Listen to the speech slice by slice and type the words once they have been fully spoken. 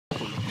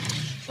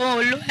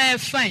Oh,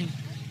 fine.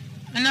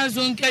 And I was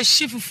on get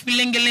shift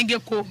filling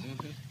ko.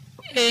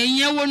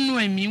 You won't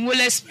know me. Will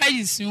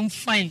express you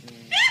fine.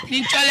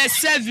 Ninja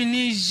 7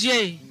 is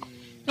J.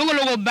 No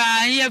go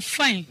buy here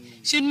fine.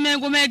 She may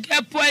go make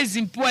a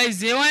poison.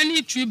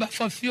 Only tree but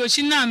for few.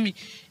 She know me.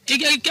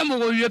 It can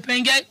go you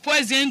and get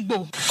poison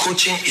go.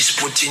 Coaching is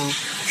putting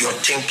your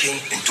thinking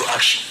into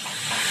action.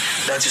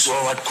 That is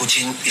all what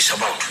coaching is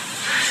about.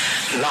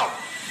 Now,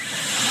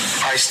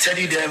 I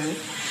studied them,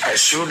 I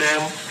showed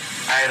them,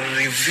 I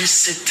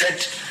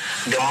revisited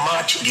the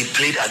match they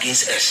played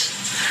against us.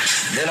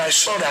 Then I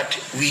saw that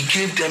we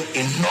gave them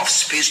enough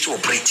space to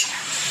operate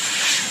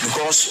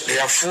because they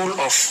are full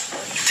of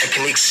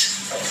techniques.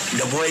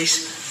 The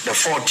boys, the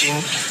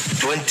 14,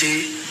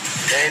 20,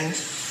 10,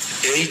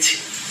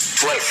 8,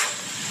 12.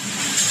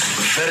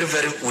 Very,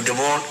 very with the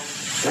ball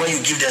when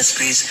you give them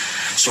space.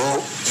 So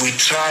we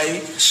try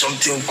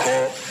something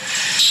called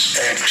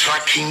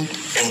tracking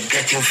and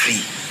getting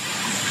free.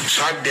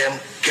 Track them,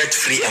 get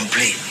free and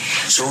play.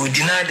 So we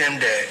deny them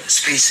the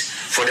space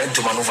for them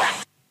to maneuver.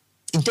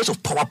 In terms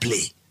of power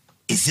play,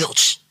 it's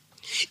zilch.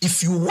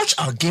 If you watch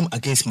our game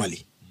against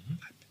Mali,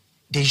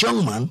 the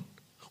young man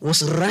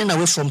was running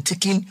away from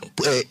taking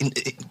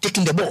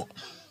the ball.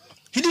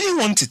 He didn't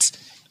want it.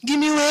 Give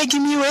me away,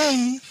 give me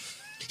away.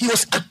 He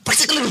was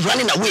practically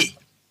running away.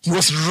 He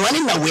was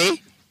running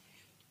away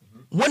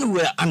when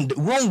we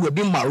were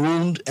being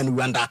marooned and we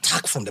were under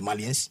attack from the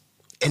Malians,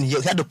 and he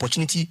had the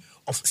opportunity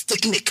of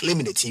staking a claim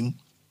in the team.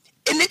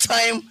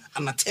 Anytime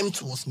an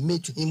attempt was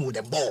made to him with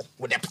the ball,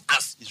 with the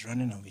pass, he's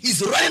running away.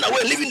 He's running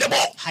away, leaving the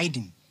ball,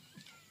 hiding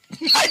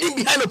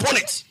behind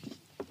opponents.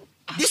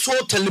 This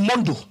whole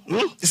Telemundo,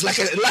 it's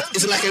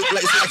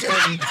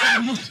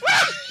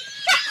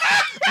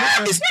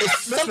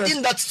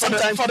something that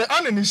sometimes for the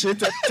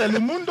uninitiated,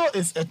 Telemundo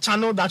is a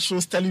channel that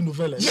shows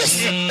telenovelas. Yes.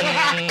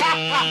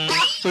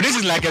 So this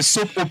is like a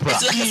soap opera.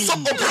 It's like a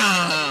soap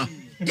opera.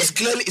 This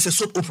clearly is a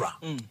soap opera.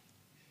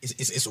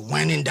 It's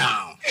winding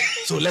down.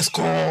 So let's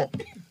call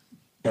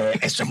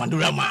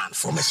Extremadura man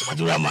from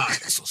Extremadura man.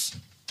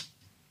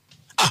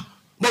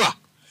 Baba,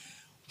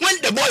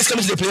 when the boy is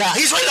coming to the player,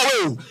 he's running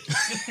away.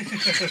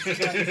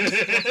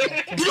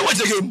 You know what's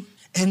the game?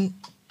 And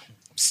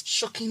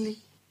shockingly,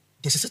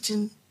 there's a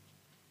certain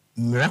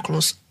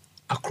miraculous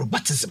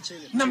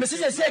acrobatism. Na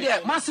message said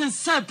there, masin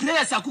san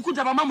players akuku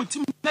da mama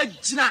mutim na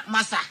gina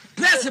masa.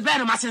 Players be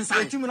na masin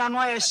san. Team na no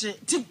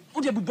ayehye. Team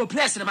wo de bubo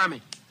players na mama.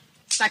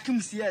 Sakim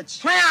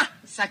CH. Where?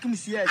 Sakim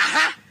CH.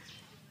 Aha.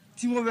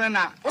 Team over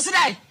na. What's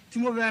that?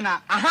 Team over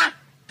na. Aha.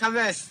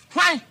 Cavers.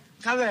 Why?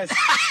 Cavers.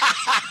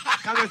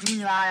 Cavers mu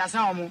nyina ya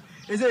san omo.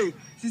 Eze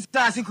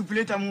sister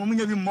sikupulator mu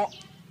nya bi mo.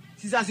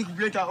 Sister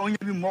sikupulator onya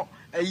bi mo.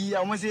 Ayi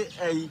omo say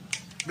ayi.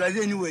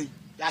 Brazil anyway.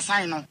 Ya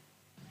sign no.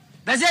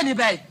 Brazil ni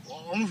bay.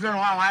 Omo fẹ́ no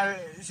wa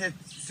se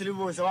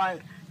silver so wa.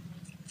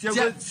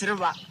 Tiago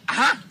silver.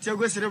 Aha.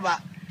 Tiago silver.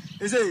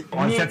 Eze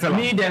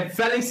me the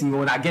Felix you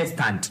will get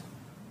stand.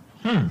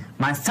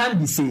 My son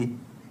be say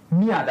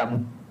me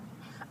Adamu.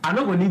 I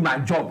not gonna leave my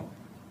job.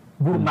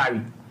 Go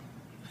marry.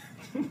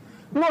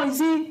 No, you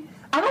see,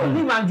 I not gonna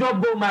leave my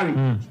job. Go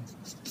marry.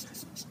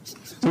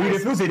 So you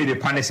refuse to say they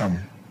punish him.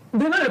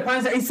 They not the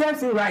punishment. It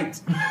serves you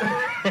right.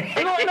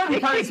 No, not the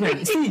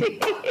punishment. See.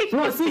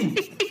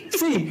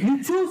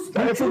 You choose.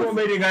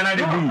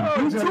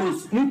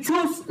 You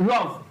choose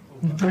love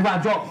over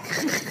job.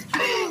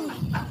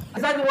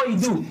 Exactly what you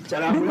do.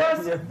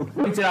 Because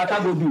what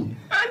Chirata go do?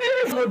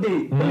 No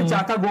day. Only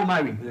Chirata go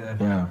marry.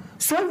 Yeah.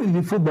 So if you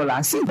be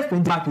footballer, since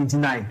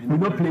 29, we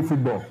don't play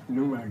football.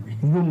 You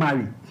don't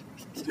marry.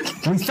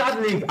 We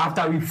start league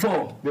after we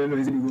fall.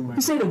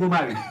 You say they go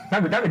marry.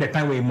 That be the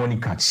time where money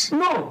catch.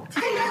 No.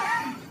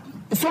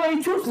 So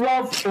you choose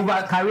love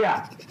over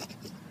career.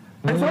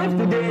 And so if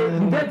today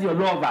you get your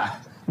lover,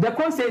 the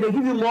coach say they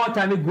give you more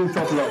time to go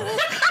chop love.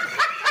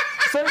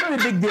 So it's not a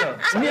big deal.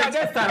 Me, I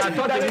guess that I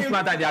thought that this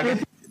matter they are.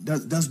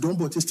 Does Don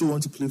Bote still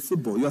want to play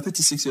football? You are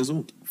 36 years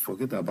old.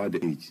 Forget about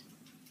the age.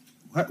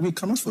 We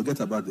cannot forget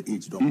about the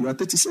age, Don. You are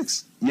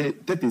 36. Yeah,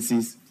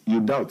 36.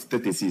 You doubt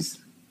 36.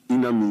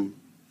 Inner me,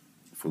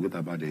 forget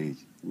about the age.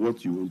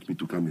 What you want me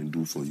to come and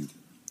do for you?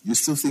 You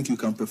still think you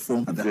can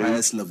perform at the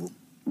highest level?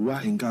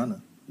 Why? In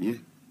Ghana? Yeah.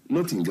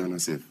 Not in Ghana,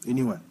 sir.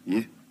 Anywhere?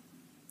 Yeah.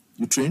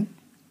 You train?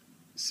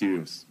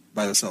 Serious.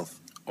 By yourself?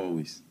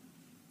 Always.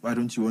 Why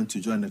don't you want to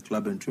join a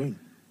club and train?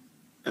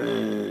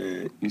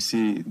 You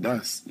see,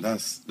 that's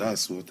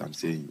what I'm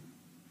saying.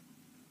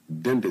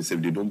 Them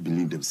themselves, they don't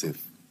believe themselves.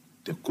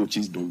 The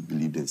coaches don't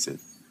believe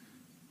themselves.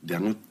 They are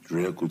not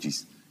real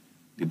coaches.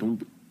 They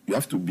don't. You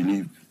have to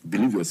believe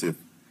yourself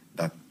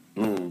that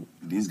no,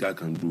 this guy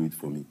can do it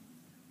for me.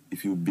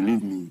 If you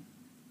believe me,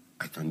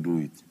 I can do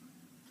it.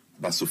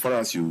 But so far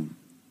as you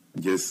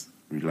just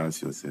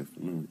relax yourself,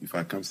 no. If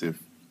I come safe,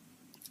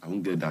 I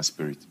won't get that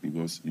spirit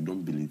because you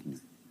don't believe me.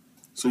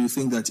 So you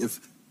think that if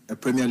a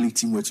Premier League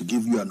team were to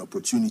give you an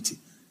opportunity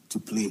to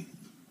play,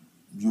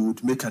 you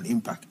would make an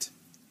impact?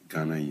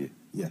 Ghana, yeah.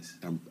 Yes.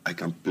 I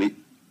can play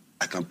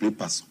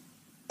past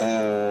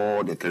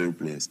all the current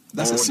players.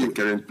 The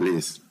current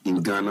players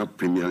in Ghana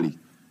Premier League.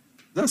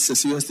 That's a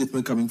serious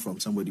statement coming from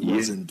somebody who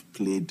hasn't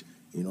played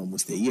in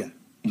almost a year.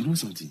 You know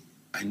something?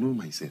 I know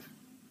myself.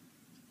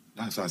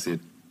 That's why I said,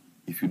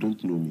 if you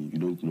don't know me, you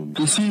don't know me.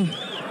 You see,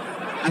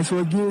 as for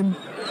a game,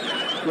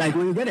 like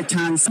when you get a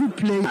chance, you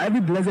play,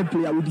 every blessed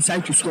player will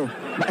decide to score,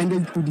 and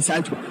then you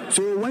decide to.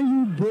 So when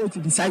you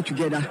both decide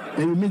together,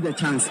 then you miss the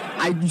chance.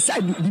 I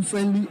decide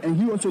differently, and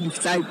he also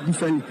decide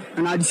differently,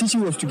 and our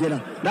decision was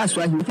together. That's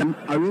why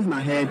I raised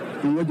my head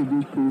and went to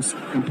the post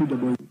and put the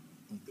ball.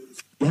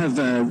 You have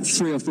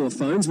 3 or 4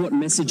 phones. What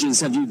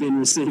messages have you been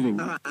receiving?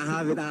 I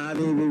haven't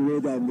even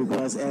read them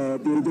because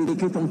they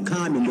keep on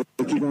coming.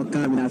 They keep on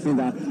coming. I think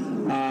that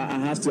I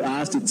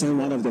have to turn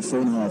one of the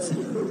phone off.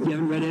 You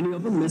haven't read any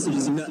of them?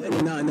 Messages? No,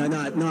 not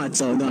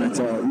at all.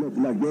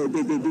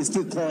 Look, they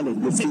still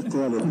calling. They still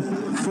calling.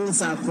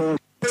 Phones are calling.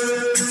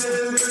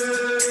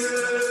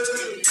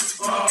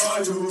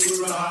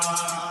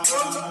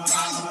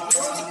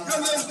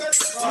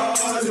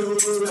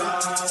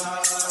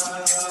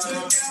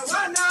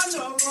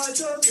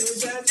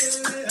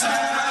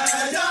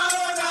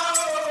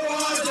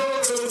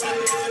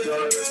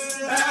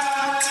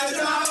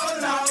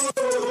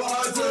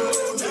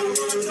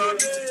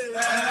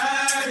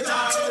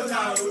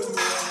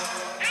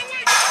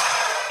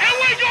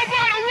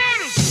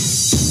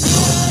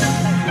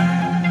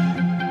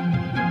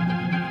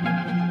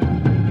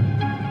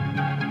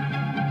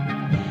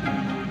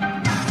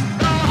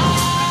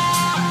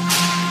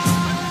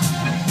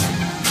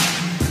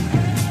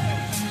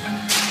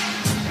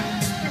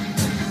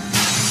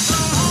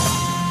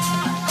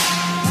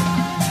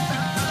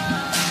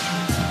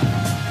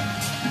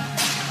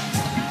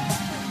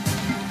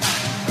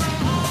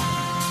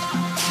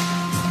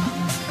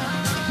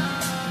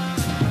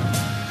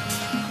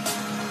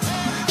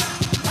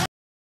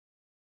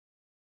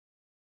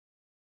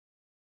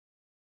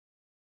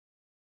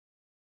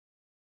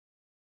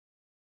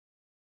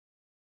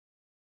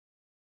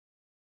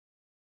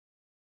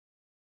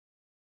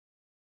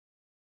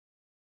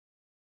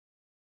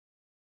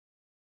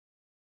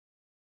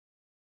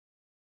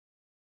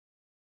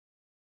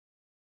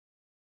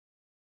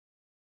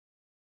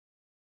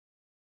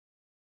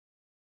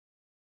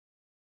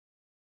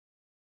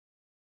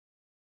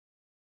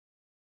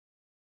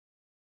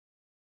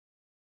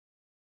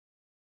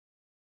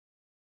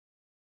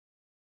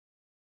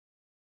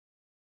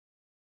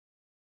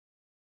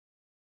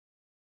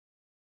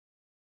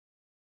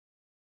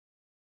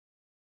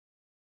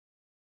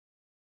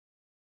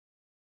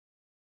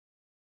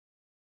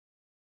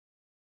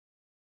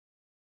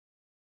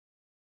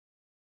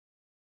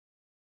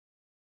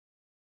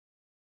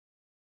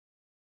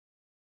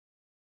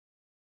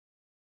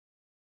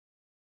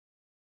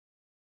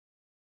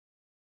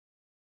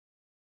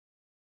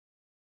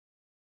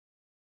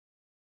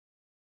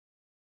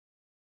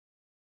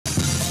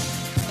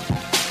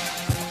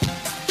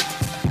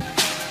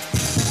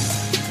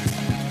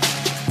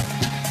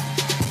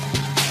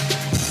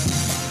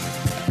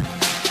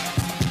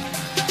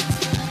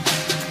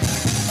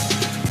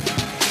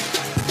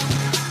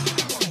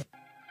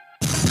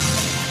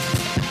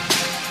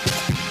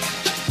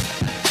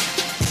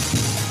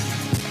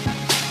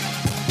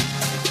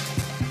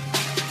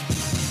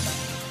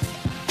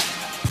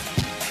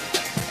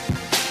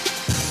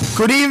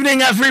 Good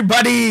evening,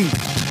 everybody.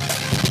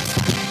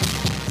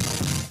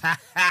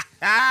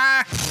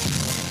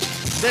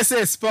 This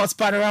is Sports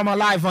Panorama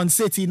live on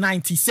Citi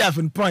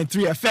 97.3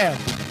 FM.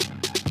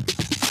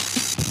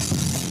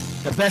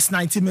 The best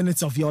 90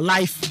 minutes of your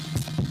life.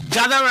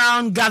 Gather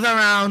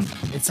round.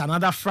 It's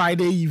another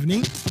Friday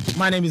evening.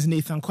 My name is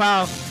Nathan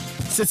Kwao,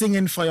 sitting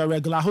in for your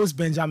regular host,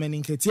 Benjamin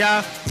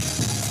Nketia,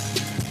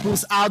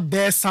 who's out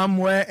there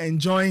somewhere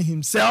enjoying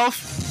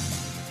himself.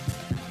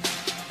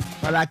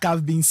 But like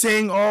I've been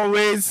saying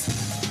always,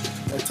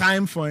 the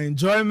time for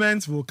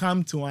enjoyment will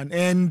come to an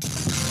end.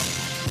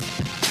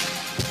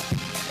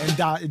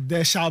 And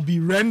there shall be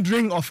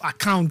rendering of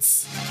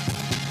accounts.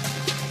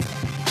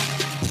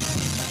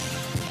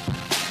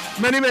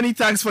 Many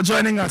thanks for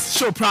joining us.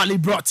 Show proudly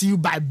brought to you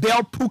by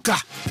Bell Puka.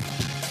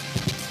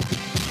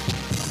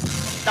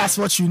 That's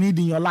what you need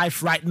in your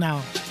life right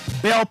now.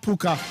 Bell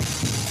Puka.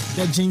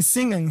 The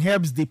ginseng and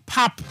herbs, they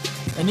pop.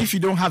 And if you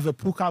don't have a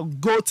puka,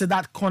 go to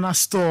that corner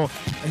store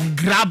and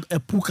grab a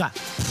puka.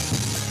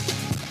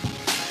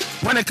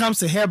 When it comes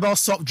to herbal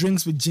soft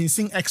drinks with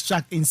ginseng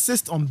extract,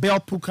 insist on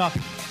Bell Puka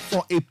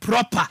for a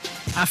proper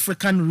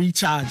African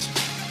recharge.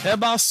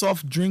 Herbal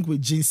soft drink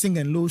with ginseng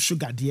and low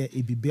sugar, dear,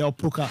 it be Bell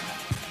Puka.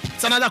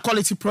 It's another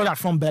quality product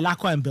from Bell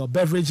Aqua and Bell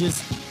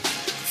Beverages.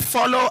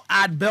 Follow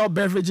at Bell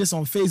Beverages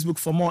on Facebook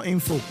for more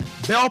info.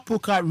 Bell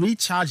Puka,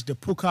 recharge the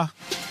puka,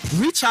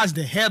 recharge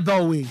the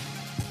herbal way.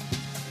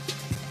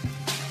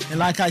 And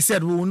like I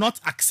said, we will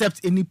not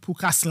accept any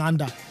puka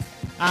slander.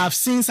 I have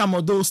seen some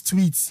of those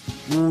tweets.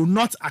 We will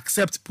not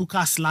accept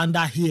puka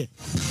slander here.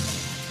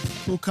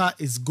 Puka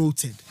is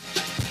goated.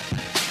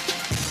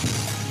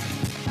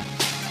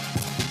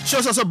 Show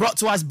is also brought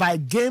to us by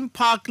Game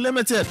Park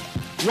Limited.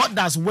 What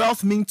does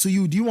wealth mean to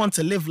you? Do you want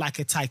to live like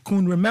a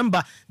tycoon?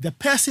 Remember, the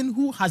person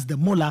who has the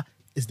mullah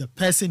is the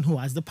person who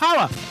has the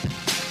power.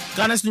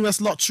 Ghana's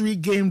newest lottery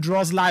game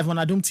draws live on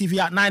Adum TV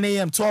at 9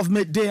 a.m., 12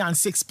 midday, and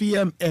 6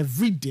 p.m.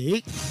 every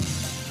day.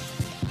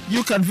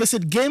 You can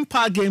visit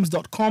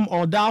gamepargames.com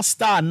or dial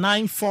star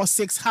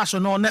 946 hash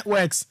on all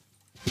networks.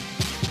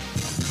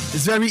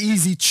 It's very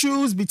easy.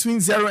 Choose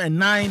between 0 and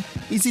 9.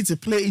 Easy to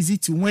play, easy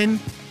to win.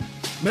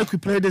 Make we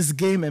play this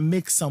game and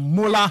make some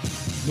moolah.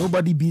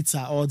 Nobody beats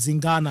our odds in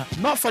Ghana.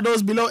 Not for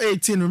those below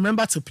 18.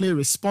 Remember to play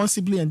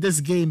responsibly, and this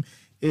game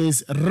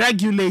is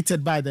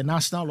regulated by the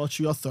National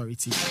Lottery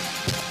Authority.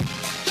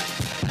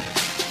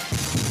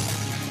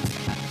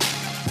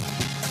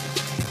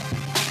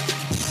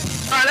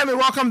 All right, let me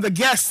welcome the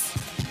guests.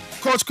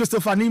 Coach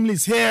Christopher Nimley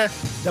is here,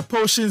 the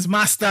potions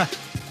master,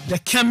 the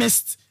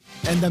chemist,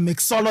 and the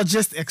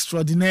mixologist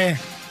extraordinaire.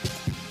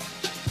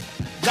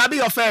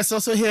 Gabby Offer is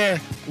also here.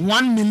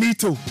 One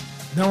Milito,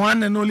 the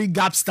one and only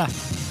Gabster.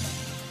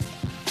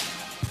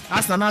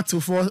 As Nana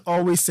Tufo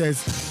always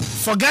says,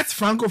 forget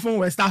Francophone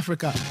West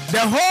Africa. The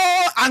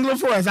whole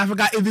Anglophone West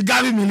Africa is the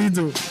Gabby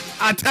Milito.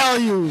 I tell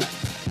you.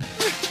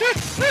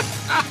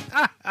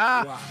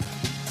 Wow.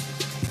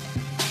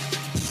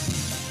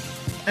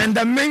 And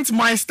the Mint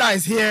Meister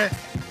is here.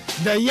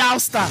 The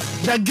Yowster.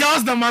 The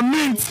girls that are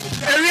mint.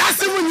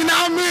 Eriasimu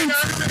now mint.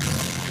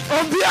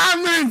 Obia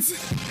mint.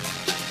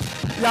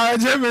 Yeah,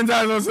 Mint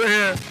is also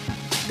here.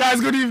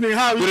 Guys, good evening.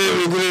 How are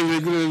you?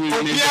 Good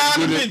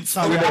evening.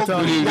 Charlie.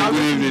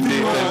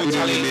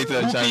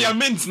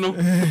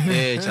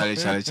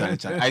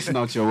 Icing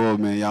out your world,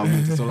 man. Yeah,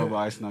 it's all about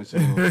icing out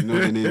your world. You know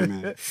the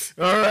name, man.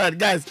 All right,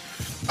 guys.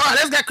 All right,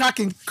 let's get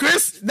cracking.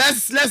 Chris,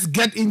 let's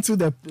get into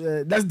the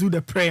let's do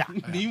the prayer.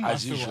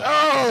 As usual.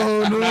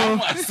 Oh no.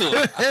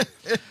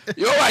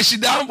 Yo, I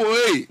should down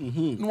boy.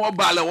 No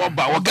bala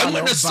waba.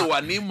 Wakanga na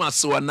soa ni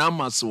masoa na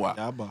masoa.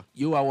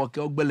 You are wake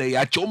ogbele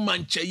ya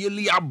chomanche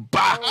yeli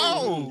aba.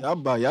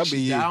 Yaba.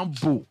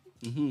 Yambo.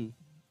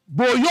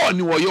 Boyo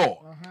ni woyo.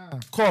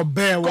 Ko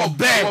be.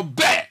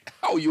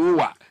 How you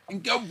are?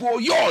 Nke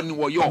boyo ni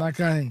woyo.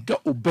 Nke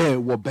obe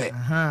wo be.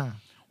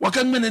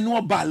 Wakanga na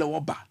no bala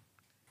waba.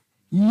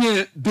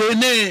 Nye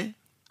Benin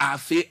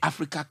afe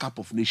Africa Cup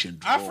of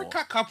Nations.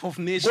 Africa Cup of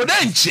Nations.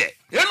 Odenche.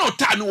 You know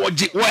tanu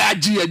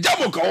woyaji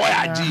jamoka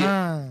woyaji.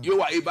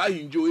 You are eba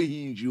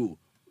hinjo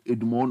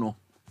edumono.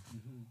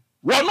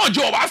 Wo no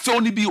jo ba fe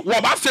oni bi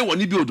wo ba fe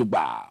woni bi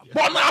odugba.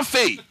 Bo na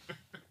fe.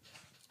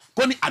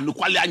 Koni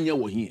anukwale anye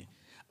wo hie.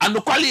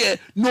 Anukwale e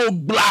no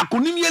black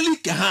oni mieli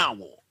ke ha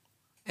wo.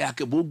 E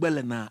akebo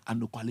gbele na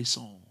anukwale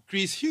son.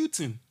 Chris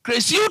Hilton,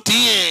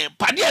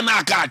 padi na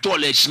aka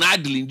atole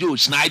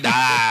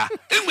Schneider.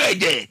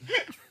 Imweje.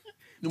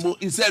 Numo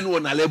inse no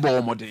na lebo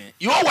omoden.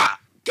 You wa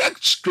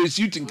Chris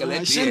Hilton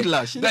kale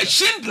Schindler. The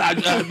Schindler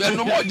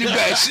no more the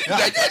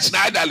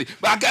Schneider.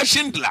 But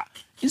Schindler.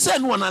 Inse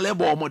no na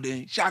lebo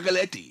omoden.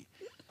 Shagaleti.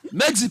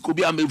 Mexico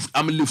bi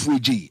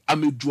amelefueji,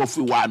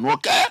 ameduofu wa no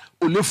ka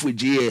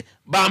olefueji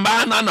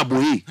bamba na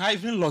boy.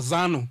 Ivan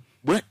Lozano.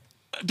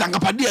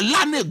 Dankapadi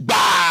lane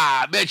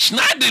gba be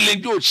Schneider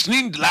jo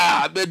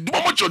Schindler be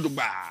dumo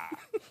chodugba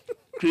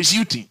Chris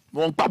Hilton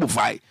won pa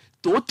bofai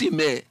to ti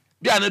me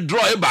bia na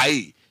draw e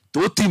bai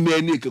to ti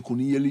me ni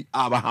ekekuni yeli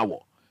aba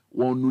hawo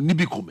won no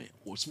nibi kome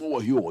wo smo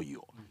wo yo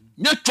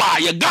nye twa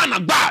ye Ghana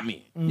gba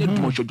mi ye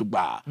dumo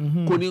chodugba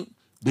koni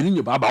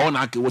benin baba won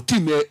ake wo ti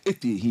me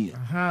ete hi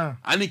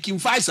ani kim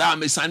faisa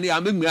me sane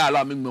amegme ala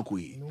amegme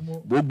koyi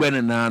bo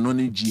gbene na no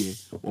ni gie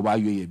wo ba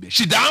yo ye be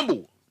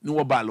shidambo ni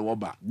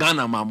woba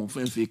Ghana mamu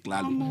fenfe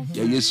klali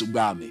ya Yesu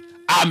gba me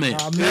amen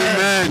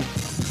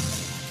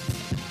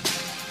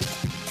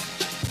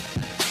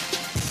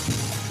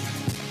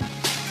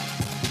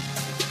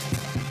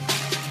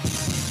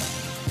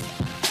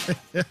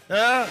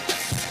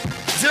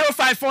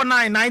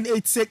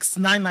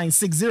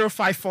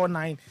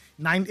 0549-986-996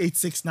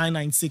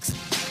 0549-986-996.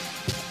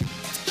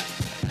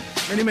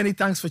 Many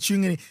thanks for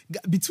tuning in.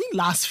 Between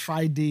last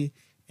Friday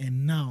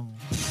and now,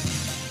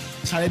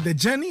 Charlie, the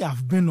journey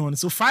I've been on.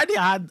 So Friday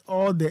I had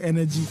all the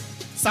energy.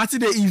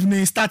 Saturday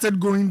evening started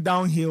going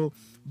downhill.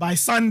 By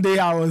Sunday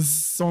I was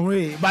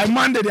somewhere. By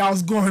Monday I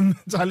was gone.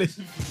 Charlie.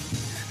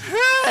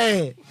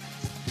 Hey.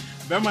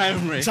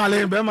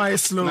 Charlie, Bema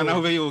is slow.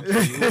 No, very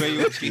okay.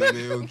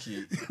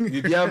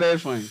 You be very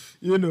fine.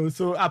 You know,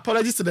 so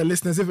apologies to the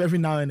listeners if every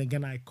now and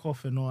again I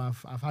cough and all.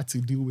 I've had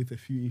to deal with a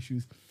few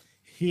issues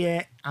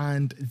here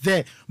and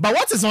there. But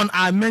what is on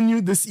our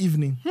menu this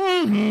evening?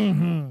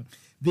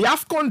 The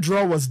AFCON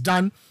draw was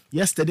done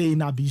yesterday in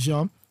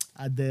Abidjan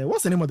at the,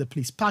 what's the name of the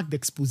place? Parc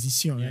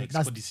d'Exposition, right?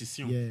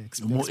 Exposition.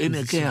 Exposition.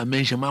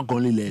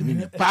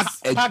 Parc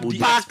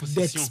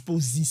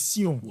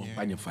d'Exposition.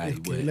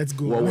 Okay, let's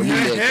go.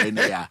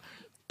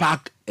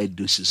 Parc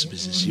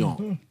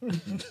d'Exposition.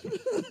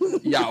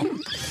 Yeah.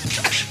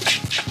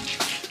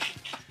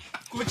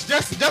 Coach,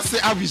 just say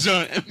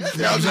Abidjan.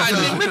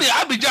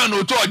 Abidjan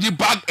no to the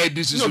Parc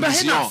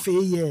d'Exposition. No,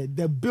 but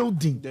the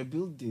building.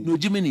 No,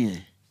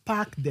 Jiminy.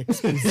 Park the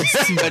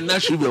exposition.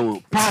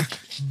 Park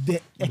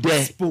the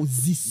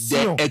exposition.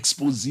 The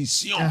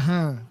exposition.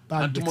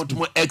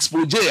 Exposition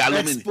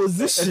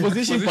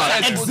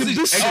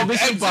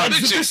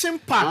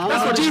park.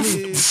 That's what it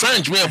means.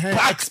 French man.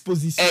 Park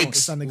exposition.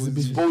 It's an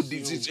exhibition.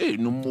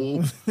 No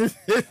more.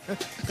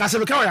 Because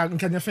we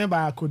can find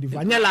by Côte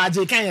d'Ivoire. Nye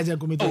large, can you just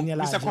go meet nye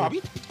large?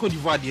 Côte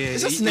d'Ivoire there.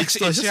 It's just next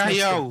door. It's just next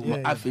door.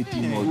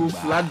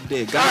 Flat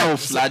day. Ghana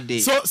flat day.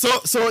 So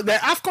the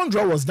AFCON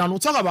draw was done. We'll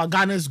talk about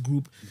Ghana's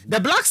group. The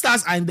Black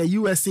Stars are in the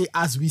USA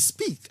as we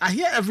speak. I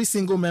hear every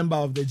single member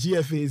of the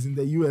GFA is in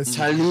the USA.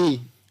 Charlie.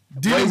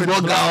 Boys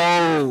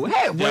Boga.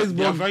 Hey, boys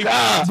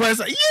Boga.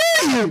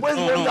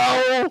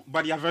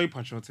 But they are very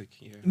patriotic.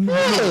 Yeah.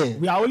 No,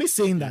 we are only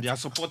saying that they are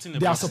supporting.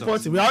 They are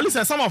supporting. We are only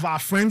saying some of our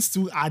friends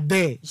too are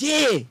there.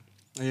 Yeah.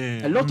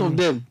 A lot of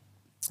them.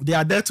 They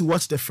are there to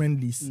watch the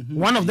friendlies. Mm-hmm.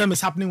 One of them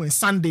is happening on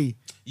Sunday.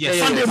 Yes,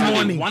 Sunday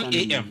morning. 1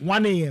 a.m.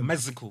 1 a.m.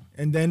 Mexico.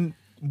 And then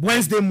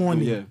Wednesday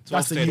morning. Yeah.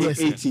 That's the US.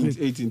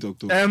 18th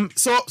October.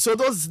 So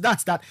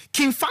that's that.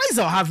 King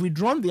Faisal have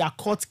withdrawn their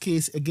court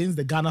case against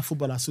the Ghana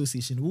Football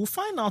Association. We'll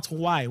find out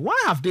why. Why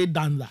have they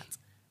done that?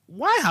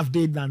 We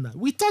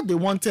thought they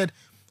wanted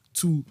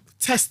to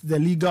test the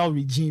legal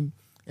regime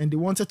and they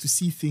wanted to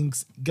see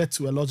things get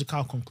to a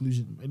logical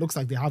conclusion. It looks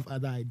like they have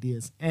other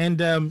ideas. And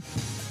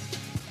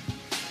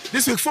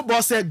this week,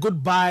 football said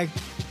goodbye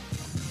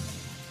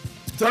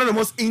to one of the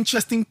most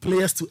interesting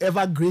players to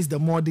ever grace the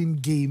modern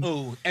game.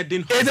 Oh,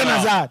 Eden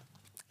Hazard.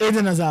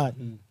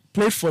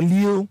 Played for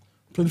Lille,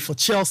 played for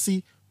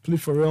Chelsea,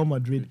 played for Real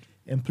Madrid,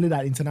 and played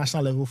at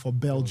international level for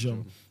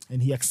Belgium.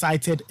 And he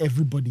excited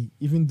everybody,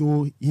 even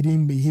though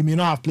he may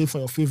not have played for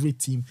your favorite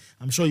team.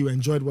 I'm sure you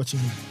enjoyed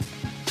watching him.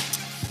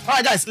 All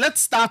right, guys,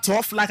 let's start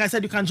off. Like I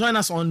said, you can join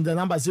us on the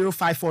number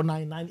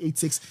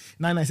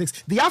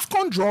 0549986996. The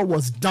AFCON draw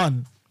was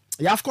done.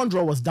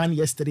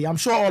 Yesterday. I'm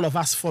sure all of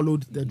us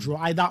followed the draw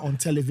either on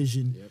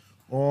television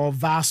or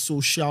via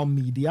social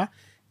media.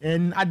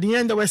 And at the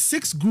end, there were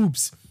 6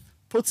 groups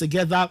put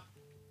together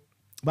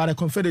by the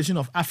Confederation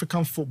of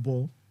African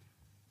Football.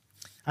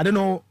 I don't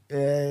know.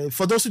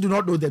 For those who do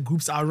not know the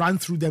groups, I'll run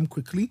through them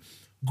quickly.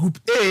 Group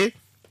A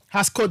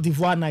has Cote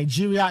d'Ivoire,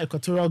 Nigeria,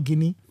 Equatorial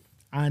Guinea,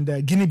 and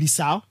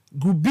Guinea-Bissau.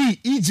 Group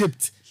B,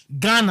 Egypt,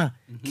 Ghana,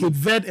 Cape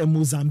Verde, and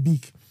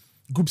Mozambique.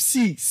 Group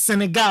C,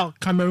 Senegal,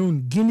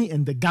 Cameroon, Guinea,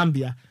 and the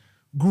Gambia.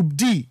 Group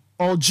D,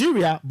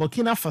 Algeria,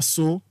 Burkina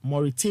Faso,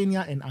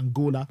 Mauritania, and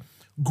Angola.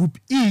 Group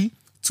E,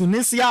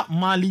 Tunisia,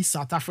 Mali,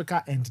 South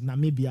Africa, and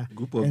Namibia.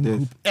 Group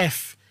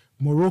F,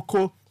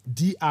 Morocco,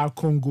 DR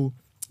Congo,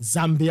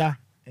 Zambia,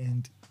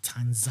 and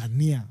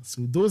Tanzania.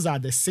 So those are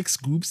the 6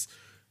 groups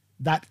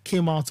that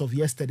came out of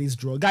yesterday's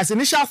draw. Guys,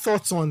 initial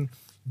thoughts on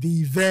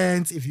the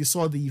event, if you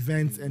saw the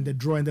event and the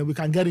draw, and then we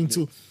can get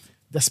into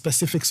the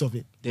specifics of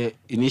it. The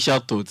initial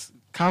thoughts.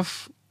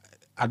 CAF,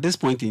 at this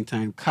point in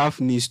time,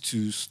 CAF needs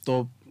to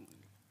stop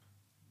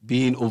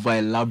being over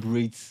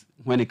elaborate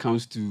when it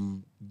comes to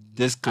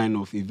this kind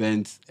of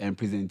events and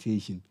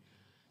presentation.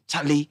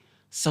 Charlie,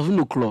 7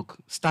 o'clock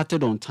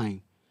started on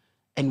time,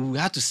 and we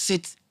had to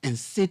sit till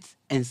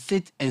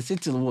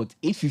what,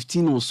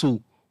 8:15 or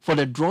so for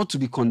the draw to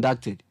be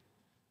conducted.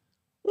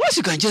 Once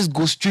you can just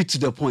go straight to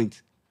the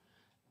point.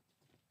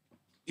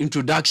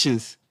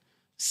 Introductions,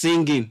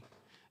 singing,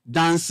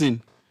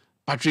 dancing,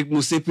 Patrick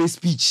Mosepe's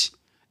speech,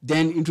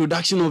 then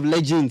introduction of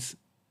legends,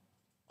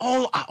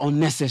 all are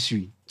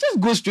unnecessary. Just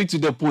go straight to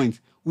the point.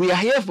 We are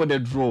here for the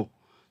draw.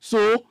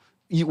 So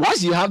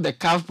once you have the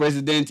CAF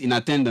president in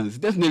attendance,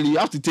 definitely you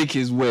have to take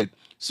his word.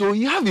 So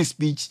you have his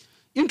speech,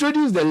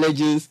 introduce the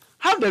legends,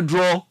 have the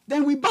draw,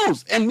 then we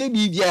bounce. And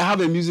maybe if you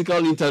have a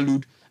musical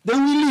interlude,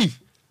 then we leave.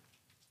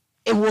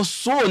 It was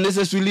so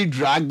unnecessarily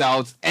dragged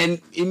out,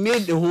 and it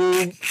made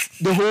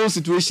the whole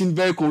situation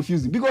very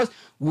confusing because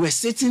we were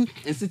sitting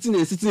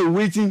and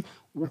waiting.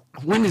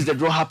 When is the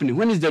draw happening?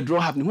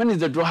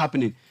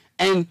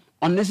 And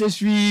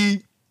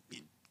unnecessary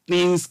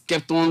things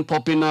kept on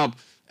popping up.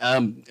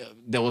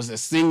 There was a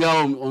singer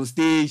on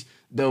stage.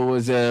 There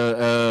was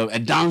a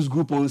dance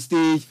group on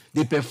stage.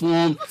 They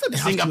performed. The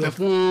singer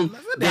performed.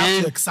 They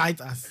have to excite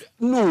us.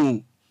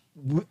 No,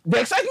 the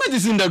excitement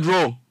is in the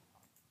draw.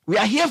 We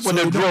are here for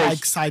the draws.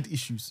 Like side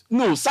issues.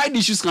 No, side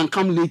issues can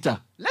come later.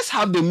 Let's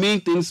have the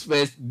main things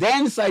first,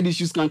 then side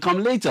issues can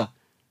come later.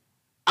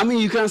 I mean,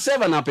 you can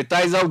serve an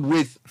appetizer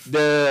with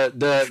the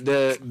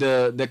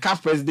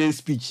CAF president's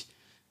speech.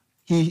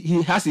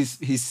 He has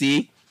his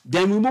say.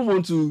 Then we move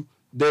on to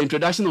the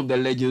introduction of the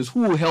legends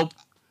who will help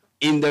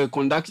in the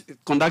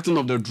conducting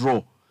of the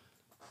draw.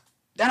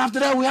 Then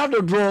after that, we have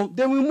the draw.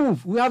 Then we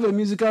move. We have a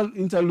musical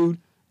interlude.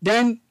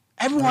 Then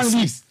everyone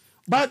leaves.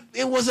 But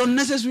it was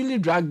unnecessarily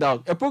dragged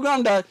out. A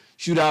program that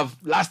should have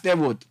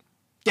lasted,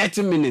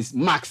 30 minutes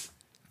max.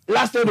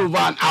 Lasted over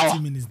an hour.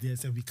 30 minutes there,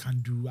 so we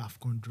can't do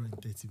AFCON draw in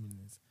 30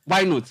 minutes.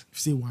 Why not?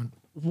 Say one.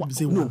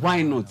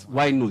 Why not?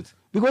 Why not?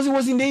 Because it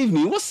was in the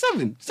evening. It was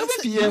 7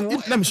 p.m.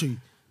 Let me show you.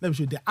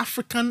 The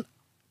African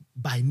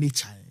by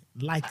nature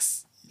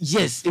likes...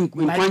 Yes, in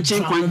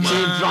quanching,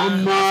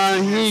 drama,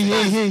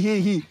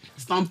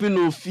 stamping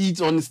of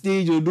feet on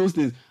stage or those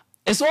things.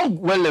 It's all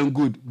well and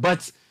good,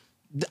 but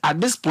at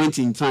this point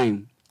in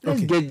time,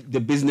 let's get the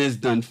business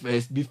done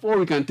first before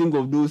we can think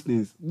of those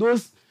things.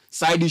 Those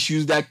side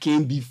issues that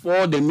came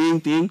before the main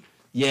thing,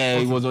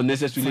 it was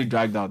unnecessarily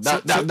dragged out.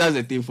 That's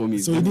the thing for me.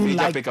 So you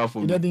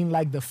didn't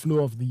like the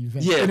flow of the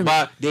event. Yeah, anyway.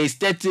 But the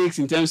aesthetics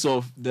in terms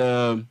of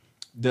the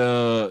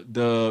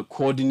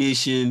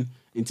coordination,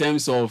 in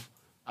terms of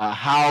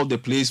how the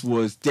place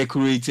was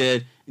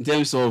decorated, in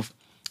terms of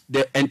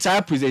the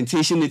entire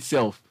presentation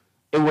itself,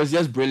 it was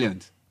just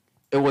brilliant.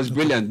 It was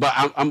brilliant, but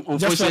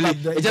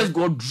unfortunately, it just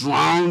got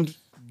drowned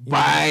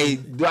by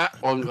that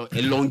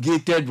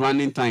elongated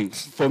running time.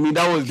 For me,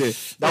 that was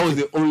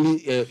the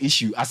only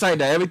issue. Aside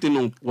that,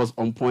 everything was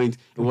on point.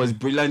 It was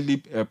brilliantly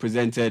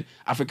presented.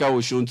 Africa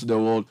was shown to the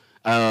world.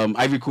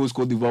 Ivory Coast,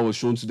 Cote d'Ivoire was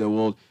shown to the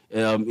world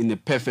in a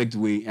perfect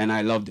way, and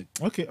I loved it.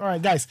 Okay, all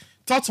right, guys.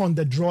 Thoughts on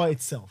the draw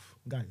itself,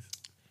 guys?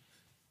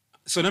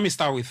 So let me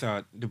start with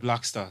the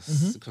Black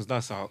Stars, because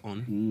that's our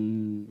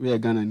own. We are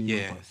Ghana.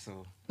 Yeah,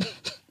 so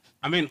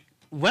I mean,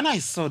 when I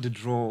saw the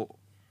draw,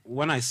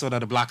 when I saw that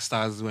the Black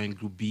Stars were in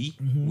Group B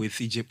with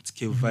Egypt,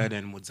 Cape Verde,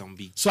 and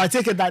Mozambique. So I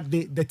take it that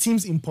the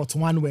teams in Pot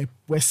 1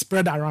 were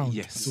spread around.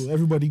 Yes. So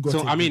everybody got.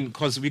 So I mean,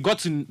 because we got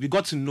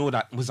to know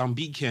that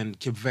Mozambique and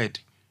Cape Verde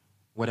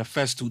were the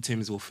first two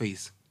teams we'll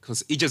face,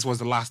 because Egypt was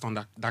the last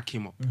one that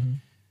came up.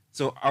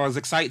 So I was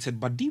excited,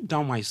 but deep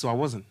down my soul I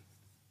wasn't.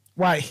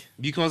 Why?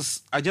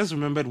 Because I just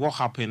remembered what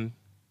happened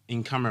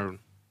in Cameroon.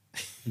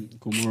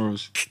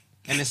 Comoros.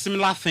 And a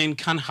similar thing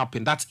can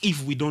happen. That's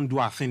if we don't do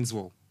our things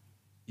well.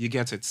 You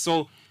get it?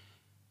 So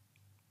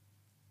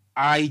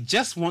I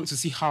just want to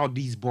see how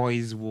these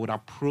boys would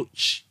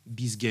approach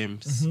these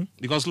games.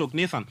 Because look,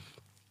 Nathan,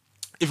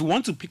 if we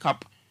want to pick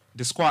up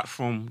the squad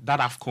from that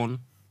AFCON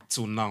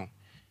till now,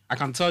 I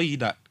can tell you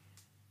that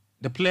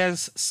the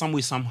players, some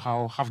way,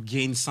 somehow, have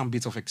gained some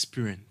bit of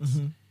experience.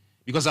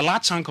 Because a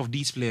large chunk of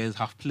these players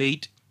have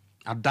played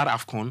at that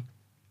AFCON.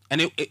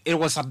 And it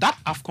was at that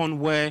AFCON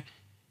where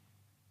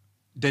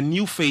the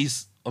new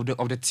phase of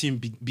the team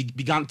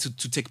began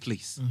to take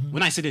place.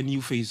 When I say the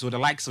new phase, so the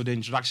likes of the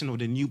introduction of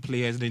the new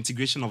players, the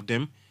integration of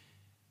them,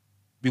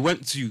 we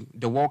went to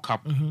the World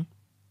Cup.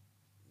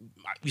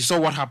 We saw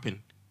what happened.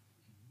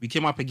 We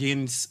came up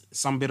against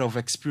some bit of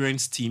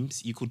experienced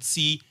teams. You could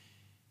see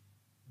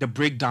the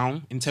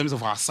breakdown in terms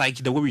of our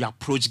psyche, the way we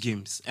approach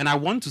games. And I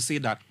want to say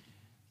that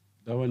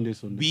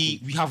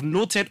we have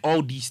noted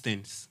all these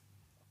things.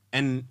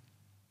 And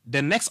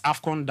the next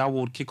AFCON that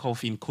will kick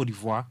off in Cote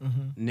d'Ivoire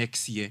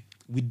next year,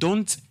 we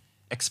don't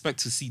expect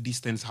to see these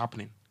things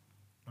happening.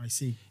 I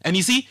see. And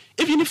you see,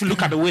 even if you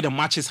look at the way the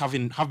matches have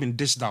been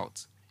dished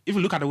out, if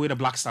you look at the way the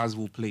Black Stars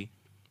will play,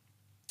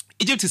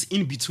 Egypt is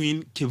in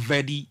between Cape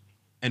Verde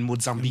and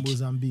Mozambique.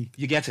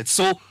 You get it?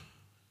 So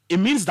it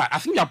means that I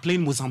think we are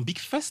playing Mozambique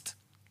first.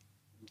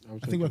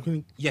 I think we're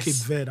playing Cape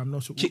Verde. I'm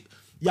not sure.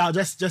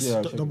 Just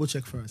double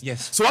check first.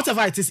 Yes. So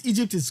whatever it is,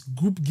 Egypt is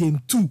group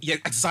game 2. Yeah,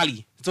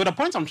 exactly. So the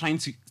point I'm trying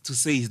to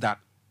say is that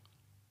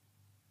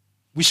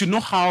we should know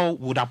how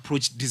we would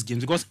approach these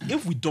games, because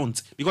if we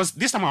don't, because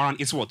this time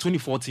around it's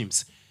 24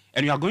 teams,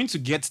 and we are going to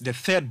get the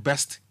third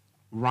best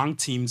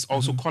ranked teams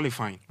also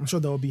qualifying. I'm sure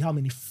there will be how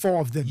many?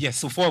 4 of them. Yes,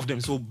 so 4 of them.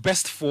 So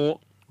best 4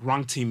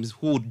 ranked teams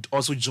who would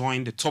also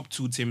join the top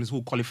 2 teams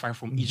who qualify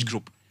from each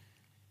group.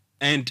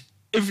 And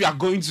if we are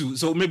going to,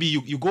 so maybe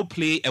you go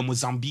play a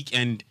Mozambique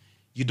and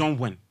you don't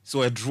win,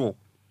 so a draw.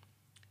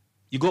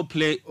 You go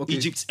play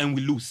Egypt and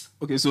we lose.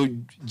 Okay, so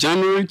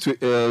January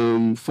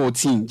 14,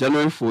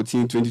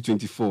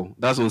 2024.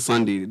 That's on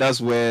Sunday. That's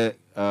where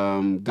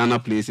Ghana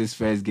plays its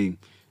first game.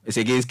 It's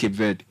against Cape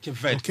Verde.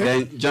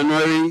 Then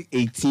January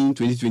 18,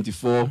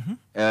 2024,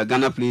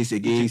 Ghana plays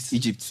against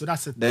Egypt. So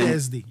that's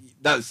Thursday.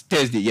 That's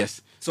Thursday,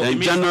 yes. So then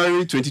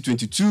January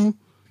 2022,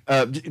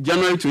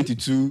 January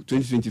 22,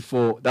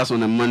 2024, that's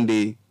on a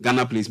Monday,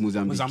 Ghana plays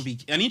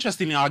Mozambique. And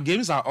interestingly, our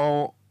games are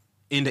all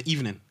in the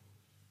evening.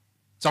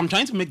 So I'm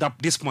trying to make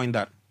this point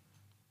that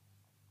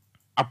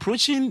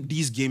approaching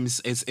these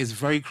games is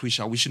very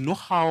crucial. We should know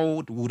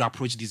how we would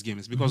approach these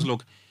games. Because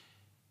look,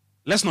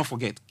 let's not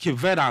forget, Cape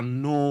Verde are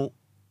no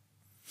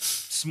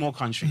small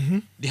country.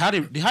 They had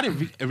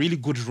a really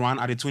good run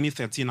at the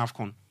 2013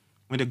 AFCON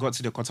when they got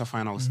to the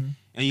quarterfinals.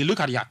 And you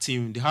look at their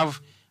team, they have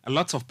a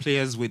lot of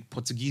players with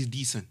Portuguese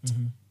descent.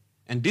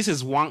 And this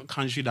is one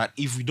country that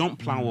if we don't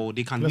plan well,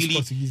 they can really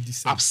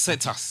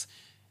upset us.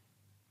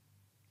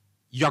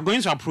 You are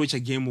going to approach a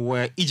game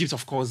where Egypt,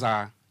 of course,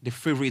 are the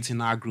favorites in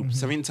our group,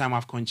 7-time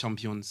AFCON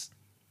champions.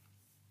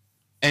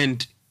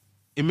 And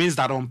it means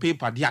that on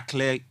paper, they are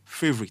clear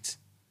favorites.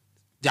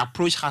 The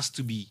approach has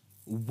to be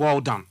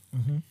well done.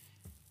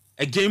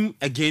 A game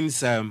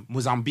against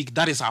Mozambique,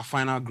 that is our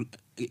final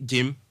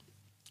game,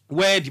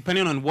 where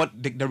depending on what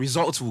the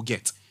results we'll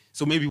get,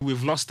 so maybe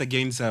we've lost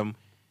against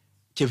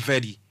Cape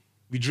Verde,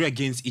 we drew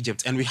against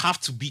Egypt, and we have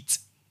to beat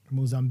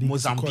Mozambique.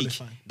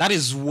 That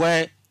is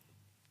where,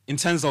 in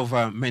terms of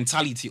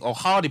mentality or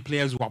how the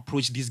players will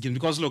approach this game,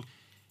 because look,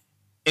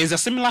 it's a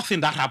similar thing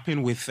that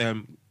happened with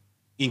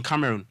in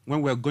Cameroon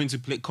when we were going to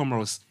play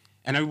Comoros,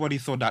 and everybody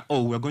thought that,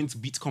 we're going to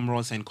beat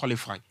Comoros and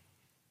qualify.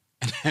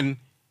 and then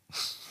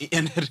it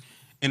ended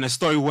in a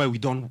story where we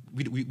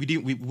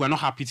were not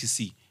happy to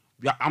see.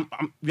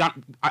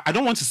 I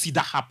don't want to see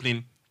that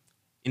happening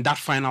in that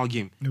final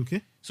game.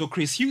 Okay. So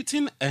Chris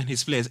Hughton and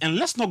his players, and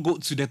let's not go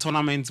to the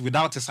tournament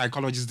without a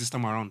psychologist this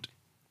time around.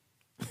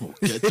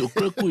 Okay,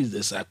 Tokreku is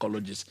the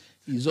psychologist.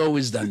 He's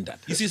always done that.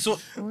 You see, so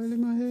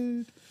in my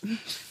head.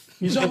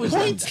 He's always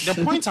done that.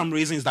 The point I'm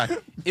raising is that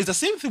it's the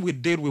same thing we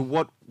did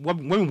with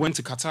when we went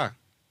to Qatar.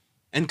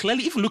 And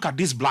clearly, if you look at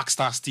this Black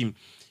Stars team,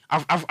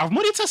 I've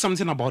monitored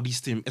something about this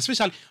team.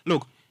 Especially,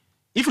 look,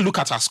 if you look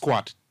at our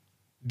squad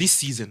this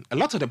season, a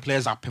lot of the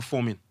players are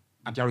performing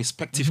at their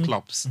respective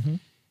clubs.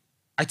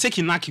 I take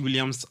Inaki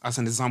Williams as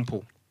an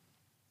example.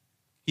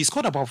 He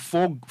scored about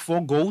four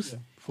goals. Yeah.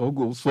 4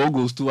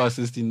 goals, 2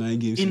 assists in 9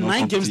 games. In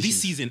 9 games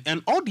this season.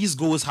 And all these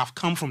goals have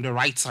come from the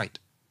right side.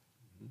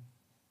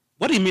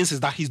 What it means is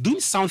that he's doing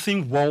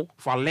something well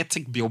for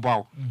Athletic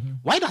Bilbao.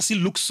 Why does he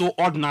look so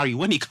ordinary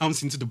when he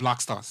comes into the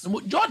Black Stars?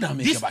 Jordan,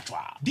 these are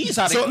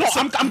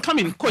I'm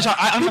coming, coach.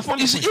 I'm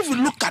if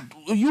you look at,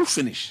 you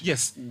finish.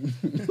 Yes.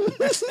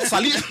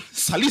 Salih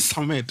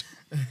Samed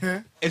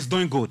is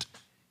doing good.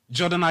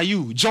 Jordan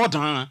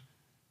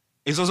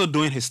is also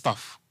doing his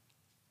stuff.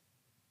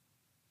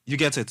 You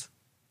get it?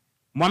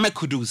 Mohamed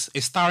Kudus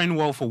is starring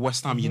well for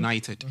West Ham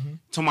United.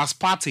 Thomas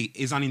Partey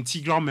is an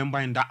integral member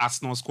in that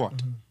Arsenal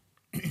squad.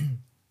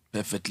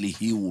 Perfectly,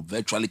 he will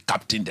virtually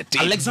captain the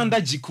team.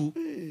 Alexander Jiku,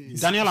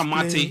 Daniel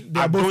Amate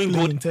are doing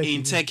good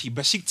in Turkey.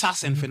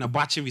 Besiktas and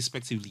Fenerbahce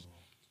respectively.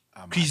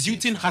 Chris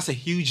Hughton has a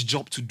huge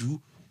job to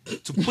do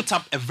to put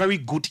up a very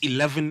good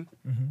 11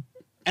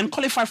 and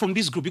qualify from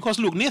this group. Because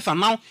look, Nathan,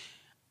 now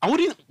I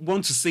wouldn't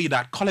want to say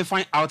that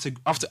qualifying out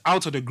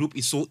of the group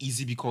is so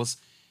easy because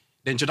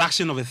the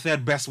introduction of a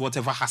third best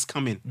whatever has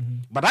come in.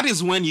 But that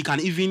is when you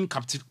can even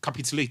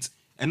capitulate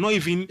and not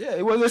even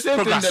it was the same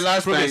thing the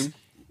last time.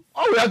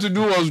 All we had to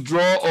do was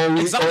draw or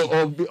beat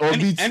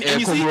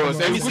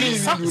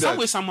Comoros. Some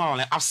way, somehow,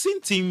 like, I've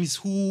seen teams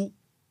who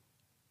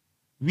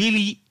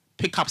really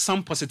pick up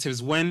some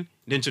positives when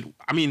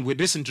with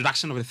this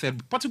introduction of the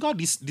third. Portugal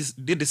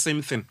did the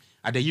same thing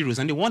at the Euros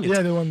and they won it.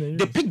 Yeah, they won the Euros.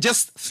 They picked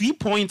just 3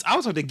 points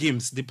out of the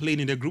games they played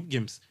in the group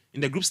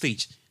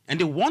stage, and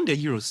they won the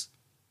Euros.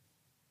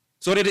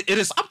 So it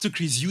is up to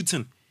Chris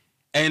Hughton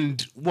and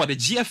the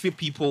GFA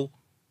people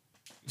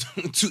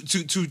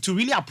to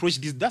really approach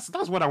this. That's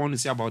what I want to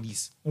say about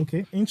this.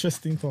 Okay,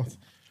 interesting thought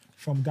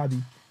from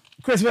Gabi.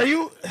 Chris, were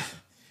you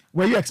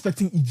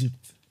expecting Egypt?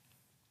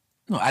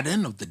 No, at the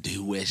end of the day,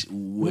 we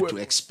were to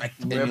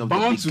expect any of the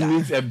bound big to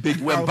guys. meet a big.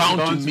 We're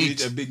bound to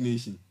meet a big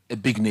nation. A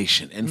big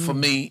nation, and for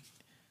me,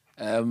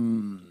 I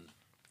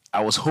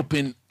was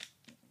hoping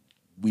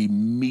we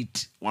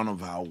meet one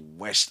of our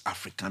West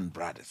African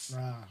brothers.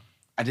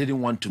 I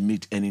didn't want to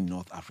meet any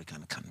North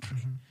African country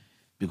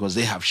because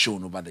they have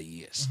shown over the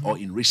years or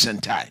in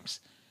recent times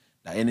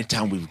that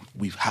anytime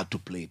we've had to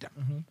play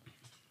them,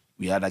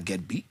 we either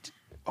get beat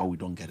or we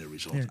don't get a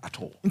result at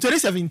all. In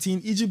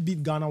 2017, Egypt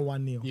beat Ghana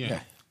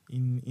 1-0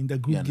 in the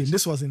group game.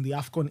 This was in the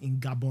AFCON in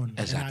Gabon.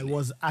 Exactly. And I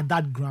was at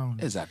that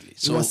ground. Exactly.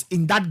 So it was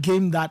in that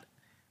game that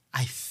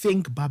I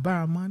think Baba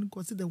Rahman,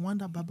 was it the one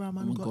that Baba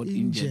Rahman got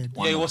injured?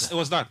 Yeah, it was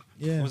that.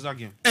 Yeah. It was that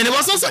game. And it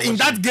was also in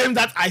that game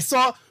that I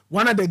saw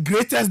one of the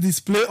greatest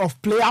display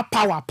of player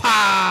power.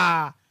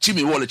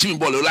 Chimi Bole,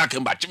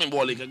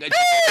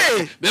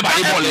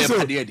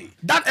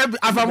 that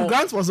Avram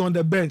Grant was on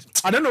the bench.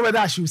 I don't know whether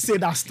I should say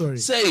that story.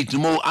 Say it,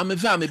 Mo. I'm a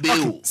family.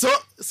 Okay. So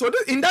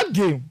in that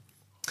game,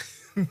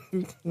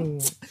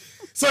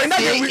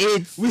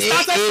 we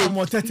started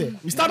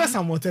Samotete. We started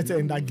Samotete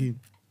in that game.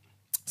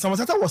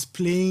 Samotete was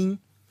playing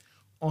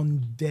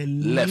on the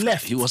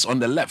left. He was on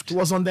the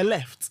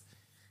left.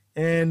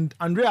 And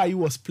Andre Ayew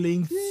was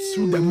playing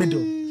through the middle.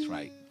 That's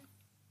right.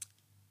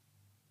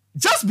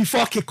 Just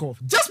before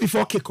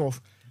kickoff.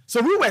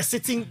 So we were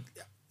sitting.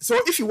 So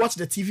if you watch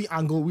the TV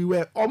angle, we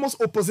were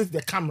almost opposite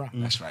the camera.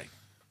 That's right.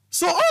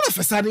 So all of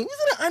a sudden,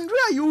 Andre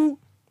Ayew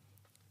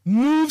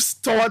moves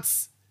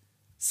towards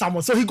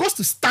someone. So he goes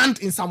to stand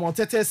in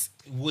Samotete's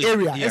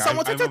area. Yeah, and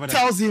Samotete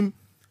tells him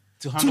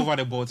to hand over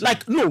the ball.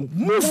 Like, no,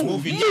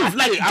 move.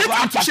 Like,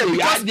 get into shape.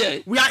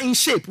 Because we are in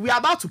shape. We are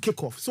about to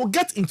kick off. So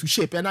get into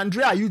shape. And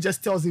Andre Ayew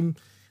just tells him,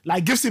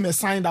 like, gives him a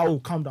sign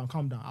that, calm down,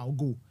 I'll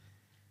go.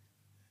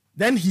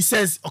 Then he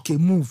says, okay,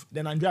 move.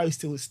 Then Andre Ayew is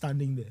still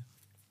standing there.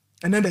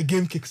 And then the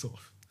game kicks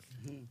off.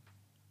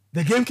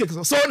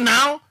 So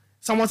now,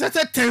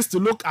 Samotete tends to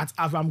look at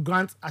Avram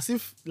Grant as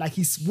if, like,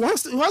 he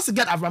wants to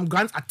get Avram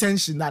Grant's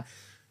attention that,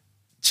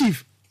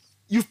 Chief,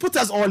 you've put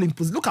us all in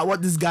position. Look at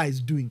what this guy is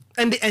doing.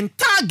 And the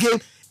entire game,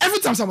 every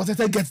time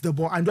Samotete gets the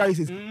ball, Andre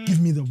says, give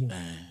me the ball.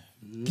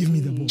 Give me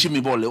the ball. Give me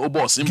the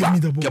ball. So at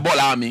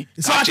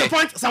the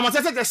point,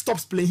 Samotete just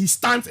stops playing. He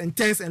stands and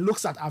turns and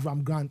looks at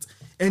Avram Grant.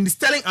 And he's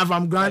telling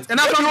Avram Grant. And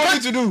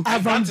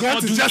Avram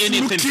Grant is just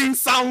looking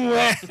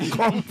somewhere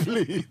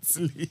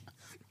completely.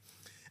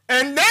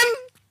 And then,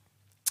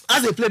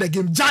 as they played the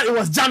game, it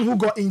was Jan who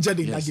got injured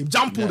in that game.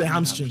 Jan pulled the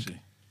hamstring.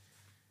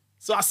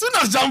 So as soon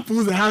as Jan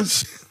pulls the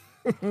hamstring,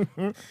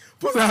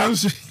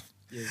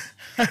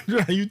 Andre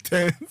Ayew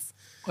turns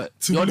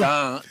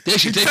Jordan,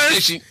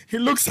 he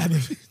looks at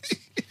him.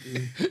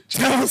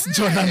 Tells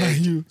Jordan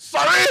and you.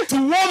 Sorry, to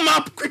warm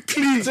up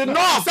quickly.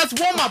 No, let's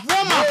warm up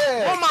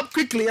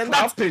quickly, and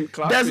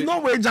there's no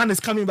way Jan is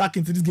coming back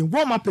into this game.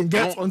 Warm up and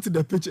get onto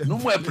the pitch. No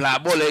more play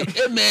ball.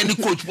 Hey man, the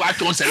coach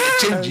wants to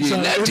change.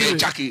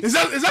 Is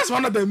that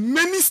one of the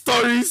many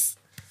stories?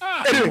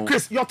 Anyway,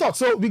 Chris, your thoughts.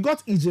 So we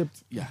got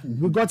Egypt. Yeah.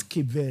 We got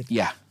Cape Verde.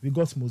 Yeah. We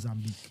got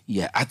Mozambique.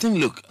 Yeah, I think.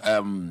 Look,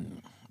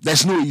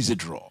 there's no easy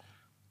draw.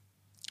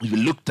 If you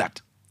looked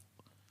at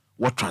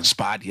what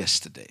transpired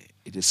yesterday,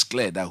 it is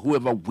clear that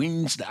whoever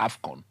wins the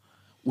AFCON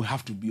will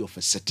have to be of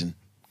a certain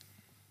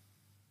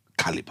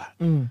caliber.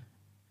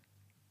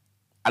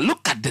 I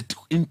look at the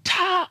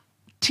entire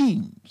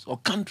teams or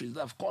countries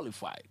that have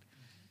qualified.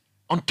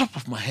 On top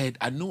of my head,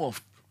 I know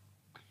of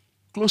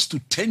close to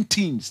 10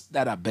 teams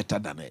that are better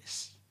than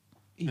us.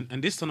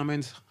 And this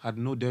tournament had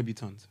no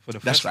debutants for the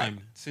first time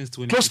since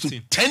 2015. Close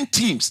to 10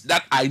 teams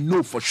that I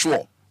know for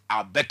sure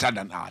are better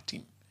than our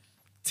team.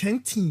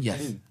 10 teams?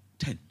 Yes,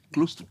 10.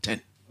 Close to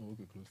 10.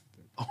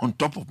 On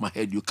top of my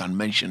head, you can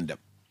mention them.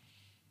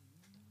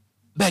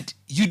 But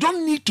you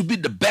don't need to be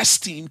the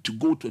best team to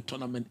go to a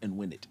tournament and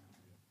win it.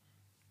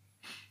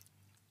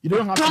 You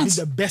don't have to be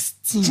the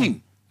best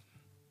team.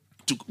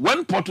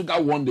 When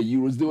Portugal won the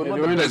Euros, they were not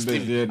the best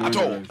team at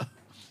all.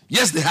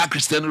 Yes, they had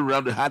Cristiano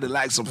Ronaldo, they had the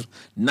likes of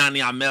Nani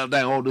Amelda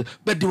and all that,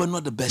 but they were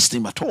not the best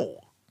team at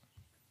all.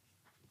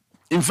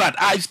 In fact,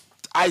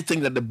 I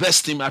think that the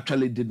best team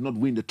actually did not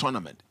win the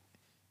tournament.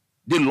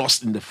 They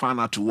lost in the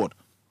final to what?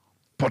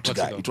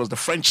 Portugal. It was the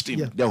French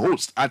team, the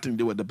host. I think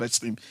they were the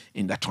best team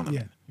in that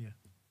tournament.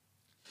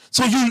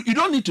 So you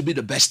don't need to be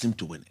the best team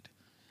to win it.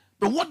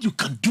 But what you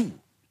can do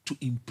to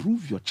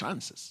improve your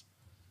chances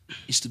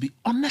is to be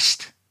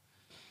honest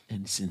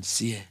and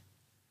sincere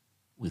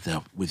with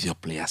your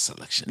player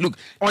selection. Look,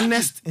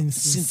 honest and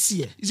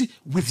sincere. You see,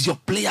 with your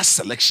player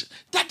selection,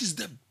 that is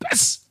the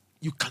best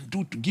you can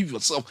do to give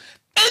yourself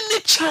any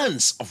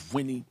chance of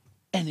winning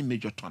any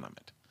major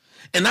tournament.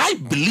 And I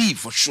believe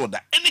for sure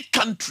that any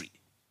country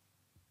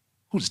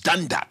who's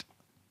done that,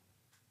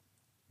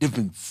 they've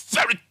been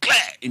very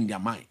clear in their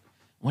mind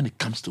when it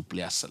comes to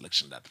player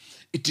selection that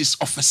it is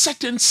of a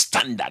certain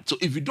standard. So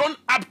if you don't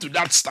up to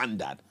that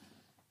standard,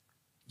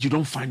 you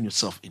don't find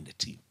yourself in the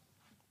team.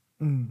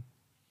 And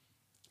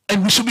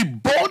we should be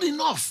bold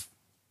enough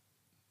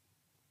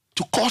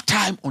to call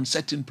time on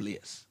certain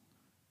players.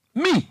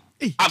 Me,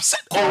 I've said,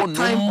 oh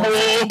no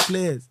more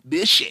players.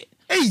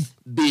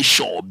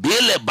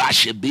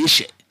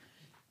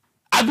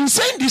 I've been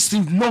saying this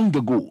thing long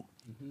ago.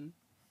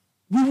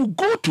 We will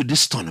go to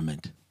this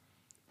tournament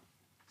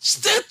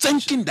still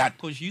thinking that.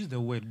 Because you use the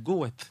word go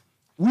with.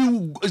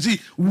 We go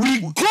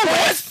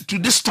to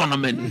this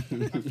tournament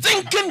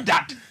thinking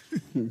that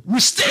we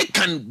still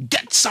can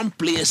get some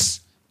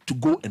players to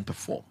go and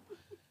perform.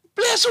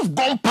 Players who've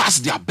gone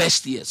past their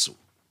best years. So,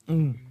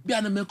 be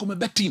an American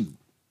team.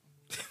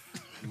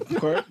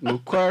 No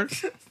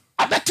course.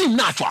 A better team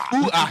natural.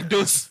 Who are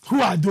those?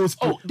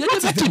 Oh, they're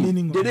a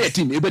team.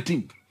 They're a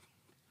team.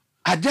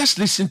 I just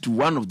listened to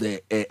one of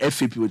the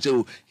FA people say,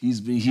 "Oh,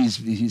 he's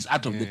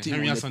out of the team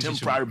on a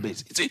temporary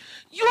basis." See,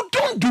 you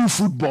don't do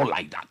football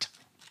like that.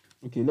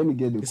 Okay, let me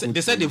get the.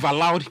 They said they've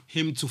allowed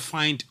him to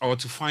start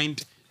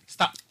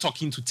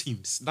talking to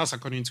teams. That's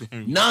according to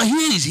Henry. Now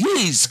he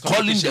is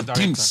calling the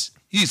teams.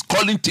 He's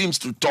calling teams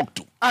to talk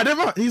to.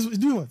 He's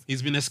doing what?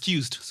 He's been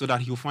excused so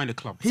that he'll find a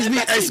club. He's been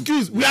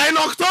excused. We are in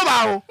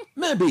October.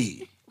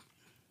 Maybe.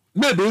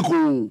 Look,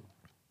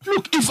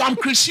 if I'm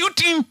Chris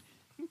Hughton,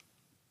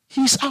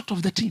 he's out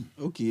of the team.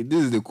 Okay,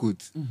 this is the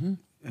quote.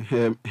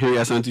 Harry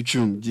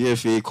Asantuchum,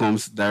 GFA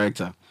Comms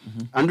Director.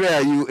 Andre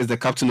Ayew is the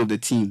captain of the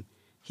team.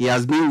 He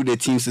has been with the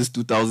team since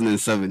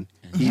 2007.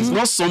 He's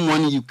not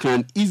someone you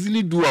can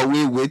easily do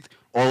away with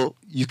or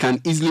you can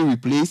easily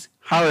replace.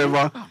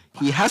 However,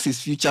 he has his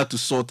future to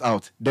sort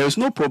out. There is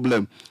no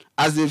problem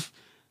as if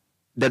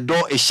the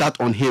door is shut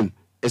on him.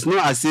 It's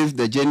not as if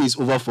the journey is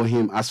over for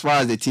him as far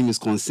as the team is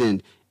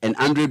concerned. And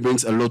Andre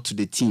brings a lot to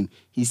the team.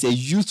 He's a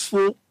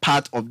useful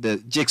part of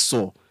the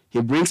jigsaw. He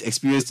brings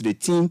experience to the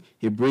team.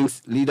 He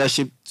brings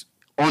leadership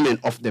on and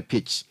off the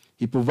pitch.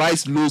 He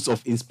provides loads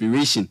of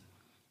inspiration.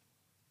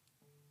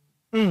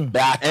 He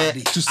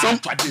provides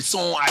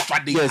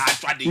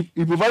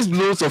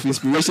loads of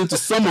inspiration to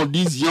some of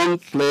these young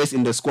players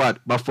in the squad.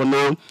 But for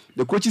now,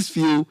 the coaches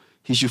feel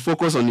he should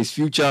focus on his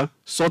future,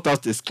 sort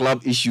out his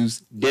club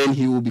issues, then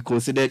he will be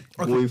considered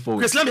going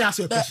forward. Chris, let me ask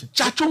you a question. What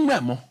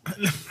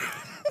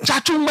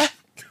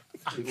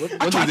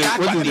is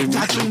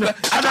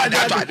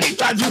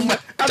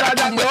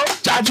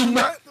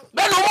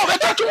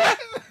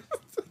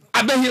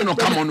I bet here no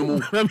come on no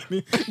more.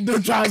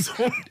 Don't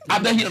transform. I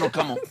bet here no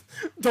come on.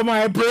 To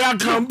my prayer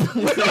camp.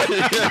 We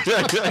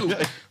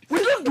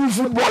don't do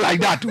football like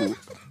that, too.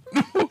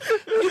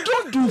 You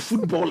don't do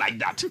football like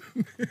that.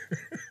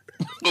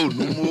 Oh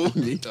no more.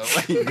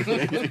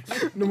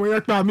 No more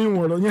yakpa mi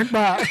won lo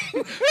yakpa.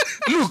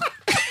 Look.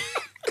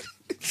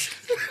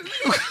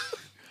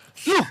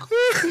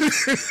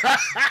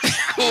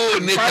 Oh,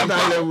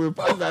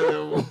 pass that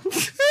level.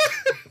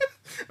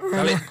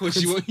 Coach,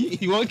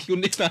 he won't kill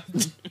Nathan.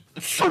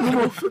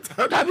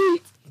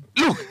 David,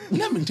 look,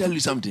 let me tell you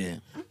something.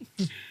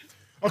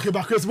 Okay,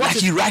 but Chris, like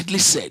he rightly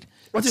said,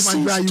 what if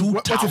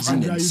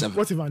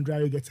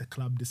Andrea gets a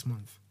club this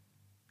month?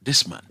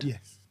 This month?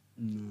 Yes.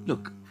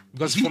 Look,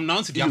 because from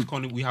now to the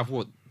AFCON, we have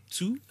what?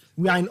 2?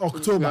 We are in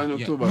October.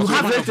 Yeah. You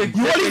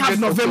only have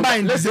November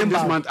and December.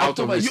 This month out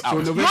of it. You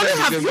only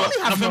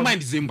have November and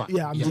December.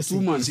 Yeah, I'm just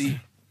 2 months. See,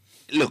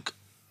 look,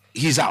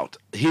 he's out.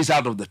 He's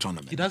out of the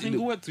tournament. He doesn't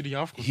go to the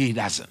AFCON. He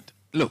doesn't.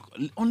 Look,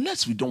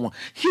 unless we don't want.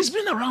 He's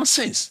been around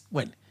since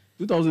when?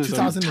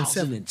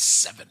 2007.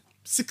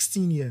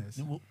 16 years.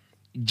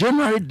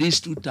 January this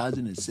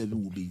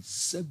 2007 will be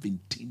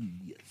 17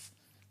 years.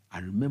 I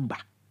remember.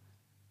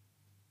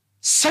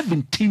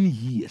 17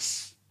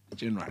 years.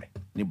 January.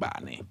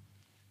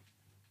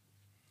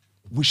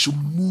 We should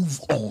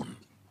move on.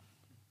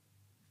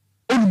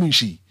 We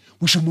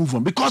should move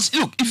on. Because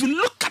look, if you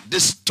look at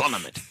this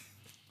tournament,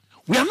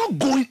 we are not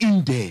going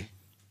in there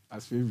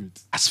as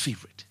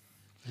favorite.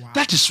 Wow.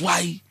 That is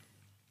why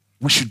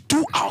we should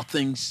do our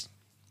things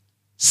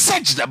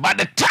such that by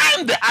the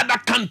time the other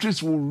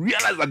countries will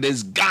realize that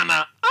there's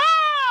Ghana,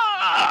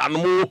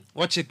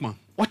 watch it, man.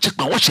 Watch it.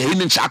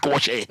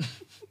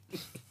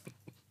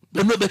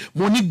 They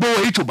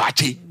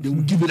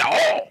will give it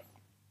all.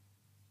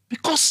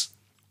 Because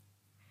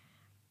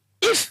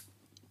if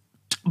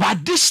by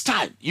this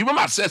time, you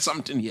remember I said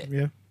something here.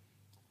 Yeah.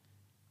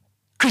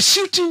 Chris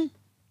Shooting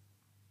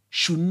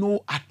should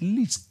know at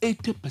least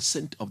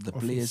 80% of the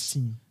players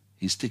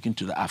he's taken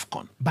to the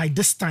AFCON. By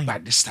this time?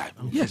 Okay.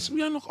 Yes,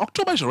 we are not.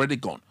 October is already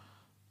gone.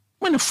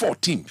 When the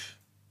 14th.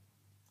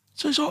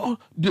 So it's all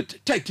the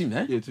 13th,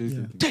 eh? Yeah.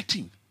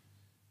 13th.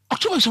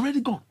 October is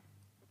already gone.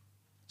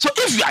 So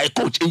if you are a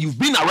coach and you've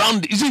been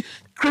around, you see,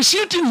 Chris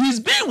Shooting, he's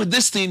been with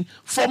this thing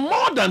for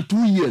more than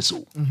 2 years.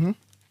 So. Mm-hmm.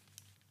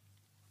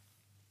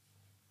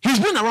 He's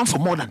been around for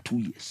more than 2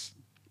 years.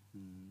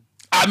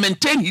 I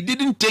maintain he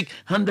didn't take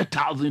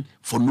 100,000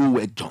 for no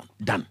work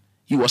done.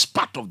 He was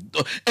part of,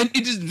 and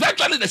it is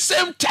virtually the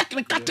same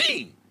technical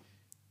team.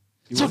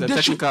 He was a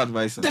technical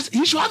advisor.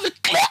 He should have a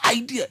clear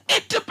idea.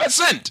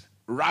 80%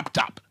 wrapped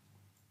up.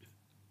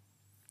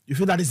 You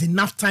feel that is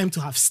enough time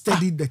to have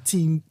studied the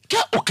team?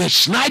 Okay,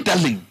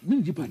 Schneiderlin.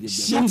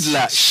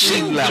 Schindler.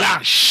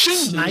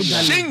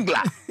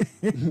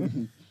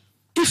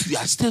 If you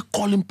are still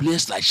calling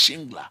players like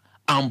Schindler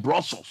and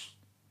Brussels,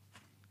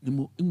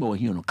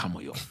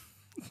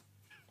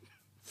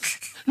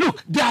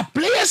 look, there are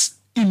players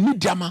in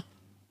Midiama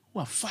who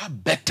are far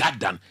better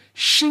than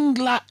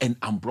Schindler and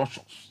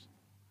Ambrosius.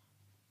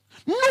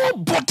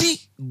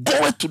 Nobody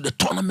goes to the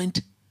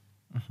tournament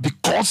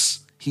because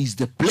he's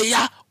the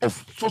player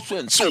of so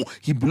and so.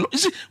 He belongs. You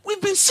see,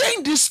 we've been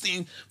saying this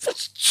thing for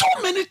so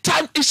many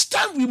times. It's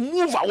time we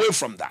move away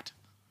from that.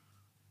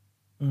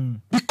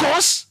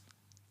 Because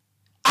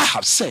I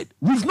have said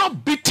we've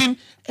not beaten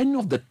any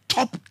of the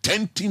top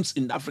 10 teams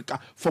in Africa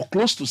for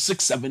close to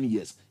 6-7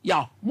 years.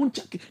 Yeah,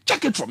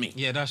 check it for me.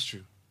 Yeah, that's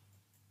true.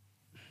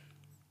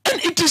 And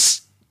it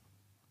is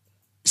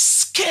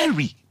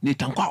scary,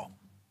 Nathan Kwao.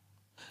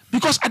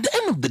 Because at the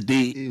end of the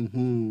day, in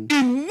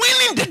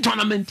winning the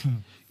tournament,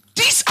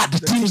 these are the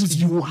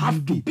teams you will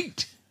have to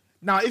beat.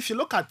 Now, if you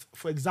look at,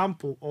 for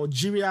example,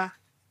 Algeria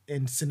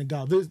and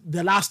Senegal,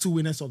 the last 2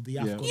 winners of the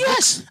AFCON.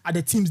 Yes. At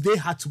the teams they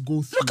had to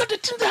go through. Look at the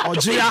team they had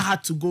Algeria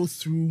had to go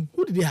through.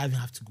 Who did they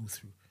have to go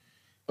through?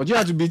 Algeria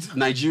had to beat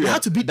Nigeria. They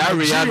had to beat that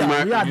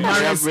Nigeria. Riyad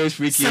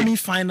Mahrez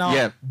semi-final.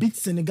 Yeah. Beat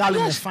Senegal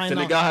in the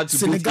final.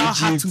 Senegal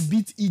had to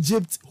beat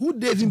Egypt. Who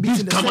they even beat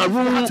in the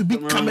Cameroon. They had to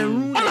beat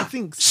Cameroon. I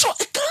think. So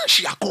it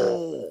can't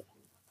go.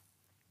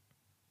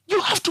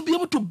 You have to be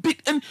able to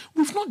beat, and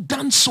we've not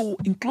done so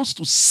in close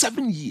to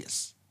 7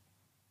 years.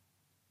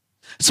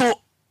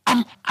 So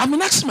I'm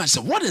asking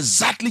myself, what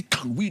exactly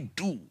can we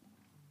do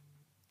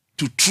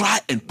to try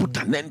and put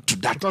an end to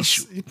that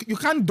issue? You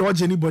can't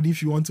dodge anybody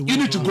if you want to win.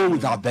 You need to go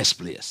with our best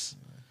players.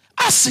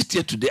 I sit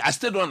here today, I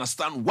still don't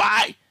understand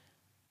why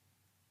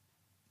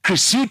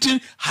Chris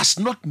Hughton has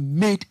not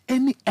made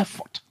any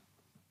effort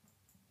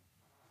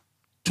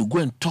to go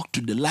and talk to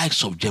the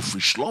likes of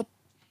Jeffrey Schlupp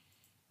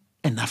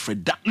and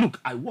Alfred Duncan. Look,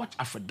 I watched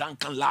Alfred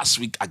Duncan last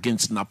week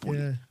against Napoli.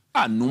 Yeah.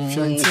 No.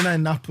 Fiorentina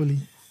and Napoli.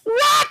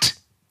 What?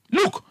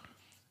 Look,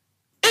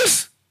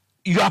 if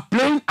you are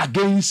playing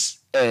against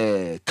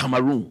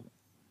Cameroon,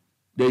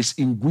 there is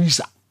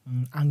Anguissa.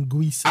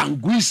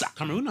 Anguissa.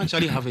 Cameroon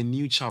actually have a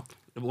new chap.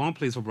 The one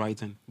plays for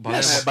Brighton.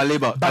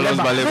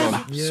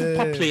 Baleba. Yeah.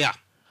 Super player.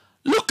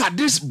 Look at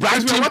this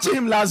Brighton. We were watching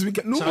him last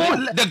week. No,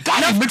 the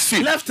guy in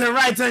midfield. Left and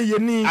right and you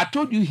need. I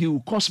told you he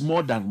will cost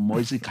more than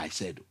Moise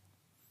Caicedo.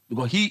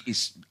 Because he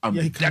is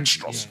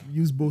dexterous.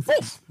 Use both.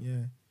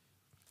 Yeah.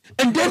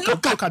 And then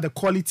look at the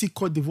quality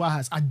Cote d'Ivoire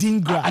has.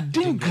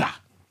 Adingra.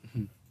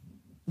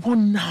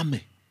 One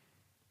name.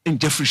 And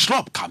Jeffrey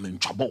Schlupp come in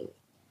trouble.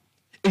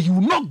 And you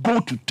will not go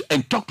to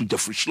and talk to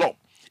Jeffrey Schlupp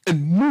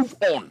and move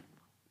on.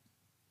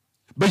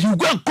 But you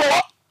go and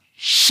call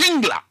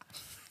Schindler,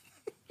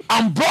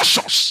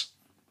 Ambrosius.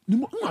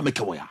 We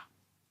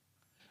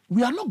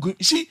are not going.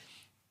 You see,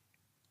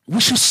 we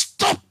should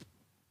stop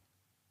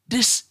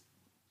this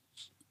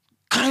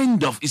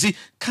kind of, as if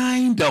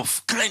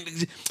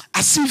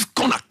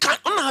corner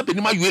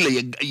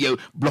you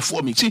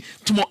bluff me. See,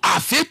 tomorrow,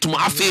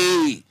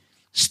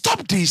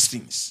 stop these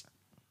things.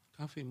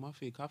 Cafe.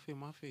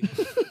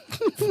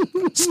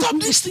 Stop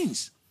these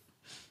things.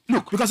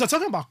 Look, because you're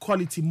talking about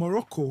quality,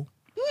 Morocco.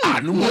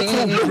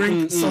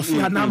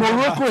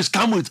 Morocco is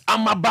come with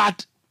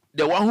Amrabat,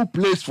 the one who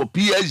plays for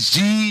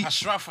PSG.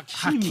 Ashraf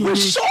Hakimi. We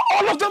saw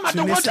all of them at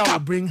the World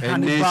Cup. Bring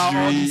Hannibal,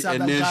 all these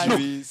other guys. Look,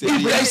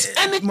 if there's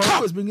any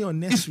cup,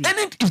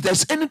 if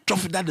there's any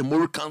trophy that the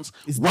Moroccans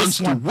want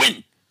to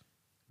win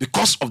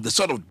because of the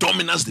sort of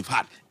dominance they've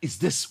had, it's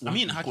this one. I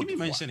mean, Hakimi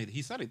mentioned it.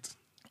 He said it.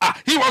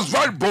 He was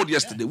very bold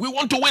yesterday. We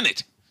want to win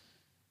it.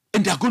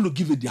 And they're going to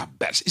give it their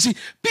best. You see,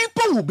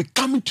 people will be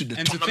coming to the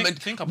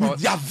tournament think about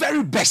with their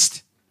very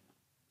best.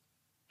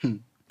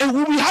 And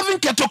we'll be having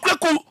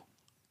Ketokreku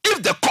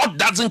if the court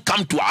doesn't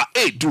come to our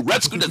aid to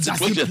rescue the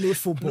situation.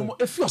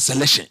 If your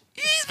selection,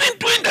 he's been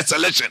doing the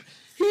selection.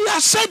 He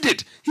has said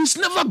it. He's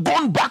never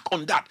gone back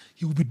on that.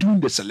 He will be doing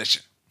the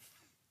selection.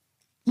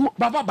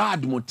 Baba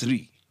Badmo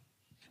 3.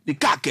 The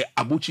Kake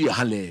Abuchi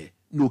Hale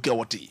no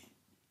Kewati.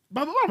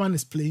 Baba Man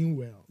is playing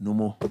well. No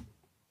more.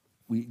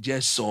 We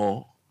just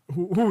saw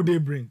who they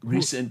bring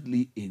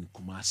recently in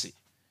Kumasi.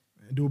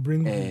 They'll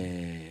bring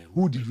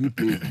who did we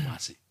play in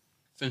Kumasi?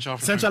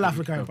 Central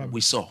African Republic.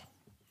 We saw.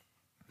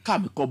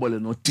 Come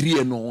Kobole no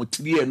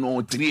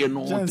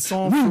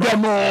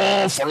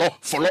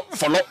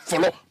 3-3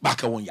 follow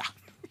back on ya.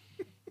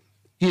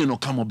 Here no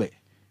come obey.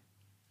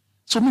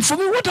 So for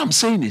me, what I'm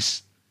saying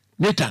is,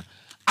 Nathan,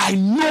 I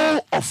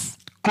know of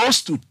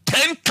close to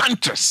 10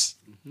 countries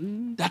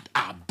that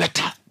are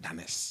better than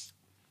us.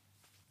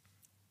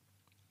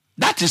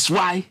 That is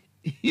why,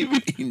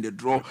 even in the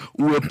draw,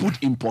 we were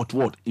put in pot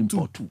what? In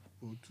pot 2.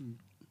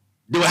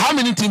 There were how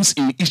many teams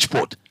in each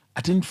pot?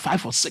 I think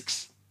 5 or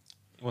 6.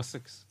 It was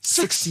 6.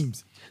 6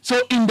 teams. So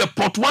in the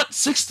pot 1,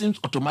 6 teams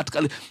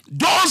automatically.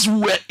 Those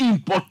who were in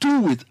pot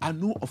 2 with, I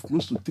know of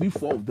close to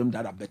 3-4 of them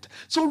that are better.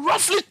 So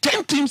roughly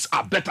 10 teams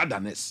are better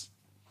than us.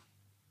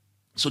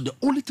 So the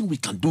only thing we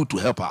can do to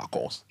help our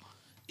cause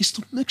is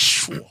to make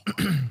sure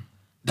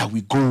that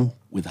we go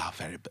with our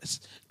very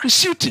best.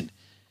 Chris Hughton,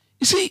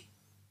 you see,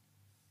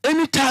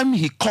 anytime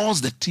he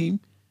calls the team,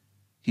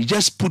 he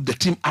just put the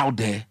team out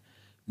there,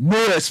 no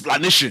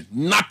explanation,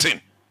 nothing.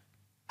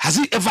 Has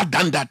he ever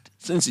done that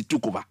since he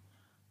took over?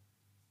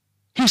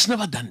 He's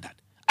never done that.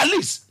 At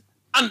least,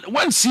 and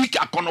when Siki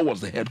Akono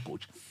was the head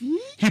coach,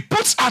 he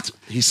puts out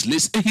his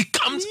list and he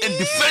comes and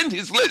defends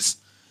his list.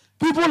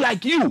 People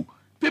like you,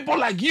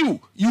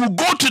 you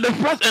go to the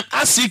press and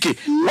ask Siki,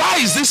 why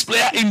is this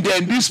player in there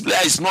and this player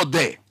is not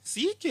there?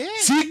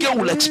 Siki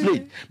will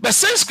explain. But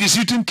since Chris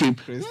Hughton came,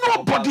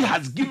 nobody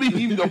has given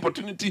him the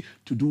opportunity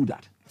to do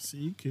that.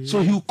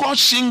 So he will call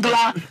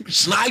Shingler,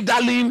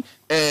 Schneiderlin,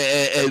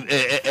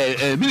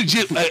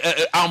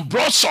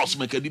 Ambrosius,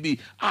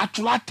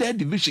 Atula 3rd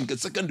division,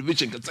 2nd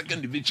division.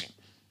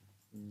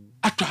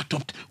 Atula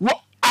top.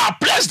 Our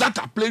players that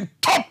are playing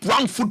top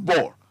rank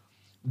football.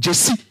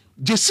 Jesse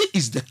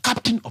is the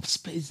captain of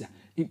Spezia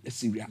in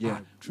Syria.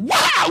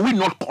 Why are we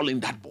not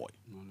calling that boy?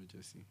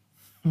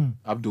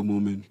 Abdul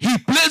Mumin. He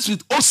plays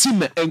with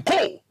Osimhen and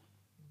Co.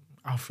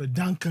 Alfred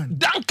Duncan.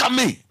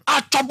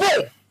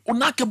 Atabo.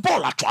 Unake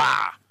ball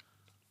atwa.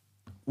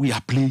 We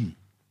are playing.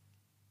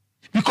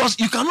 Because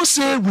you cannot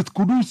say with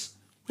Kudus,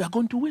 we are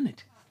going to win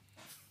it.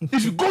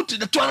 If you go to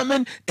the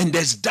tournament and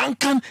there's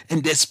Duncan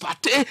and there's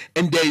Pate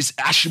and there's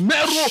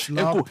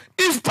Ashmero,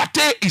 if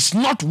Pate is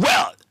not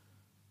well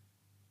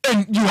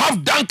and you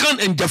have Duncan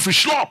and Jeffrey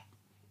Schlopp,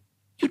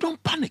 you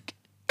don't panic.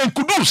 And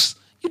Kudus,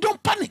 you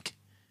don't panic.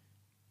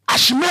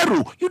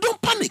 Ashmero, you don't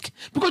panic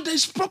because there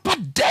is proper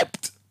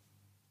depth.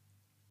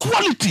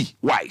 Quality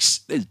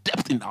wise, there's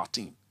depth in our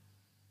team.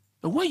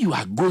 But when you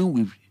are going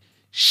with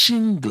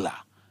Shingler,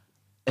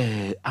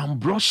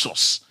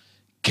 Ambrosius,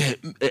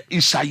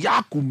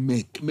 Isayaku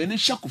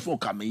Menisha Kufo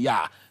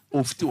Kameya,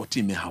 Ofti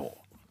Otime Hao.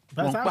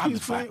 But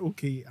he's playing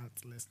okay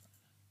at Leicester.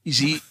 You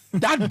see,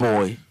 that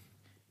boy,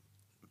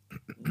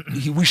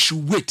 we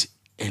should wait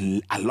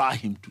and allow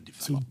him to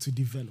develop. To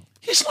develop.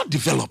 He's not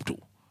developed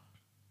though.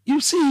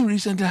 You see him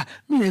recently,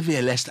 me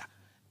never Leicester.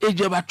 He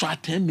just try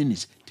 10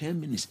 minutes.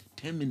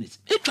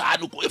 He try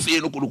no.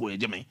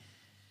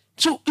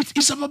 So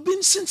it's about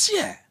being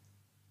sincere.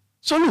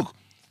 So look,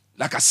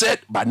 like I said,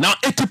 by now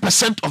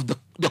 80% of the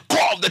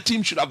core of the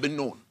team should have been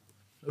known.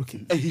 Okay.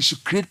 And he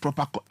should create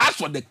proper core. As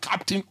for the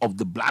captain of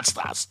the Black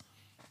Stars,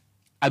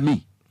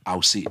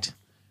 I'll say it.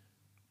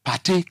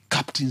 Pate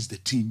captains the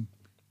team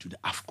to the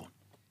AFCON.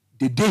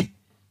 The day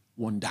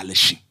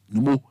Wandaleshi,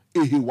 Numo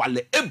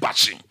Ehewale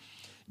Ebashin.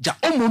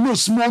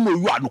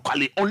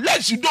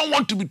 Unless you don't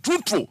want to be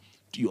truthful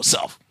to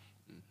yourself.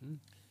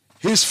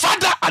 His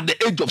father at the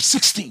age of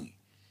 16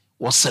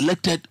 was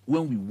selected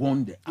when we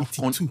won the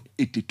AFCON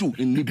 82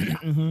 in Libya.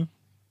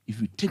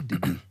 If you take the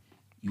day,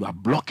 you are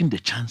blocking the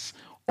chance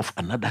of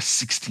another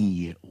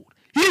 16-year-old.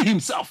 He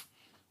himself,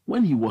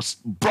 when he was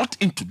brought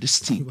into this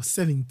team, he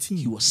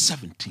was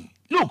 17.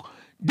 Look,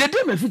 The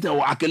day me fit a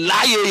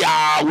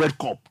lie World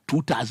Cup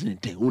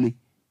 2010 only.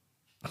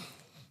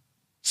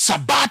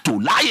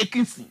 Sabato lie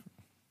Kingston.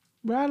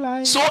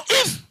 So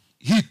if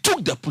he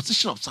took the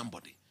position of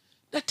somebody,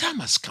 the time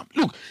has come.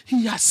 Look,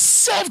 he has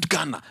served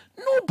Ghana.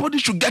 Nobody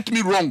should get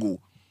me wrong. Oh.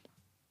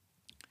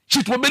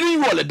 Shit, we believe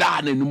you all the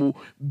down anymore.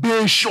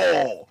 Be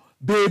sure,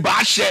 be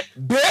bashe,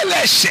 be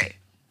leshe.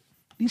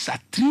 These are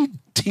three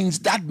things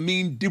that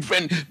mean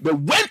different. But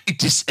when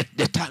it is at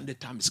the time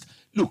is.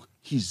 Look,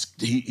 he's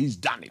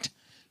done it.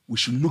 We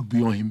should look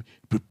beyond him,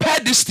 prepare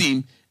this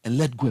team, and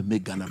let go and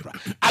make Ghana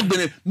bright.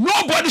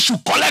 Nobody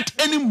should collect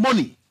any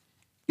money.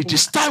 It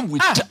is time we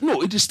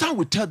it is time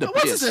we tell the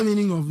players. What is the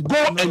meaning of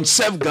go and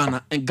serve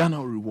Ghana, and Ghana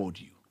will reward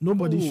you.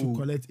 Nobody should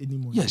collect any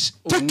money. Yes,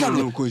 take care of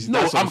them.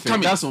 No, I'm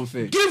coming. That's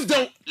unfair. Give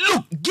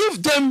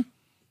them,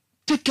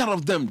 take care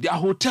of them, their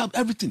hotel,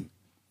 everything.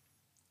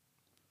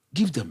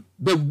 Give them,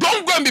 but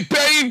don't go and be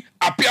paying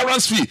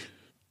appearance fee,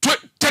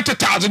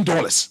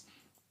 $30,000.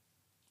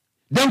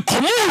 Then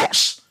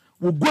Comoros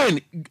will go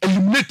and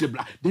eliminate the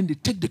black. Then they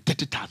take the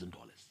 $30,000.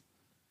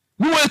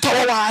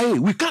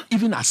 We can't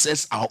even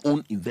assess our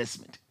own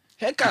investment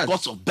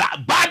because of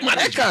that bad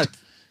management.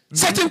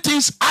 Certain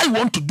things I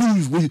want to do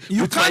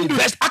with my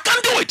invest, I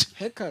can't do it.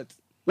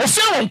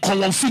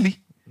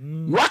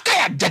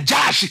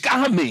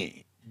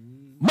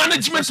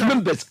 Management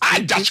members,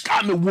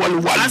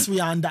 as we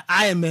are under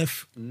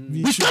IMF,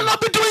 we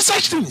cannot be doing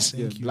such things.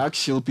 Black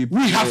shield people.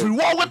 We have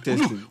rewarded.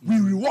 Look, we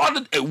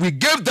rewarded. We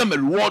gave them a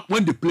reward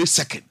when they play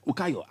second.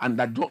 Okay,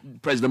 under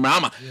President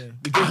Panorama,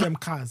 we gave them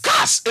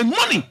cars and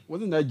money.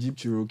 Wasn't that Jeep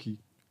Cherokee?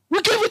 We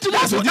gave it to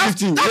them. That's what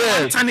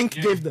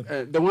Tanink gave them.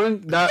 The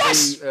one that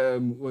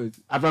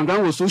Avram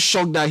Grant was so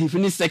shocked that he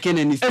finished second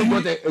and he still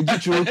got a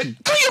Jeep Cherokee.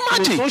 Can you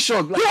imagine? He was so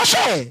shocked. He was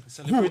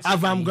shocked. Who?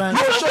 Avram Grant.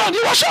 He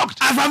was shocked.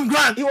 Avram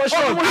Grant. He was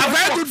shocked. A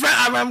very good friend,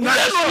 Avram Grant.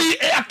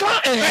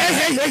 Hey.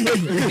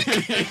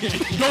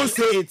 Don't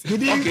say it. He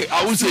didn't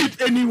I will say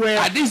it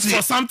anywhere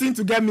for something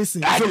to get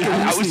missing. I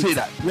will say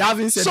that. We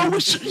haven't said so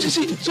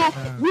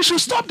it. We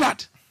should stop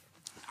that.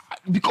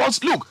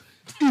 Because look,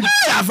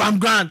 Avram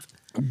Grant.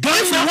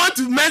 If you want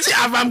to mention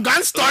Avram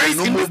Grant stories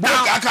in this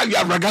town,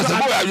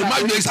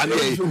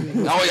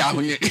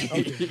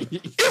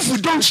 if we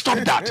don't stop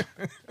that,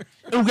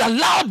 and we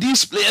allow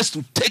these players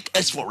to take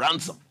us for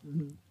ransom,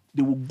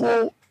 they will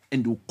go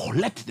and they will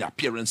collect the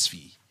appearance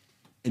fee,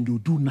 and they will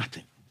do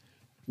nothing.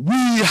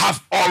 We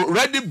have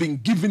already been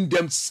giving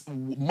them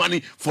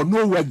money for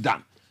no work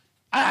done.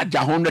 I had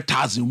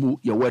 100,000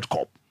 your World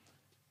Cup.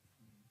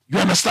 You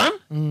understand?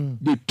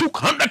 They took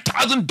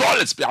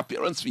 $100,000 per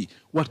appearance fee.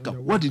 What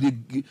did they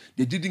give?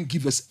 They didn't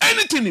give us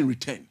anything in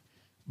return,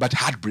 but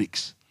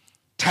heartbreaks.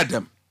 Tell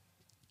them,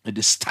 at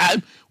this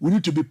time, we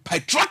need to be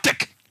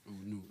patriotic. Oh,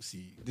 no,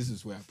 see, this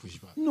is where I push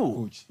back. No,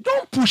 Coach.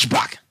 Don't push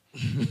back.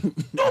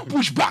 Don't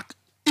push back.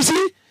 You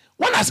see,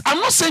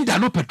 I'm not saying they're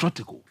not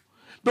patriotic,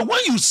 but when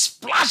you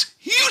splash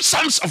huge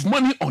sums of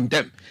money on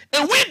them,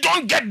 and we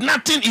don't get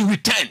nothing in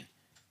return,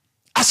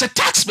 as a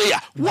taxpayer,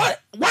 why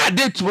are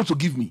they supposed to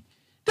give me?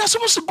 They're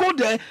supposed to go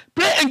there,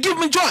 play, and give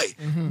me joy.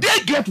 They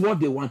get what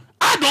they want.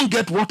 I don't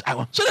get what I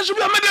want. So there should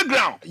be a middle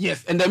ground.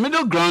 Yes, and the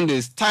middle ground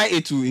is tie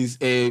it to his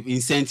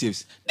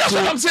incentives. That's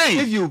what I'm saying.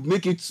 If you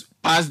make it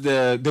past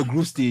the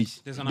group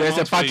stage, there's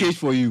a package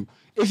for you.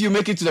 If you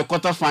make it to the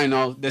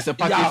quarterfinal, there's a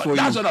package for you.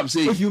 That's what I'm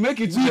saying. If you make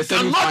it to the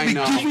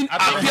semi-final, we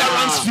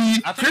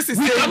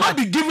cannot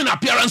be giving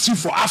appearance fee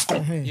for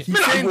AFCON.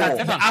 He's saying that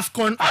the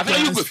AFCON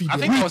appearance fee.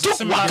 We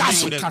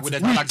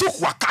took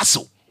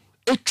Wakaso.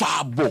 He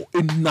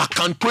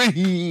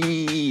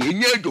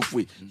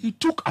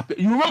took.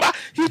 You remember?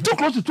 He took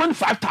close to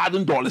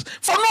 $25,000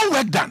 for no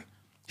work done.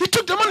 He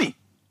took the money.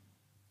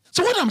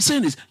 So what I'm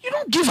saying is, you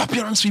don't give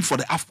appearance fee for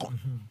the AFCON.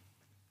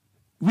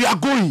 We are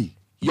going.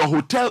 Your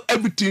hotel,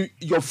 everything,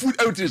 your food,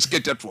 everything is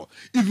catered for.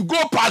 If you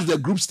go past the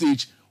group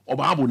stage,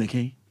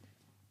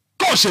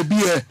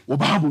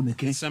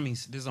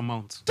 semis, this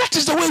amount. That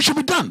is the way it should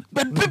be done.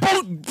 But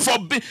people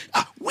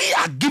we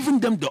are giving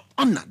them the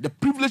honor, the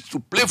privilege to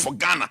play for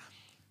Ghana.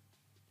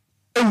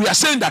 And we are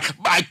saying that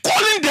by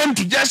calling them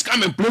to just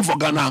come and play for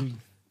Ghana,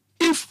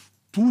 if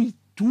 2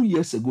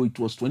 years ago it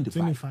was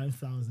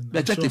 25,000.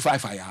 The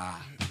 35,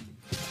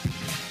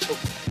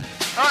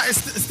 All right,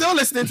 still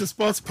listening to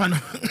Sports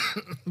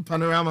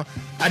Panorama.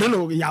 I don't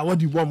know. Yeah, what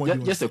do you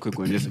want? Just a quick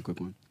one. You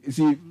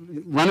see,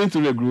 running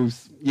through the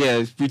groups,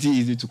 it's pretty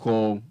easy to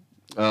call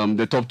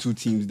the top 2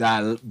 teams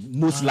that are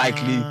most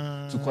likely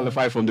to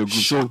qualify from the group.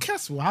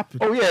 Shockers will happen.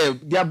 Oh yeah,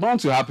 they are bound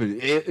to happen.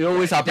 It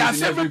always happens.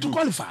 They are favored to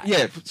qualify.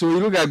 Yeah. So we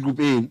look at Group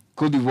A: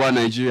 Cote d'Ivoire,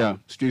 Nigeria,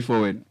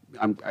 straightforward.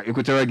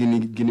 Equatorial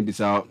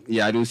Guinea-Bissau.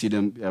 Yeah, I don't see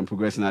them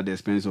progressing at the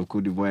expense of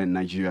Cote d'Ivoire and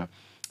Nigeria.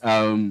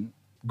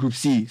 Group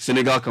C: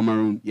 Senegal,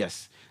 Cameroon.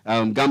 Yes.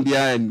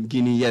 Gambia and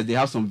Guinea, yes, they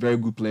have some very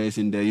good players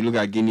in there. You look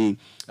at Guinea,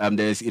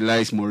 there's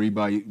Elias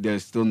Moriba,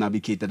 there's still Naby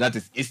Keita. That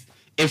is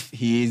if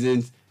he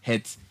isn't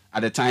hit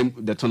at the time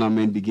the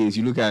tournament begins.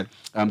 You look at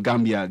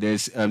Gambia,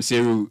 there's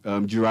Seru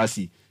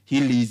Jurasi.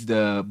 He leads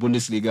the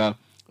Bundesliga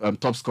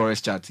top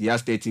scorers chart. He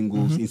has 13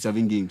 goals in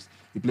 7 games.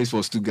 He plays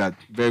for Stuttgart.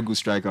 Very good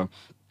striker.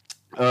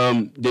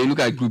 Then you look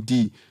at Group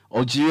D.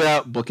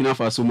 Algeria, Burkina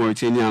Faso,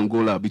 Mauritania,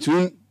 Angola.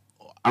 Between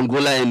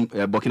Angola and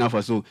Burkina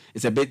Faso,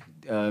 it's a bit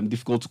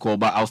difficult to call,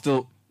 but I'll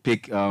still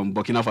pick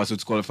Burkina Faso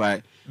to qualify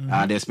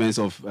at the expense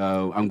of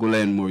Angola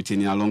and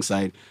Mauritania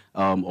alongside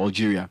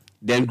Algeria.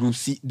 Then Group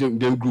C,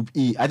 then Group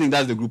E. I think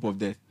that's the group of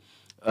death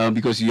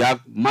because you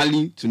have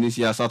Mali,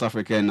 Tunisia, South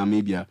Africa, and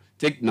Namibia.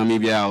 Take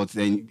Namibia out,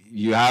 then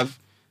you have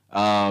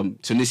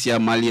Tunisia,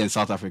 Mali, and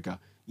South Africa.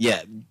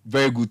 Yeah,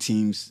 very good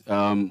teams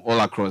all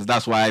across.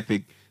 That's why I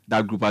picked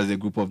that group as the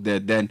group of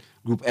death. Then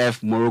Group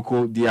F,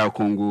 Morocco, DR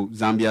Congo,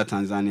 Zambia,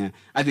 Tanzania.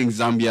 I think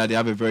Zambia, they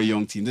have a very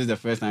young team. This is the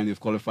first time they've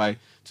qualified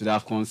to the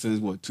AFCON since,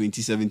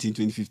 2017,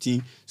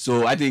 2015.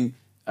 So I think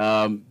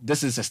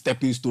this is a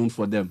stepping stone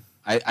for them.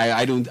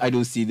 I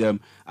don't see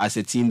them as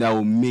a team that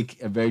will make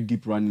a very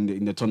deep run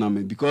in the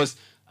tournament because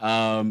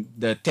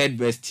the third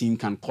best team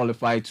can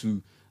qualify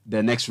to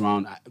the next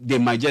round. They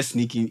might just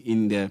sneak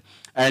in there.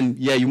 And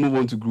yeah, you move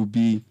on to Group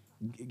B.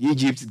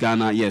 Egypt,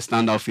 Ghana,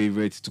 standout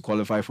favorites to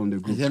qualify from the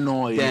group. Then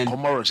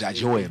Comoros are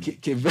joining.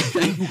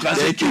 You can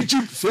say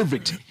Egypt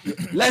favorite.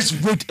 Let's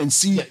wait and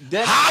see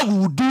how we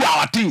will do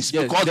our things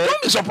because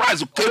don't be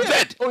surprised.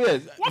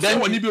 Then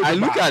I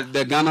look at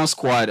the Ghana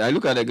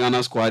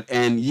squad.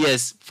 And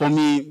yes, for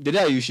me, the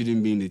guy you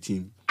shouldn't be in the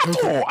team.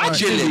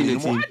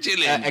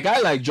 A guy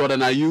like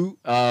Jordan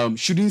Ayew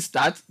shouldn't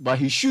start, but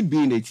he should be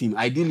in the team.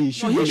 Ideally, he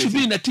should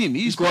be in the team.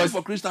 He's playing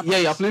for Crystal Palace.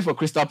 Yeah, you're playing for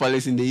Crystal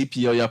Palace in the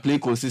EPL. You're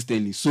playing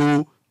consistently,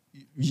 so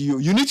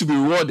you need to be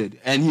rewarded.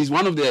 And he's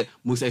one of the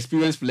most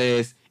experienced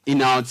players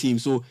in our team.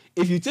 So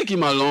if you take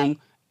him along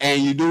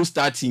and you don't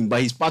start him,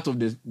 but he's part of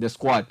the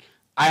squad,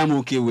 I am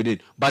okay with it.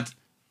 But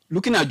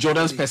looking at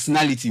Jordan's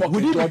personality,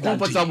 would he be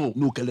comfortable?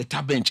 No,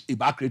 let bench. It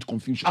will create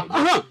confusion.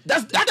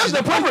 That's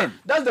the problem.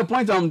 That's the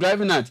point I'm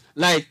driving at.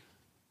 Like,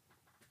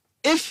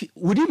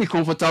 would he be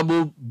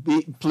comfortable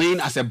playing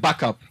as a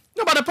backup?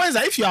 No, but the point is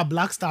that if you are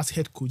Black Stars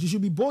head coach, you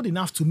should be bold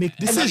enough to make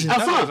decisions.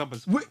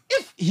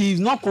 If he's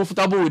not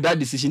comfortable with that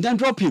decision, then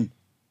drop him.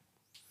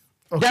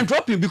 Okay. Then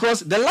drop him because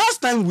the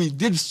last time we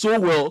did so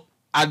well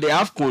at the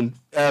AFCON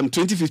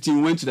 2015,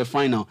 we went to the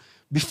final.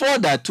 Before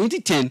that,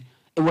 2010.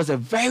 It was a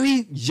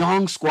very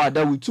young squad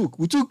that we took.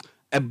 We took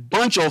a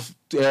bunch of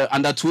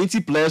under 20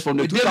 players from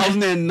the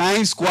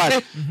 2009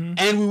 squad,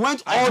 and we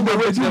went all the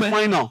way to the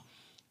final.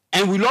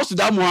 And we lost to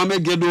that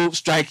Mohamed Gedo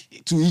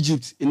strike to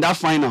Egypt in that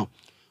final.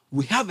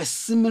 We have a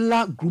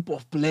similar group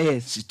of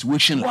players.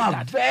 Situation like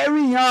that.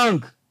 Very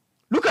young.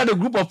 Look at the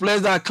group of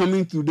players that are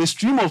coming through, the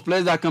stream of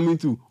players that are coming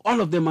through.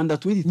 All of them under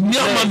 23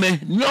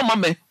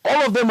 players.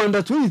 All of them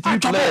under 23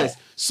 players.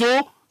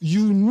 So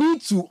you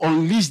need to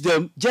unleash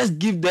them. Just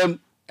give them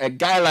a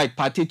guy like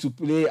Partey to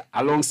play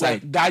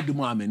alongside. Guide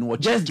them,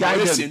 just guide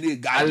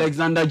them.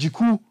 Alexander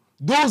Jiku,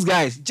 those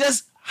guys,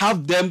 just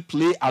have them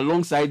play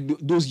alongside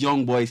those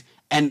young boys.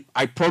 And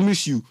I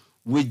promise you,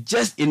 with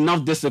just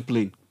enough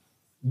discipline,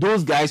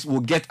 those guys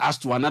will get us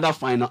to another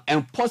final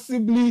and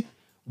possibly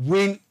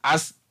win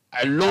as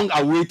a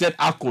long-awaited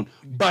AFCON.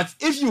 But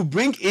if you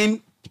bring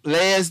in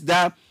players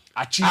that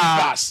achieve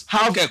pass,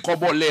 have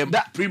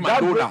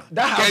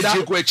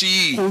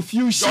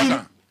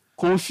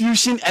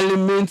confusion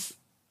elements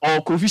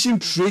or confusion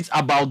traits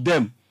about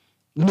them,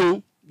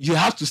 no, you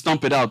have to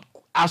stamp it out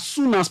as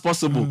soon as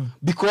possible.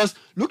 Because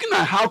looking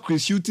at how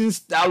Chris Hughton's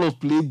style of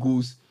play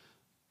goes,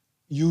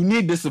 you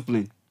need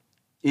discipline.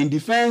 In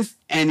defense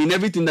and in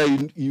everything that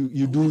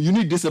you do, you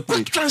need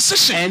discipline. Quick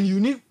transition. And you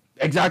need,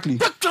 quick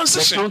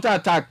transition. The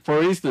counter-attack,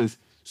 for instance.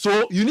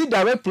 So you need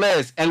direct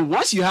players. And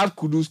once you have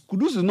Kudus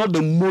is not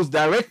the most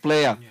direct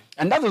player. Yeah.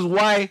 And that is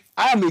why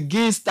I am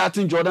against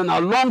starting Jordan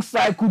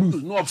alongside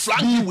Kudus. No,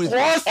 flank you with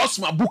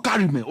Osman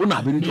Bukari.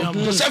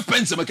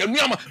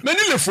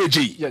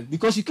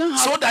 Because you can't have...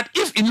 So that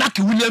if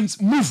Inaki Williams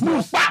move,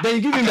 then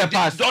you give him the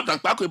pass. Jordan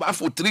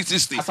for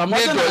 360. As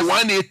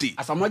 180.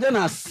 As Amajan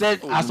has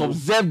said, has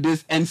observed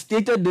this and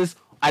stated this,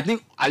 I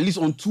think at least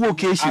on 2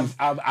 occasions.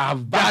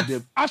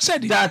 I've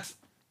said it. That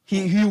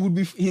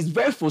he's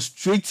very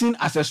frustrating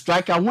as a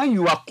striker when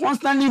you are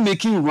constantly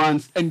making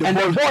runs and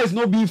the ball is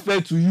not being fair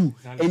to you.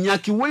 Exactly. And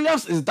Iñaki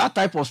Williams is that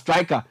type of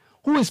striker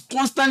who is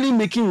constantly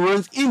making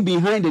runs in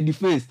behind the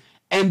defense.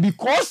 And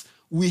because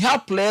we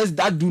have players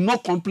that do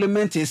not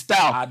complement his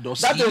style,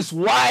 that is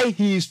why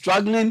he is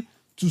struggling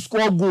to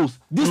score goals.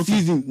 This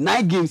season,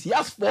 9 games, he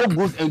has 4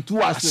 goals and 2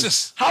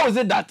 assists. How is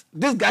it that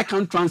this guy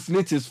can't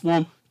translate his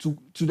form to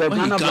the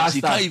Ghana Black Stars?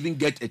 He can't even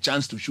get a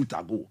chance to shoot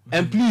a goal.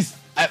 And please,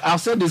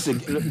 I've said this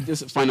again,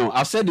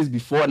 I've said this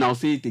before and I'll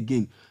say it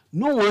again.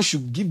 No one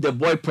should give the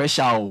boy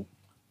pressure.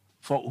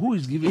 For who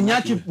is giving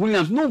Iñaki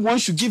Williams? No one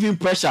should give him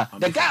pressure.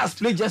 The guy has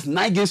played just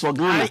 9 games for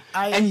Ghana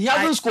and he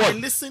hasn't scored. I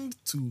listened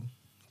to,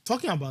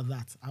 talking about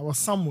that, I was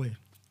somewhere.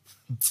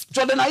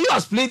 Jordan Ayew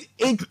has played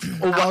 80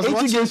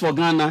 games for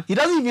Ghana. He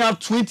doesn't even have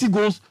 20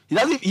 goals. He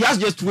has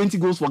just 20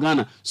 goals for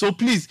Ghana. So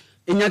please,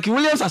 Iñaki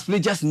Williams has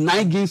played just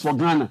 9 games for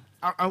Ghana.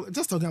 I'm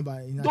just talking about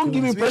Iñaki Don't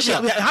give me pressure.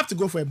 I have to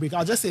go for a break.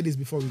 I'll just say this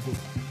before we go.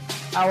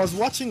 I was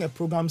watching a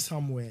program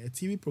somewhere, a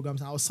TV program.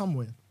 I was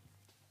somewhere.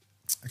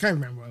 I can't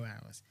remember where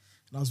I was.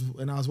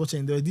 And I was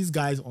watching, there were these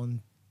guys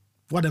on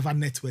whatever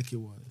network it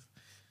was.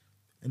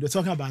 And they're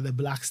talking about the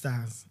Black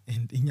Stars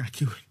and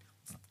Iñaki Williams.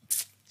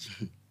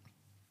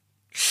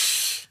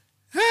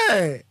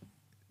 Hey,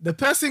 the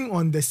person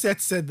on the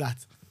set said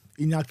that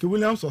Iñaki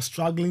Williams was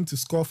struggling to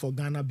score for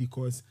Ghana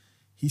because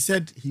he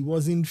said he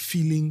wasn't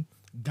feeling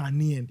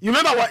Ghanaian. You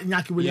remember what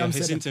Iñaki Williams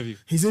said?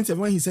 His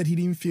interview when he said he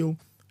didn't feel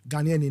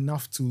Ghanaian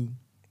enough to,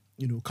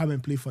 come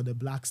and play for the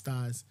Black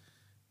Stars.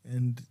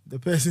 And the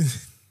person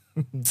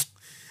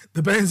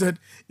said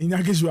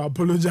Iñaki should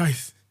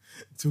apologize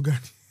to Ghana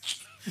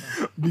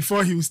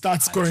before he will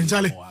start scoring.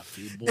 Charlie.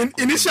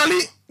 Initially,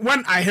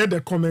 when I heard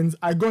the comments,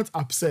 I got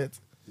upset.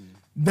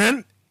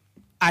 Then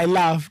I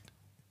laughed.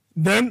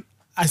 Then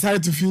I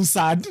started to feel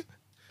sad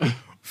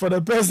for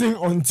the person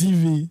on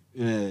TV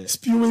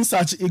spewing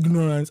such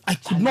ignorance. I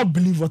could not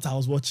believe what I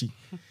was watching.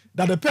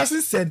 That the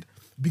person said,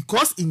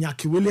 because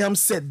Iñaki Williams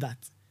said that,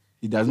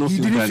 he didn't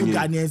feel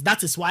Ghanaian.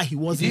 That is why he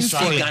wasn't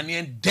struggling.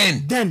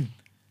 Ghanaian then.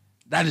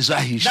 That is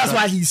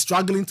why he's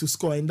struggling to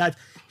score, and that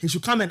he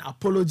should come and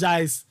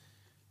apologize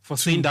for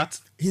saying that.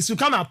 He should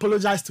come and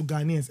apologize to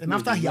Ghanaians, and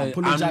after he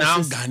apologizes, I'm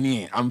now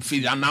Ghanaian. I'm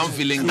now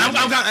feeling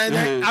Ghanaian. And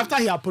then after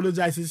he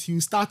apologizes, he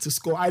will start to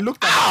score. I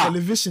looked at the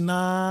television.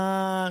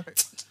 I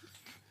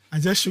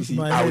just shook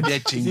my head.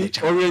 The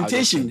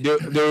orientation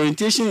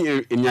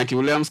Iñaki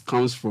Williams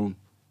comes from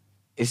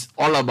is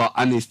all about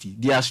honesty.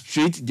 They are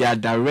straight, they are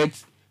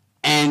direct,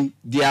 and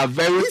they are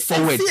very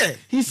forward.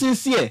 He's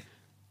sincere.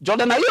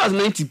 Jordan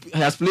Ayew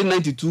has played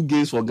 92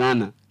 games for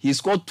Ghana. He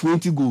scored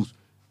 20 goals.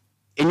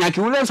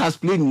 Iñaki Williams has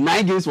played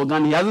 9 games for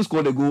Ghana. He hasn't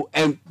scored a goal,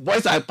 and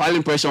boys are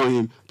piling pressure on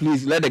him.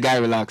 Please let the guy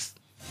relax.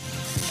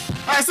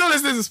 Alright, so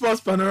listening to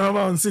Sports Panorama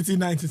on Citi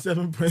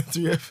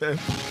 97.3 FM.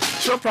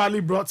 Show proudly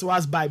brought to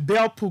us by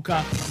Bell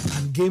Puka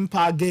and Game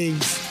Park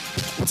Games.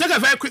 We'll take a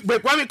very quick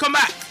break. When we come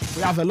back,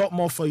 we have a lot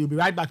more for you. Be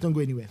right back. Don't go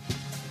anywhere.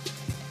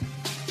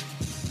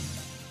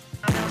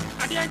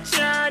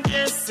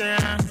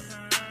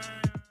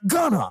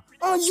 Ghana,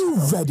 are you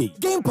ready?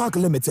 Game Park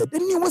Limited, the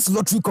newest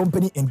lottery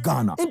company in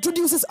Ghana,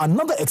 introduces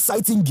another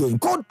exciting game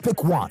called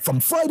Pick 1 from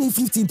Friday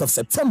 15th of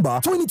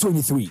September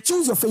 2023.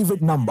 Choose your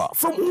favorite number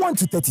from 1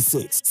 to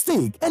 36.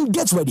 Stake and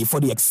get ready for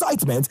the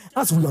excitement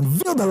as we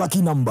unveil the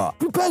lucky number.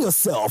 Prepare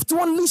yourself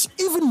to unleash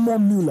even more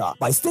moolah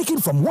by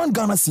staking from 1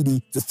 Ghana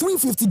cedi to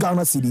 350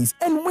 Ghana cedis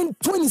and win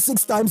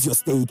 26 times your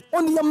stake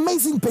on the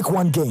amazing Pick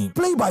 1 game.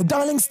 Play by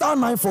dialing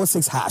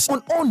 *946#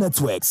 on all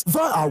networks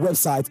via our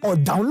website or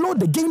download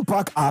the Game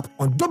Park app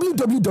on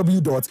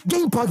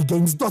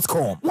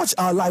www.gameparkgames.com. Watch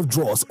our live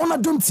draws on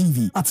Adom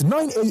TV at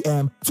 9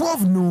 a.m.,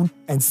 12 noon,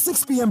 and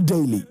 6 p.m.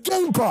 daily.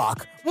 Game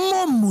Park,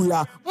 more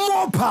moolah,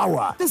 more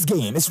power. This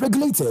game is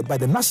regulated by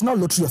the National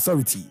Lottery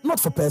Authority, not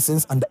for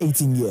persons under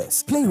 18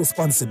 years. Play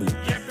responsibly.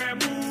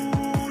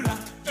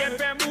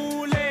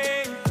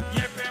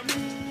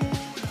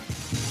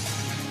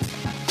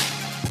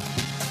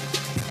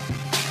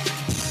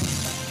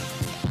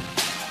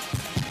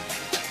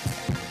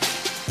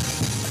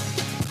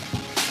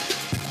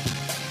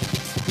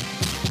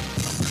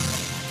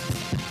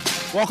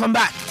 Welcome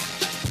back.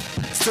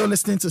 Still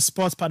listening to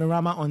Sports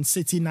Panorama on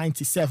Citi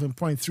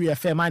 97.3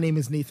 FM. My name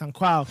is Nathan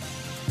Kwao.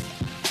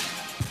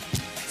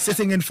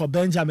 Sitting in for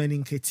Benjamin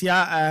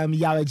Nketia,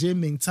 Yareje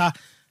Minta,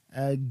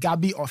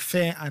 Gabi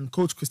Ofe, and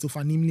Coach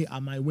Christopher Nimley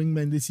are my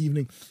wingmen this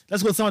evening.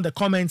 Let's go to some of the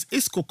comments.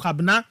 Isco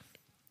Kabna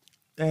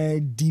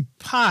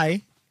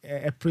Depai,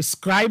 a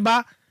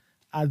prescriber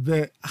at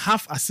the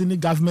Half Assini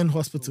Government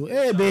Hospital.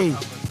 Hey, babe.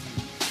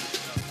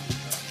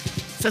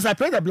 Says, I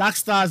pray the Black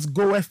Stars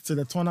goeth to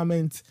the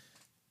tournament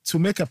to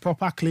make a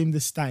proper claim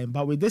this time,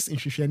 but with this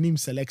Inshishanim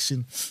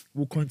selection,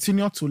 we'll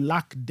continue to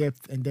lack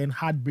depth and then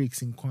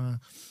heartbreaks in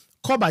Kwan.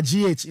 Koba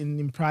GH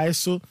in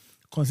Praeso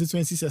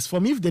constituency says, for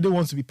me, if they don't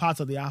want to be part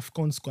of the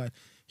AFCON squad,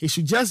 he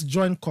should just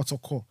join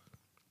Kotoko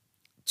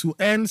to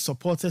earn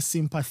supporters'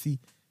 sympathy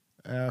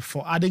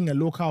for adding a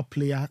local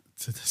player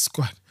to the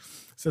squad.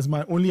 Says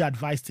my only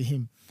advice to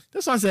him.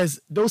 This one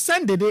says, they'll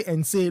send Dede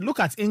and say, look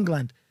at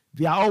England.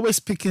 They are always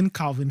picking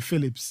Calvin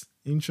Phillips.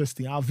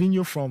 Interesting.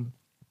 Alvinho from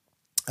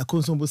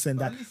Akonsombo sent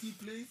that.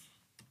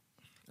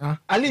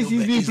 At least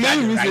he's been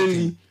playing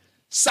recently.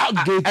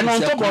 Southgate and on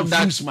top of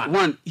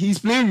that, he's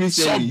playing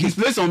recently. He's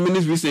played some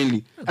minutes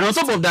recently. And on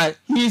top of that,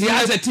 he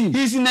has a team.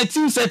 He's in a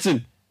team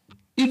setting.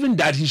 Even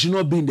that, he should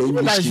not be in the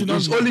English team.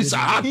 It's only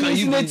Sahaka.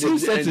 He's in a team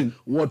setting.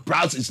 What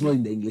Prowse is not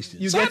in the English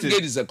team.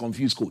 Southgate is a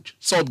confused coach.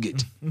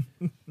 Southgate.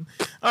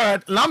 All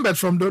right, Lambert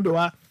from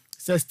Dodoa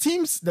says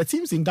the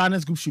teams in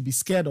Ghana's group should be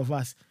scared of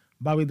us.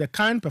 But with the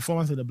current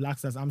performance of the Black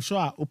Stars, I'm sure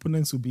our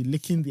opponents will be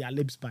licking their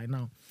lips by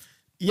now.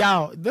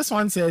 Yeah, this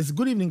one says,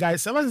 good evening,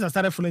 guys. Ever since I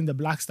started following the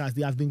Black Stars,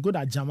 they have been good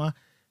at Jama,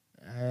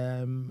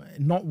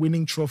 not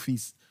winning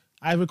trophies.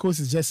 Ivory Coast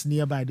is just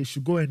nearby. They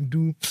should go and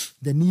do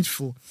the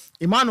needful.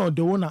 Emmanuel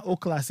Dewona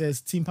Okla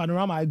says, Team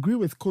Panorama, I agree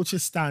with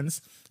coach's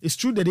stance. It's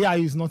true that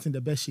AIU is not in the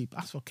best shape.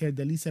 As for Kerr,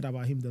 the least said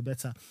about him, the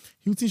better.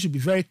 Houghton should be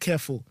very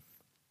careful,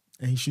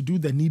 and he should do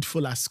the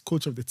needful as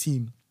coach of the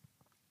team.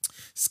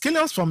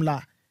 Skillions from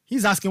La,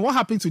 He's asking what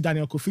happened to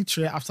Daniel Kofi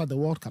Tre after the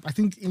World Cup. I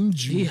think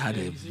injury. He had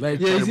a very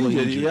terrible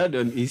injury. He had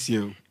an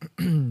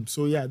ACL.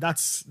 So yeah,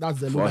 that's the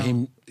For lowdown.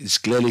 him, it's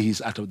clearly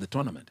he's out of the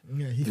tournament.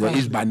 Yeah, he Because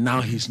can't if by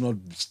now he's not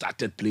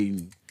started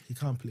playing, He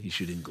can't play. he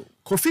shouldn't go.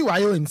 Kofi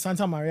Wayo in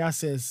Santa Maria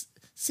says,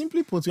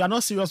 simply put, we are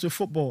not serious with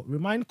football.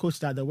 Remind coach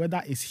that the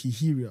weather is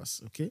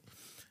hilarious. Okay.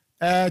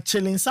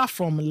 Chelinsa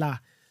from La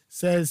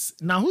says,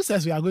 now who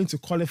says we are going to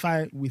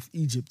qualify with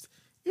Egypt?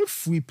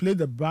 If we play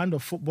the brand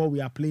of football we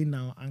are playing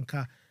now,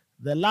 Anka,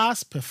 the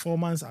last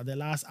performance at the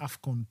last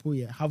AFCON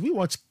Poye, have we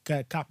watched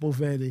Capo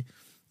Verde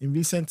in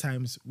recent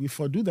times? We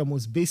do the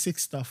most basic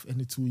stuff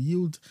and it will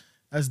yield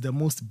us the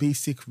most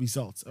basic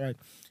results. All right.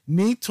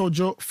 Nate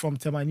Tojo from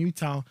Tema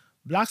Newtown,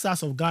 Black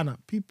Stars of Ghana.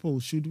 People,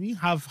 should we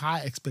have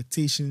high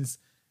expectations?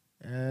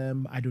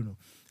 I don't know.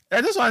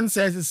 This one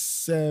says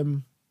it's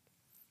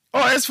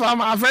it's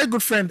from our very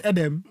good friend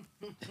Edem.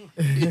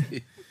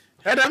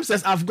 Edem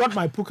says, I've got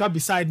my puka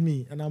beside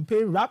me and I'm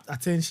paying rapt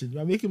attention.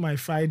 You're making my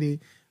Friday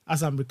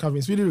as I'm recovering.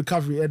 It's really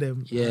recovery,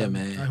 Edem. Yeah,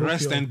 man.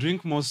 Rest and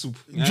drink more soup.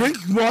 Drink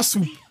more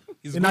soup.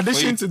 It's In good for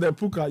addition you. to the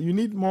puka, you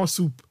need more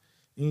soup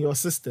in your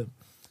system.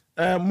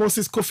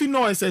 Moses Kofi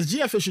Noy says,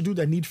 GFA should do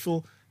the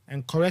needful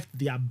and correct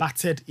their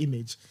battered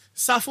image.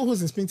 Safo,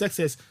 who's in Spintex,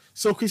 says,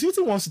 so Chris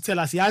Hilton wants to tell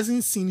us he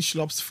hasn't seen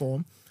Schlopp's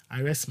form.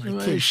 I rest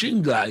my case.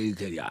 Schindler,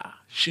 yeah.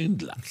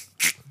 Schindler.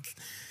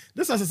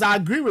 This one says, I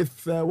agree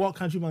with what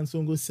Countryman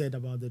Songo said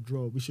about the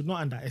draw. We should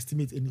not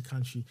underestimate any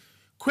country.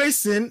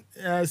 Quason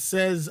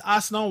says,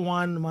 Arsenal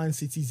 1, Man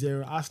City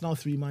 0, Arsenal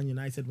 3, Man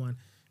United 1.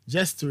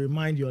 Just to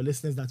remind your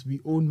listeners that we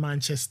own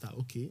Manchester.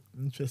 Okay,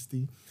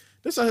 interesting.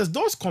 This one says,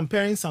 those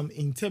comparing some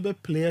Intebe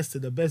players to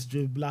the best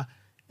dribbler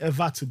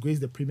ever to grace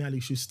the Premier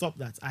League should stop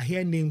that. I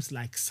hear names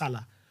like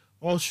Salah.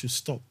 All should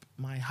stop.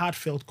 My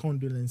heartfelt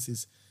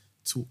condolences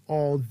to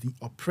all the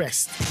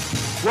oppressed.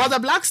 Well, the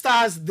Black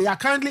Stars, they are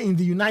currently in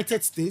the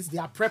United States. They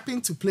are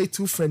prepping to play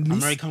 2 friendlies.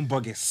 American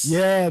buggers.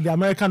 Yeah, the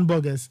American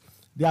buggers.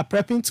 They are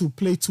prepping to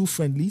play 2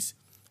 friendlies.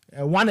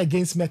 One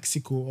against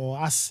Mexico, or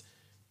as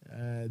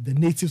the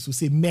natives would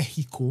say,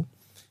 Mexico,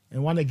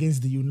 and one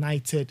against the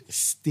United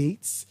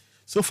States.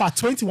 So far,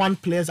 21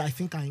 players, I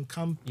think, are in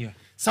camp. Yeah.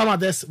 Some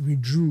others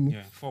withdrew.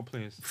 Yeah, 4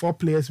 players. 4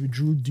 players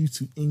withdrew due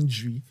to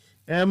injury.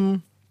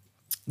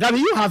 Gabby,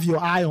 you have your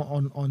eye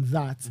on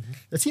that. Mm-hmm.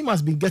 The team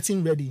has been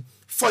getting ready.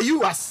 For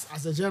you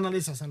as a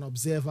journalist, as an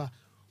observer,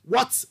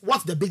 what's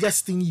the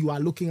biggest thing you are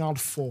looking out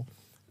for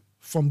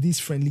from these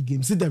friendly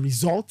games? Is it the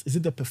result? Is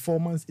it the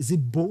performance? Is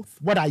it both?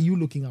 What are you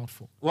looking out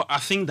for? Well, I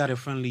think that the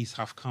friendlies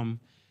have come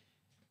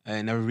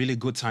in a really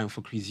good time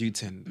for Chris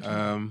Hughton.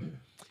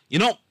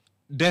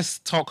 There's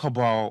talk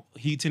about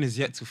Hughton is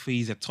yet to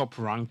face a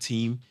top-ranked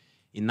team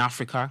in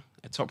Africa,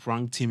 a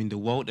top-ranked team in the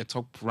world, a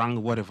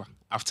top-ranked whatever.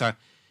 After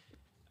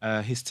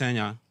his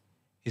tenure,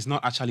 he's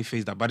not actually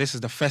faced that. But this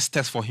is the first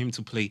test for him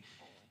to play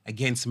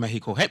against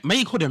Mexico.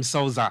 Mexico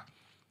themselves are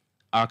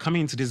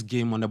coming into this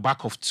game on the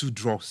back of 2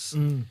 draws.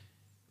 Mm.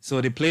 So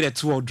they played a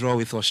 2-0 draw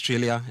with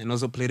Australia and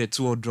also played a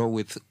 2-0 draw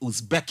with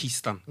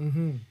Uzbekistan.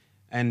 Mm-hmm.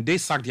 And they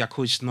sacked their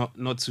coach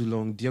not too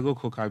long, Diego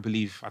Coca, I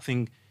believe. I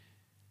think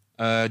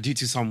due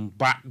to some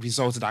bad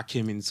results that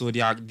came in. So they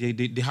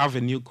have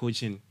a new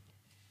coach in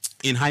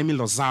Jaime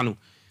Lozano.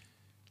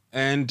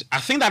 And I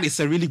think that it's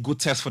a really good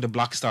test for the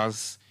Black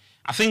Stars.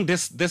 I think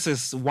this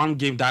is one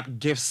game that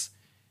gives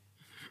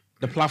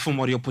the platform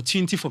or the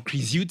opportunity for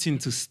Chris Hughton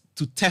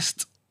to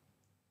test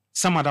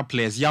some other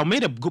players. Yeah, I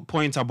made a good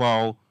point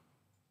about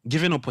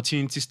giving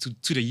opportunities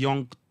to the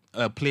young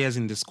players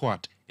in the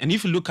squad. And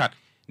if you look at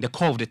the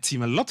core of the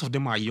team, a lot of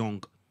them are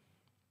young.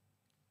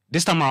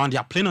 This time around, they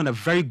are playing on a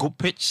very good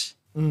pitch.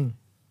 Mm.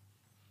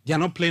 They are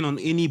not playing on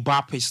any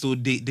bad pitch, so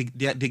they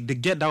get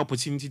that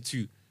opportunity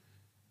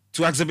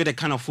to exhibit the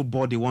kind of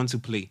football they want to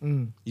play.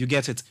 Mm. You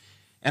get it?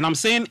 And I'm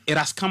saying it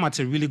has come at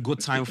a really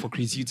good time for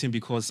Chris Hughton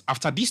because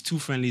after these 2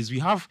 friendlies, we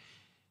have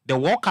the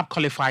World Cup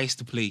qualifiers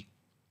to play.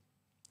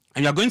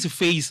 And you're going to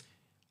face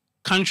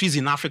countries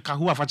in Africa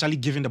who have actually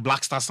given the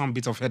Black Stars some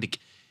bit of headache.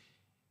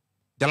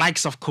 The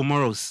likes of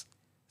Comoros,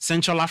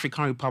 Central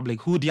African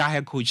Republic, who their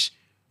head coach,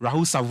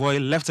 Rahul Savoy,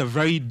 left a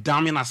very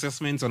damning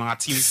assessment on our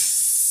team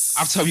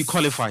after we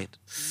qualified.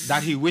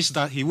 That he wished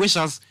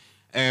us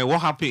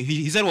what happened.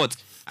 He said what?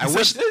 He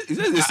said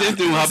the same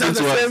thing will happen to us.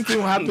 The same thing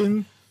will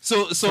happen.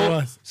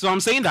 So I'm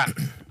saying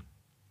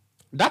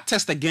that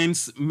test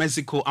against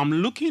Mexico, I'm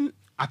looking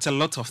at a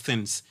lot of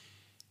things.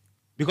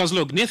 Because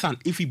look, Nathan,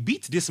 if we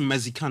beat this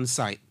Mexican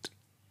side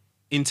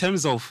in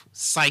terms of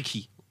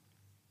psyche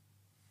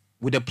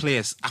with the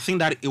players, I think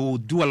that it will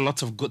do a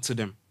lot of good to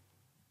them.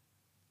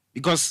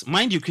 Because,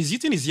 mind you, Chris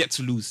Hughton is yet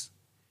to lose.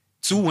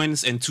 2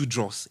 wins and 2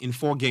 draws in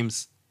 4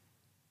 games.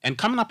 And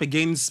coming up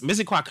against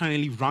Mexico are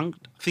currently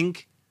ranked, I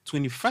think,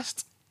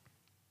 21st.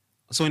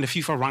 So in the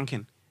FIFA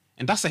ranking.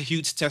 And that's a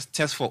huge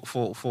test for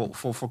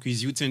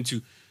Chris Hughton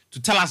to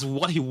tell us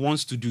what he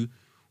wants to do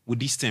with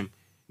this team.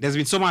 There's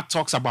been so much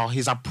talks about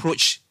his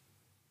approach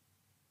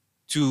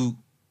to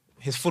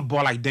his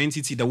football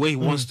identity, the way he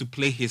wants to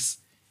play his...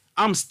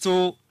 I'm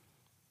still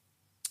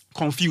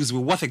confused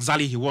with what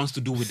exactly he wants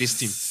to do with this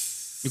team.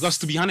 Because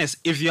to be honest,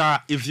 if you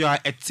are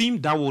a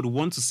team that would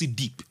want to see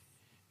deep,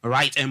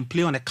 right, and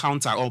play on a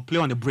counter or play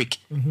on a break,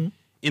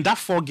 in that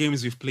 4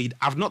 games we've played,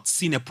 I've not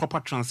seen a proper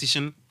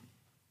transition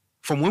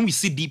from when we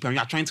sit deep and we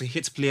are trying to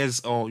hit players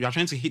or you are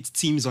trying to hit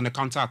teams on a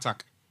counter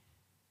attack.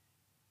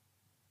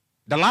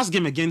 The last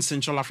game against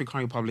Central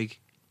African Republic,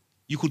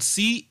 you could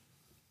see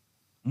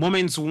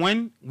moments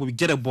when we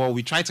get a ball,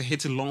 we try to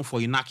hit it long for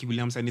Inaki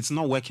Williams and it's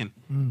not working.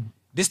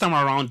 This time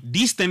around,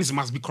 these things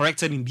must be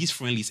corrected in these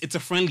friendlies. It's a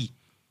friendly.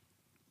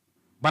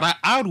 But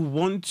I would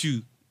want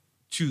to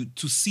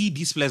see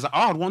these players.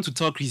 I would want to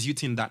tell Chris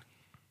Hughton that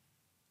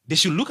they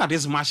should look at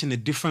this match in a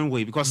different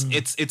way because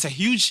it's a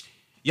huge...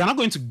 You're not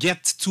going to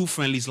get 2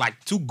 friendlies,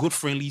 like 2 good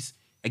friendlies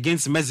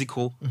against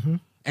Mexico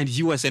and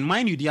US. And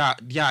mind you, there are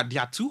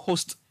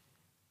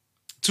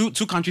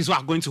 2 countries who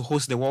are going to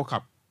host the World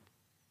Cup.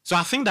 So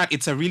I think that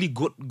it's a really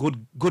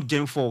good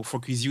game for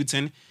Chris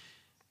Hughton.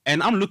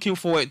 And I'm looking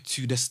forward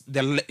to the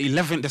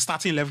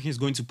starting 11 he's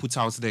going to put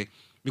out there.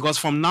 Because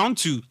from now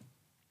to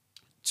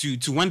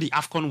when the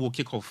AFCON will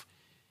kick off,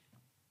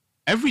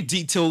 every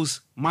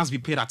details must be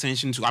paid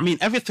attention to. I mean,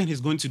 everything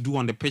he's going to do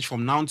on the pitch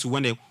from now to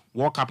when the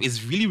World Cup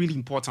is really, really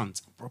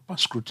important. Proper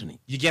scrutiny.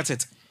 You get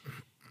it?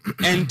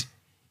 And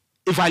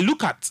if I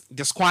look at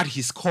the squad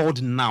he's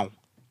called now,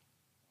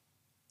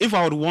 if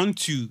I would want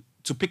to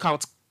pick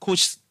out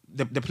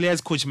the players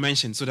coach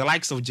mentioned, so the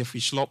likes of Jeffrey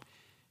Schlopp,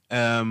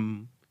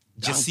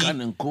 Jesse,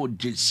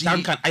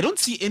 Duncan, I don't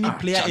see any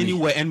player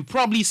anywhere, and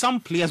probably some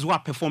players who are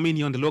performing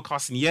here on the local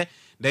scene here.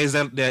 There's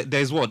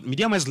what?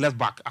 Midiama's left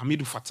back,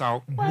 Hamidou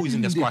Fatal, who is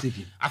in the squad.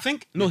 I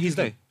think, no, he's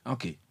there.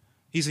 Okay.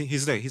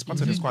 He's there. He's part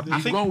of the squad.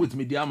 He's gone with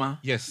Midiama?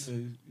 Yes.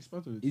 He's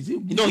part of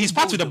it. No, he's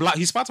part of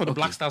the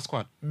Black Star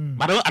squad.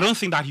 But I don't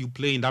think that he'll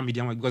play in that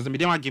Midiama because the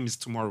Midiama game is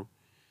tomorrow.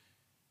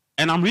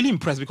 And I'm really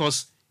impressed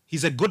because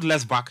he's a good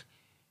left back.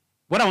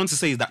 What I want to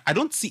say is that I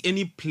don't see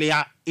any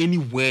player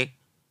anywhere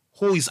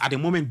who is at the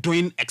moment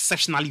doing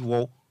exceptionally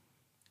well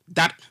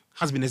that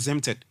has been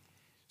exempted.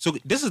 So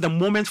this is the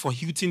moment for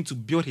Hughton to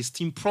build his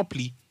team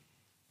properly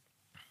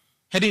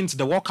heading into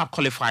the World Cup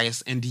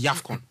qualifiers and the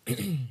AFCON.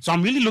 So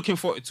I'm really looking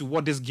forward to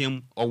what this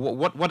game or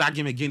what that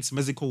game against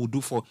Mexico will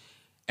do for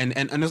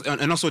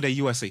and also the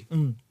USA.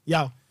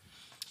 Yeah.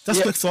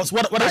 Just quick thoughts.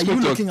 What are you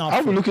looking out for?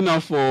 I'll be looking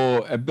out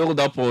for a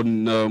build-up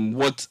on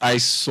what I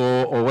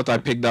saw or what I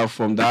picked up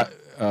from that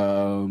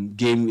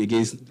game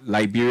against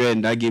Liberia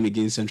and that game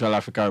against Central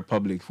African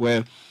Republic,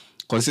 where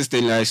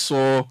consistently I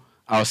saw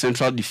our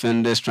central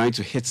defenders trying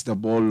to hit the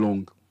ball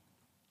long,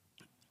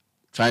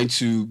 trying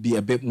to be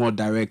a bit more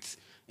direct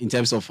in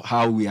terms of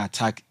how we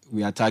attack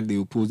the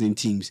opposing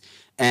teams.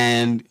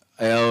 And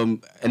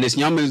as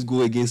Nyamen's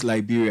goal against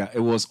Liberia, it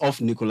was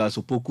off Nicolas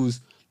Opoku's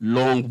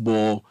long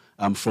ball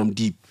from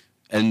deep.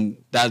 And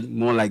that's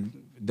more like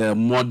the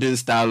modern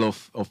style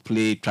of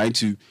play, trying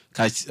to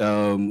catch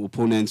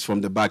opponents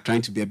from the back,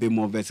 trying to be a bit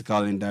more vertical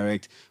and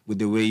direct with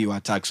the way you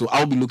attack. So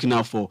I'll be looking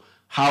out for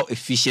how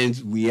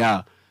efficient we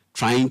are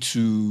trying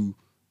to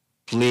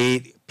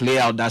play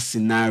out that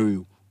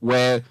scenario,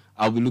 where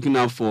I'll be looking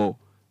out for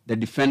the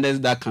defenders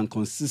that can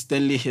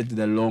consistently hit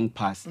the long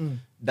pass,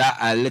 that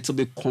are a little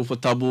bit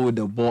comfortable with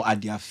the ball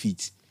at their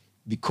feet,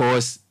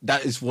 because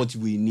that is what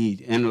we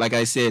need. And like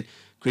I said,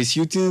 Chris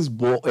Hughton's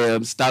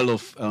style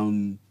of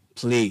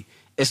play,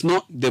 it's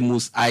not the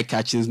most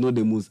eye-catching, it's not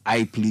the most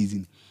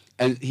eye-pleasing.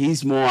 And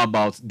he's more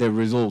about the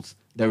result.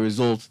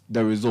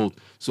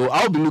 So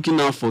I'll be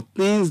looking out for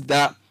things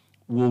that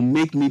will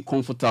make me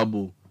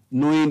comfortable,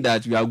 knowing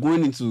that we are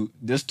going into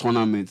this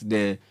tournament,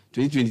 the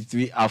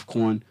 2023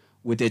 AFCON,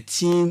 with a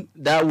team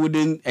that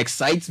wouldn't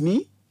excite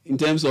me in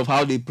terms of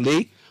how they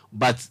play,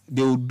 but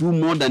they will do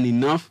more than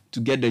enough to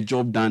get the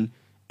job done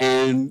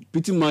and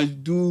pretty much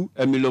do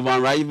a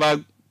Milovan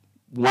Raiva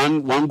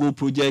one goal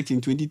project in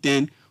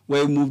 2010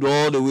 where we moved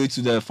all the way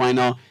to the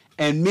final,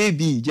 and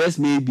maybe, just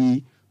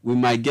maybe, we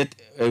might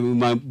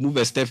move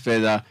a step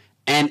further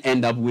and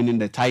end up winning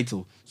the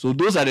title. So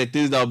those are the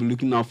things that I'll be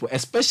looking out for,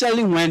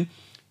 especially when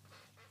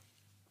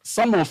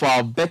some of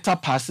our better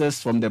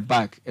passers from the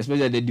back,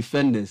 especially the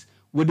defenders,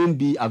 wouldn't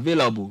be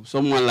available.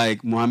 Someone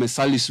like Mohamed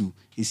Salisu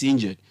is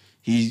injured.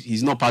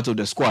 He's not part of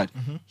the squad.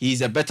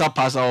 He's a better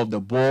passer of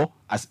the ball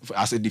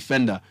as a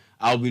defender.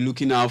 I'll be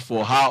looking out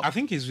for how... I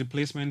think his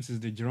replacement is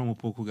the Jerome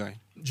Opoku guy.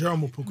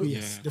 Jerome Opoku,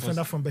 yes.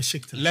 Defender from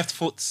Besiktas. Left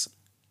foot.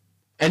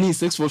 And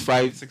he's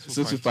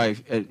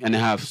 6'5" and a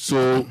half.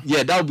 So,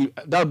 yeah, that'll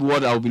be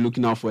what I'll be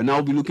looking out for. And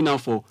I'll be looking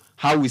out for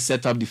how we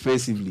set up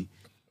defensively.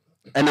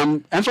 And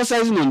I'm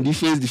emphasizing on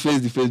defense,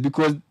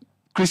 because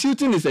Chris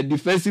Hughton is a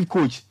defensive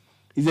coach.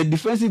 He's a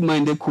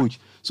defensive-minded coach.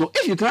 So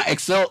if you can't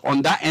excel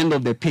on that end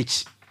of the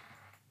pitch,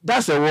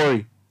 that's a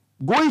worry.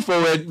 Going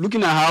forward,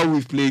 looking at how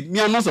we've played,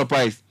 I'm not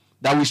surprised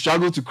that we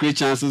struggle to create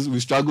chances, we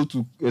struggle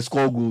to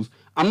score goals.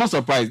 I'm not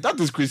surprised. That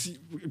is Chris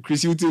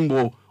Hughton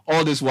ball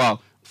all this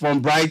while.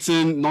 From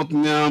Brighton,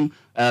 Nottingham,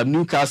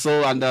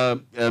 Newcastle,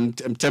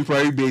 and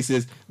temporary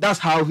basis. That's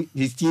how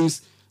his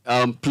teams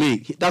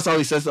play. That's how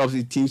he sets up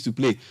his teams to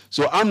play.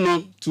 So I'm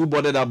not too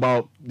bothered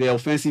about the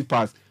offensive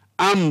part.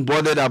 I'm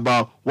bothered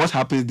about what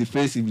happens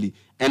defensively.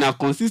 And I've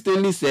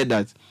consistently said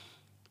that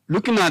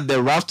looking at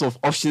the raft of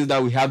options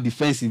that we have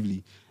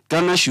defensively,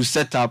 Ghana should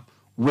set up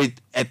with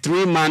a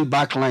 3-man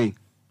back line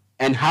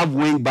and have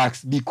wing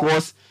backs,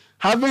 because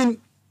having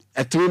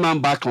a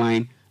 3-man back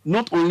line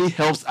not only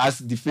helps us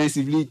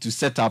defensively to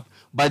set up,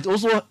 but it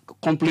also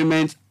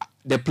complements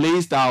the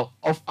playing style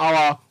of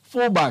our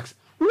fullbacks,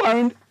 who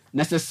aren't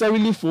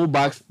necessarily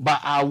fullbacks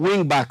but are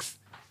wing backs.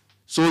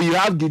 So you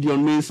have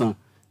Gideon Mensah.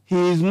 He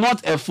is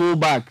not a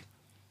fullback.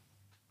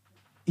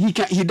 He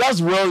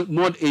does well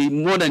more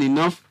than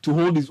enough to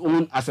hold his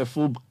own as a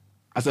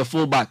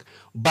fullback.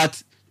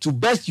 But to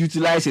best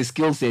utilize his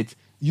skill set,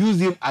 use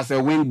him as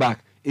a wing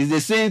back. It's the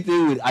same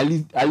thing with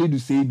Ali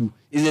Duseidu.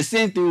 It's the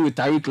same thing with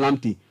Tariq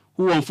Lamptey,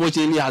 who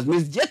unfortunately has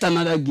missed yet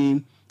another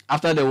game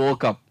after the World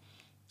Cup.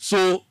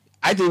 So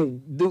I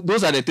think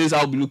those are the things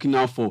I'll be looking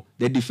out for: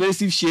 the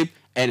defensive shape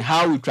and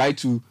how we try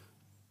to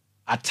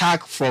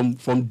attack from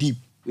deep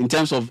in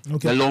terms of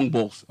the long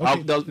balls.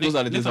 Okay. Those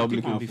are the things I'll be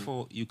looking out for.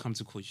 Before you come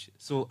to coach,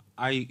 so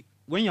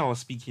when you were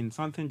speaking,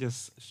 something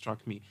just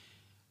struck me.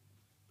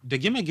 The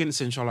game against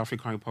Central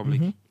African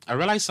Republic, I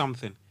realized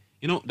something.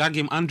 You know, that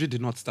game Andre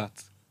did not start,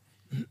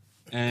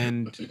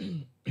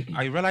 and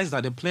I realized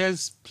that the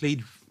players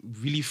played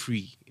really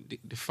free.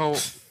 They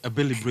felt a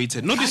bit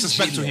liberated. No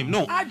disrespect to him.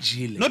 No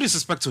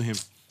disrespect to him.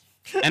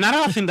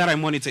 Another thing that I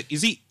monitored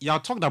is y'all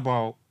talked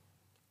about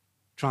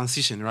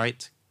transition,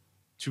 right?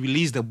 To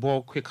release the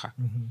ball quicker.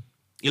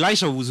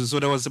 Elisha Owusu, so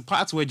there was a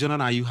part where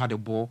Jonathan Ayew had the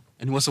ball,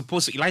 and he was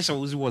supposed to, Elisha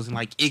Owusu was in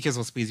like acres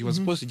of space. He was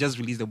supposed to just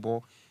release the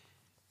ball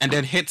and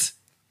then hit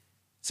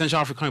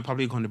Central African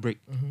Republic on the break.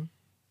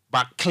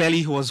 But clearly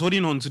he was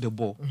holding on to the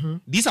ball.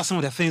 These are some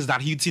of the things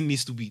that Hilton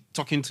needs to be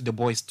talking to the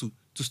boys to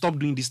stop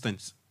doing these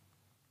things.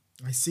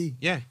 I see.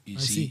 Yeah. You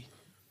see,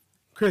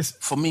 Chris.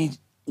 For me,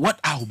 what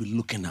I will be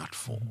looking out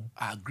for,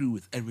 I agree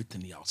with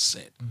everything y'all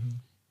said.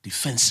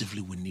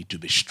 Defensively, we need to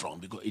be strong,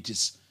 because it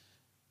is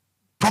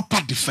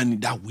proper defending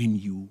that win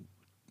you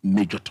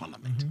major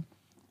tournament,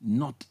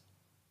 not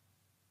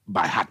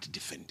by heart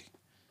defending.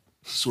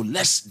 So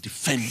let's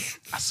defend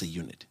as a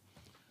unit.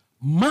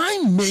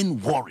 My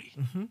main worry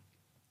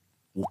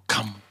will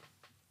come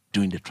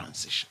during the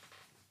transition.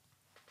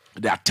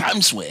 There are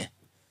times where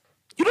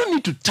you don't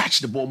need to touch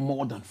the ball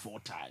more than 4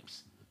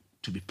 times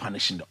to be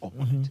punishing the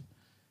opponent.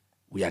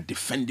 We are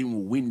defending,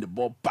 we win the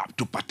ball, pop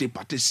to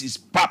Pate sees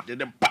pop,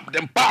 then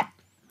pop.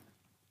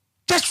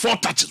 Just 4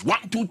 touches,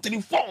 1, 2,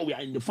 3, 4. We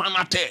are in the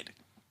final third.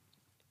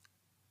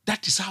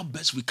 That is how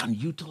best we can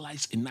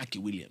utilize Inaki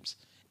Williams,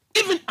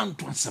 even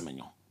Antoine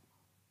Semenyo,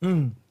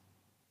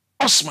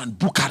 Osman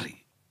Bukari,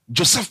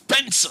 Joseph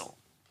Pencil.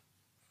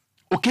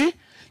 Okay?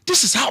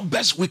 This is how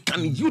best we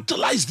can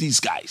utilize these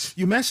guys.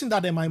 You mentioned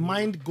that, and my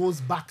mind goes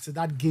back to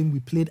that game we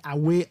played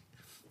away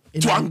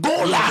to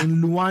Angola,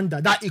 in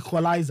Luanda. That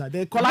equalizer,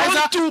 the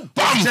equalizer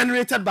was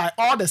generated by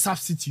all the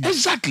substitutes.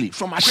 Exactly,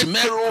 from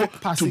Ashimero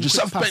to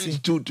Joseph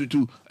Pencil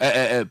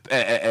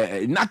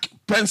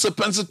to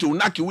Pencil to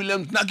Naki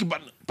Williams,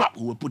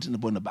 who were putting the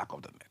ball in the back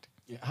of the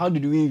net. How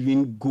did we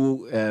even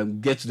go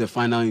get to the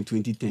final in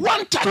 2010?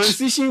 One touch.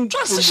 Transition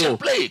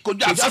play.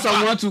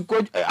 Asamoah to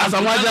coach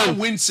Asamoah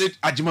wins it.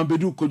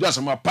 Ajimabedu, Coach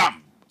Asamoah,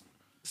 pam.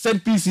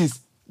 Set pieces.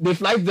 They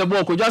fly the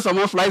ball. Coach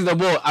Asamoah flies the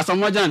ball.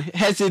 Asamoah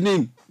heads it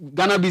in.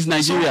 Ghana beats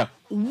Nigeria.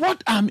 So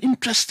what I'm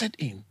interested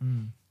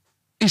in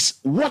is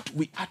what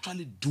we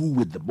actually do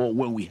with the ball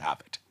when we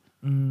have it.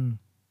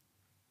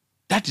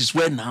 That is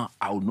where now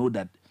I'll know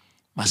that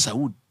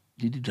Masaoud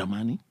Didi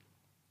Dramani,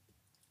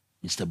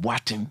 Mr.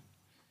 Boateng,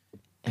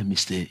 and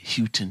Mr.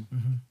 Houghton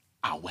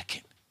are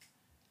working.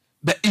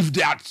 But if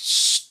there are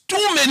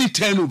too many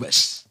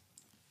turnovers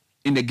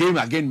in the game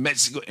against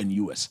Mexico and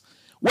US,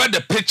 where the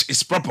pitch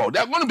is proper,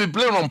 they're going to be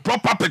playing on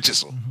proper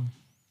pitches.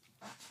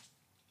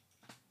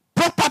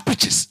 Proper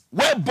pitches,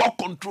 where ball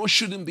control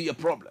shouldn't be a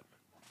problem.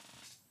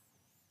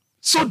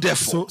 So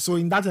therefore... So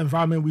in that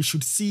environment, we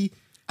should see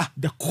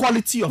the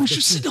quality of the team.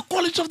 We should see the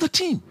quality of the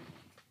team.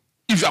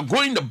 If you are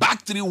going the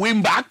back 3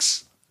 wing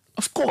backs,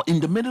 of course,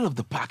 in the middle of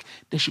the park,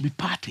 there should be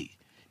Partey.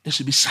 There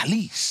should be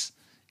Salis,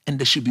 and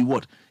there should be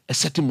what? A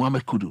certain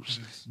Mohamed Kudus.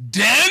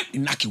 Then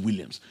Inaki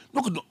Williams.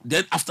 No,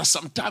 then after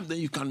some time, then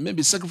you can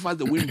maybe sacrifice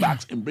the wing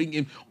backs and bring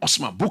in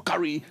Osman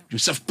Bukari,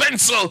 Joseph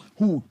Pencil,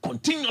 who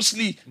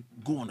continuously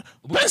go on.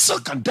 Pencil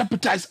can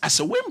deputize as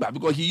a wing back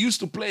because he used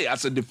to play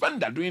as a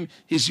defender during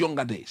his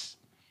younger days.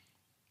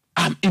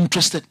 I'm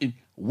interested in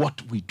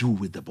what we do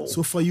with the ball.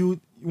 So for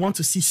you want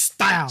to see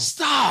style,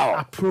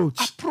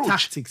 approach,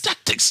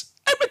 tactics,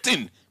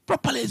 everything.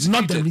 Properly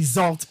executed. Not the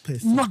result per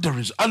se. Not the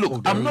result.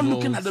 Look, I'm not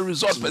looking at the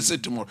result per se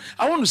tomorrow.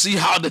 I want to see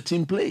how the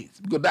team plays,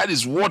 because that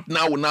is what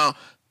will now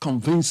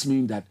convince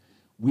me that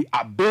we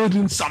are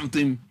building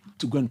something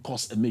to go and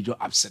cause a major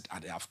upset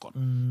at the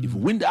AFCON. If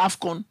we win the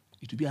AFCON,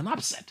 it will be an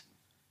upset.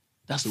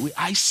 That's the way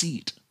I see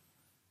it.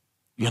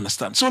 You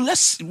understand? So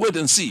let's wait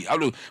and see.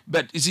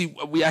 But you see,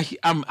 we are.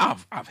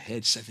 I've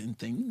heard certain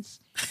things.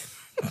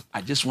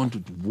 I just want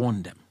to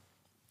warn them.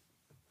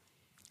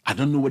 I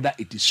don't know whether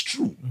it is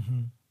true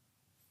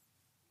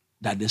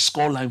that the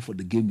scoreline for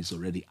the game is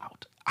already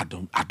out. I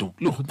don't.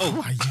 Look,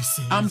 are you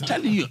saying? I'm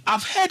telling you,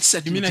 I've heard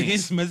certain You mean things.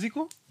 against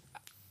Mexico?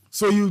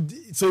 So you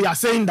are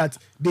saying that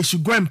they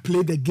should go and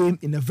play the game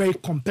in a very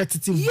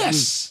competitive way.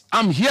 Yes,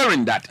 I'm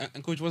hearing that.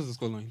 And coach, what's the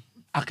scoreline?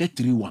 I get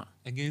 3-1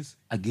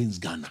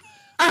 against Ghana.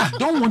 I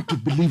don't want to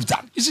believe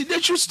that. You see,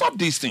 they should stop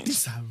these things.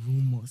 These are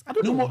rumors. I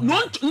don't know.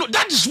 No,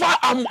 that is why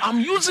I'm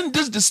using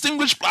this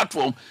distinguished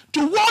platform to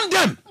warn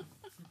them.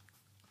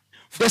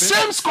 The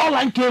same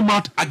scoreline came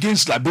out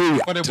against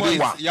Liberia. For the boys,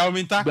 3-1. Yao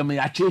Minta.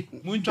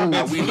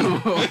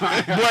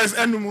 Boys,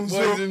 and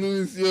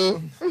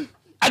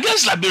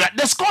against Liberia,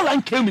 the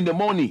scoreline came in the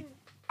morning.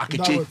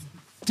 Akeche.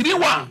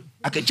 3-1.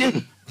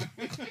 Akeche.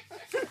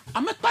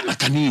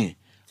 Amepanakani.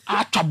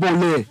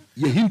 Atabole.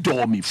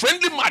 Yehidomi.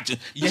 Friendly match.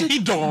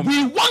 Yehidomi.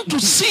 We want to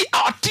see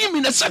our team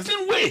in a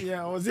certain way.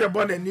 Yeah, was he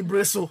born in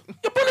Nibreso?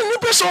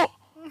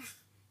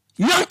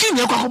 Yankee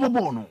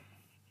Nyakwakobono.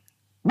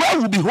 Where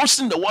we'll be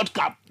hosting the World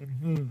Cup.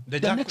 The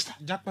next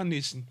Japan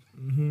nation.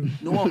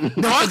 No,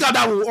 the World Cup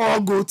that will all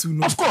go to.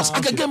 No? Of course,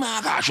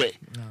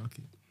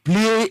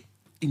 play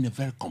in a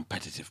very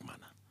competitive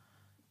manner.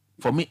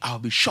 For me, I'll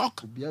be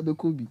shocked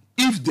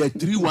if the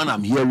 3-1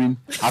 I'm hearing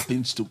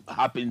happens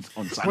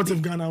on Sunday. What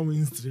if Ghana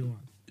wins 3-1?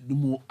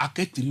 No, I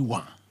get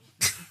 3-1.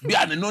 Be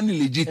an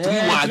non-legit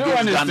 3-1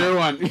 against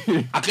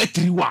Ghana. I get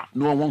 3-1.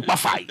 No one won't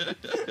fight.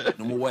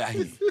 No more where I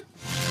hear.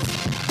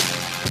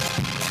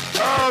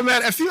 Oh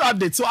man, a few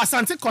updates. So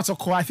Asante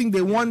Kotoko, I think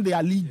they won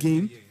their league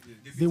game.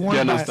 They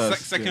won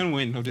second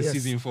win of the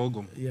season for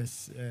Ogum.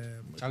 Yes.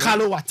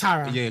 Carlo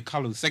Ouattara. Yeah,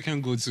 Carlo,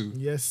 second goal too.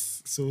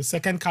 Yes. So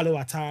second Carlo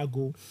Ouattara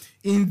goal.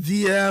 In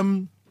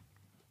the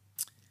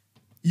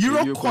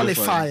Euro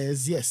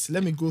qualifiers, yes.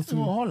 Let me go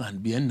through.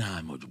 Holland,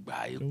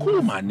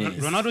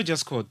 Ronaldo just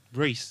scored.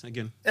 Brace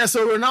again. Yeah,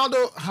 so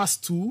Ronaldo has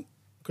 2.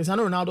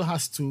 Cristiano Ronaldo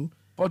has 2.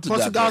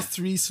 Portugal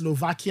 3,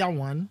 Slovakia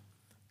 1.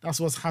 That's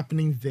what's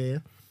happening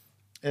there.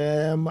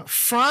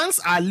 France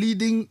are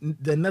leading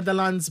the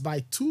Netherlands by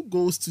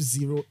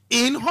 2-0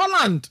 in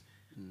Holland.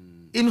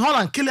 In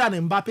Holland,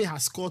 Kylian Mbappe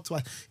has scored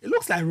twice. It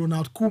looks like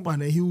Ronald Koeman,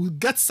 and he will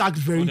get sacked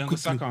very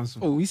quickly.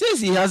 He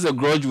says he has a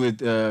grudge with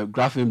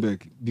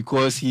Grafenberg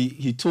because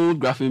he told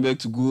Grafenberg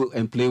to go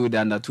and play with the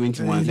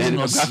under-21. Then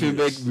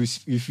Grafenberg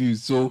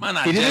refused. So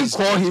he didn't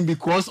call him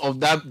because of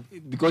that,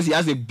 because he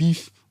has a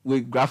beef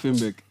with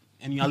Grafenberg.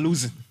 And you are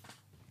losing.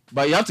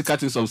 But you have to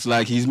cut him some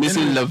slack. He's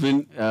missing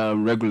 11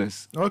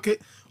 regulars. Okay.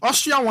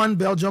 Austria 1,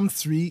 Belgium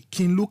 3.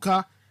 King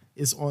Luca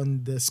is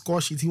on the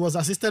score sheet. He was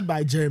assisted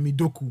by Jeremy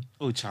Doku.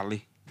 Oh,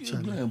 Charlie. You're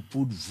going to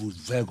put Vote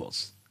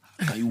Vegas.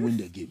 Can you win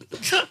the game?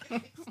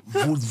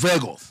 Vote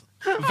Vegas.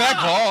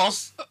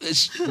 Vegas?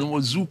 No,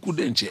 Zuku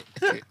Denche.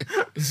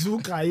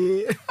 Zuka,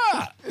 yeah.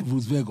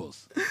 Vote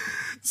Vegas.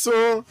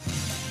 So,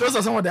 those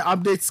are some of the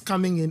updates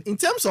coming in. In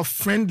terms of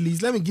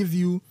friendlies, let me give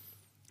you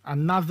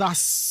another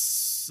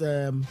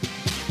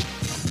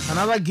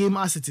game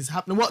as it is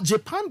happening. Well,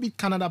 Japan beat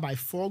Canada by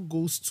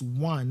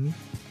 4-1.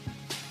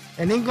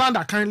 And England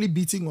are currently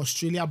beating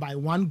Australia by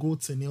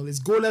 1-0. It's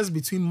goalless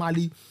between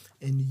Mali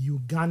and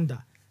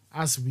Uganda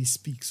as we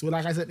speak. So,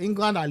 like I said,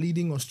 England are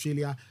leading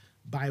Australia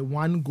by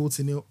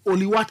 1-0.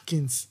 Oli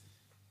Watkins.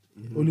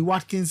 Oli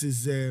Watkins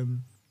is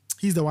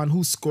he's the one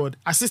who scored,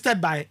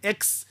 assisted by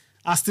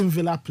ex-Aston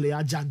Villa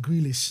player Jack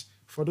Grealish.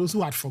 For those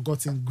who had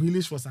forgotten,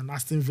 Grealish was an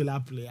Aston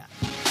Villa player.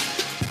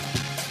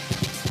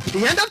 It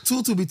ended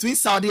 2-2 between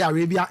Saudi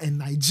Arabia and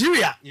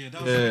Nigeria. Yeah,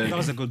 that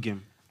was a good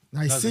game.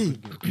 I see.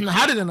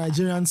 How did the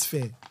Nigerians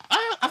fare?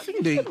 I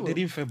think they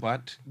didn't fare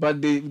bad. But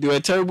they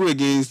were terrible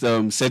against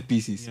set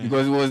pieces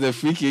because it was the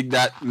free kick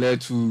that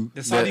led to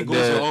the Saudi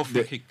goals were all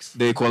free kicks.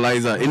 The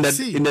equalizer in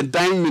the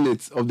 9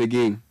 minutes of the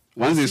game.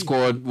 Once they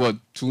scored,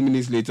 2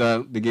 minutes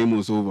later, the game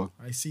was over.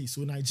 I see.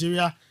 So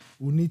Nigeria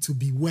will need to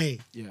beware.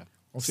 Yeah.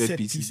 Of set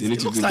pieces. They need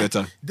to do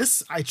better.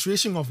 This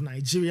iteration of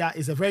Nigeria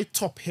is a very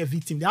top-heavy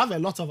team. They have a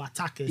lot of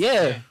attackers.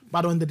 Yeah.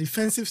 But on the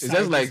defensive side... It's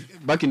just like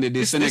back in the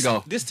day,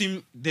 Senegal. This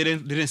team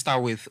didn't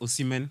start with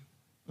Osimhen.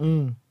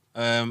 The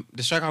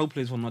striker who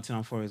plays for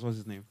Nottingham Forest, what's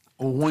his name?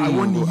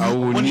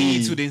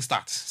 Awoni too didn't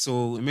start.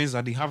 So it means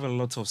that they have a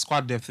lot of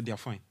squad depth. They are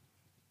fine.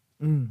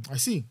 I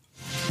see.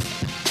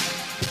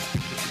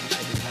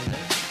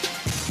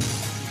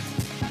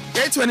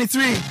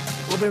 8:23.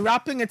 We'll be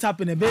wrapping it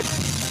up in a bit.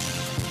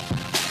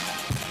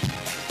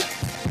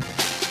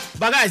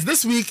 But guys,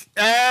 this week,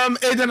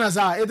 Eden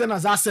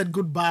Hazard said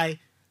goodbye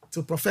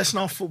to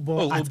professional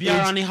football at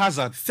age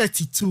Hazard.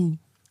 32.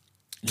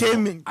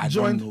 Came in,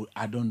 joined.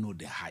 I don't know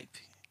the hype.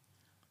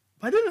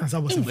 But Eden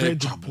Hazard was a very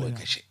good player.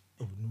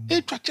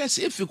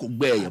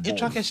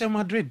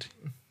 Madrid.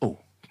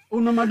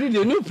 No, Madrid,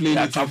 they don't play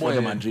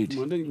Madrid.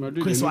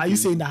 Chris, so are you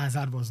saying that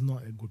Hazard was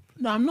not a good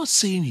player? No, I'm not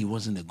saying he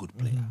wasn't a good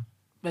player.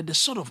 But the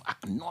sort of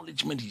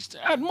acknowledgement he's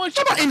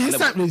in his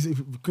time,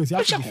 Chris, you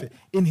have to be fair.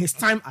 In his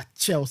time at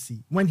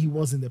Chelsea, when he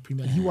was in the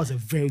Premier League, he was a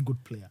very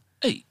good player.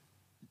 Hey,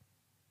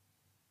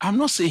 I'm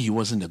not saying he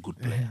wasn't a good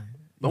player,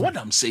 but what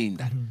I'm saying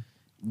that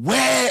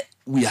where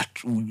we are,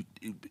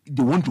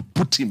 they want to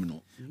put him.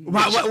 No,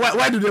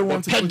 why do they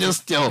want to put him?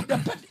 Still,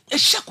 what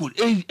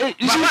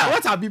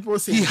are people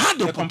saying? He had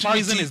the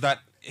comparison is that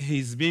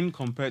he's been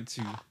compared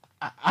to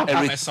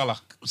Eric Salah.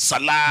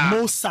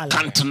 Mo Salah.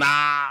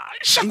 Cantona.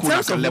 In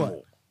terms of level.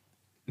 what?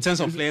 In terms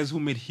of players who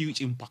made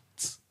huge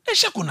impacts.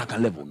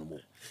 Level no more.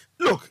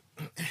 Look.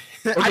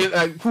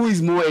 Okay, who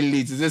is more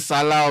elite? Is it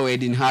Salah or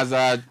Eden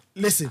Hazard?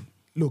 Listen,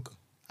 look,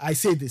 I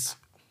say this.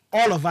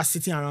 All of us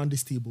sitting around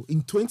this table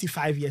in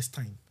 25 years'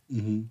 time,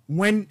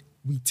 when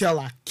we tell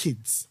our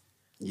kids,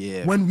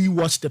 when we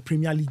watch the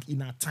Premier League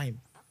in our time,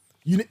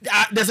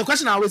 there's a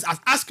question I always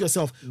ask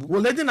yourself: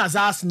 will Eden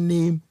Hazard's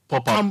name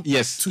come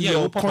to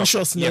your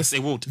consciousness? Yes,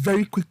 it would.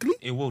 Very quickly.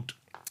 It would.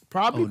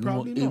 Probably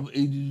not.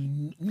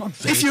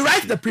 If you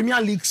write the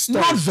Premier League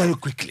story, not very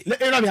quickly.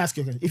 Let me ask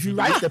you again. If you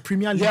write the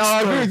Premier League I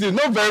story, agree with you.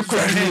 Not very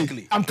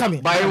quickly. I'm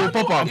coming. But it will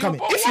pop up. I'm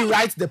coming. If you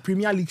write the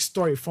Premier League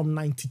story from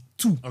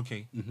 92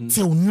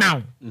 till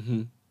now,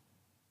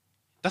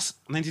 that's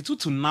 92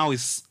 to now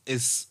is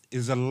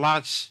a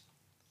large.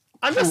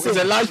 I'm just saying,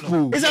 it's a large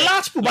pool. It's a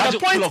large pool. But the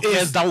point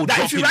is that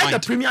if you write the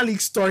mind. Premier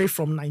League story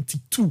from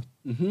 92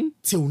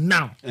 till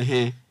now,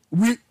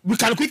 we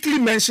can quickly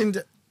mention.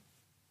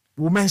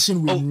 We'll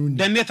mention Wayne Rooney.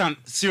 Then Nathan,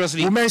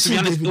 seriously, we'll mention to be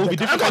honest, David it will be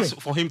Beckham.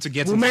 difficult for him to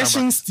get. We'll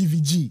mention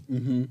Stevie G.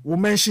 We'll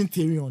mention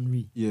Thierry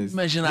Henry. Yes.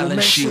 Mention Alan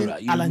Shearer.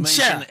 You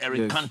mention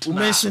Eric Cantona. We'll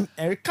mention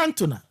Eric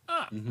Cantona.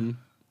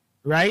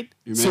 Right?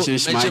 You mentioned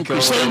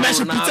Schmeichel. So you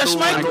mentioned Peter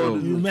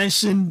Schmeichel. You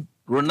mentioned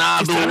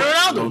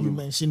Ronaldo. You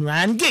mentioned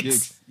Ryan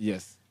Giggs.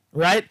 Yes.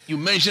 Right? You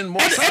mentioned Mo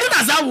Eden Salah.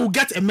 Hazard will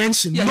get a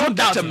mention. Yeah, No he'll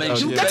doubt. get a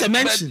mention. He'll get a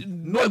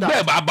mention. No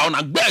doubt. But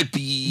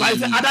the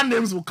other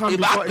names will come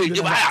before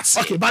Eden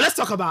Hazard. Okay, but let's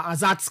talk about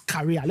Hazard's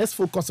career. Let's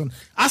focus on.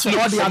 As for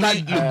all the other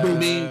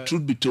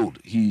truth be told,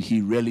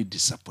 he really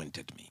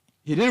disappointed me.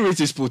 He didn't reach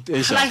his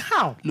potential. Like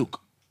how?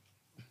 Look,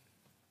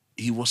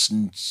 he was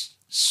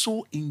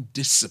so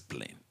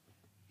indisciplined.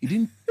 He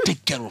didn't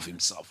take care of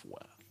himself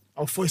well.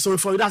 So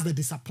for you, that's the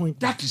disappointment.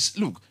 That is,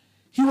 look,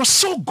 he was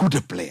so good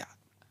a player.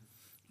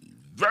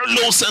 Very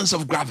low sense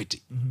of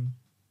gravity.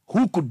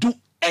 Who could do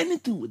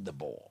anything with the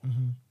ball.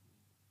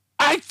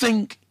 I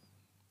think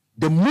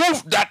the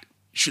move that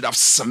should have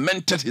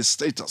cemented his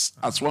status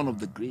as one of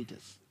the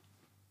greatest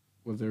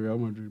was the Real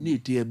Madrid.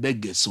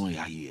 Beggars.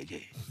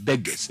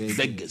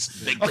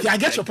 Okay, I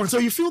get your point. So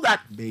you feel that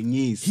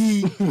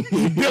he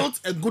built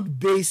a good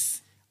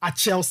base at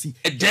Chelsea.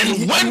 And then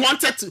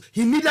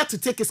he needed to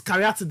take his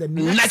career to the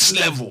next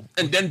level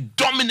and then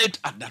dominate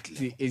at that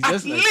level.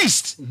 At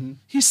least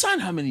he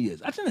signed how many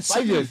years? I think it's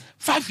 5 years.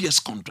 5 years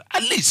contract.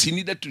 At least he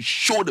needed to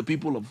show the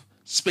people of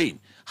Spain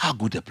how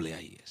good a player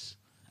he is.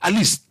 At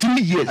least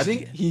 3 years. I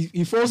think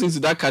he falls into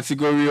that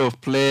category of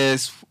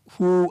players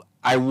who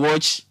I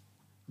watch.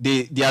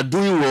 They are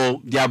doing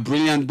well. They are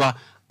brilliant, but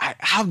I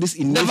have this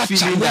innate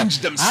feeling that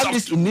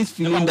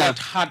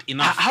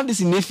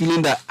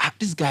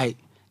this guy,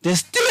 there's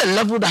still a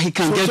level that he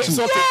can get to.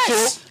 So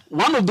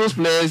one of those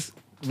players,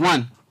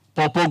 Paul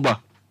Pogba.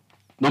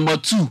 Number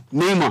 2,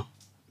 Neymar.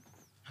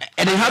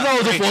 And then Hazard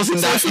also falls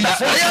in that.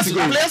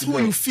 Players who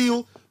you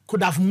feel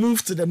could have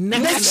moved to the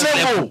next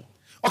level.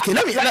 Okay,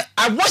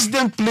 I watched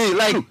them play.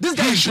 Like, this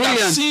guy is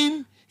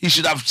brilliant. He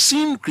should have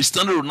seen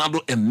Cristiano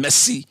Ronaldo and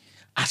Messi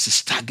as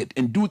his target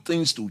and do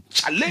things to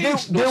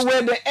challenge. They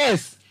were the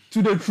S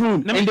to the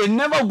throne, and they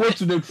never go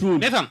to the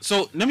throne. Nathan,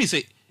 so let me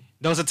say,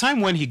 there was a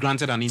time when he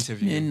granted an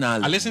interview.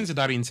 I listened to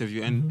that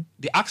interview, and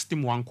they asked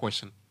him one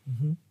question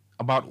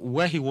about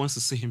where he wants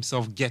to see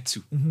himself get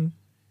to.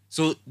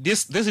 So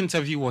this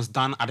interview was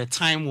done at a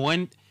time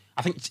when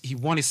I think he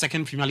won his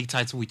second Premier League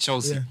title with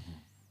Chelsea. Yeah.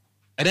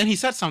 And then he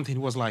said something.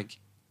 He was like,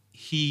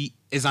 he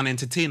is an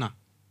entertainer.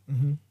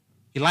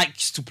 He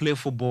likes to play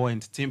football,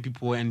 entertain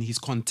people, and he's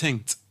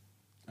content.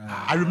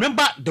 I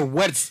remember the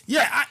words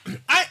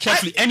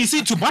carefully. And you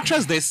see, to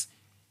buttress this,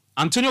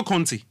 Antonio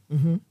Conte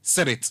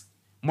said it.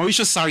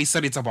 Mauricio Sarri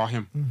said it about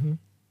him.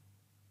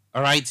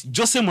 All right?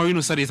 Jose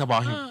Mourinho said it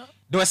about him.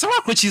 There were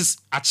several coaches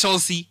at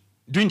Chelsea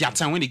during their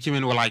time when they came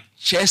in were like,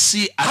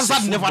 Chelsea as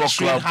Hazard a never football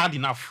trained club, hard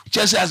enough.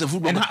 Chelsea as a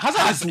football club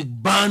has to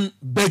ban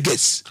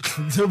beggars.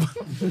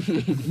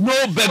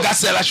 No beggar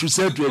seller should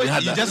sell to any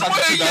Hazard. No,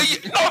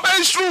 but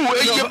it's true.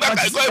 The equivalent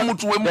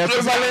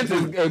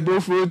is go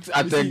fruit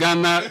at the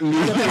Ghana.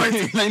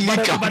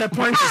 But the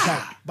point is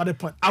that,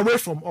 away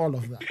from all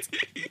of that,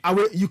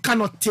 you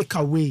cannot take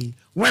away.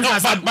 Let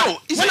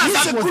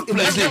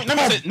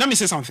me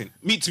say something.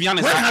 Me, to be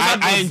honest,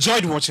 I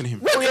enjoyed watching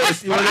him.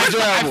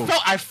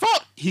 I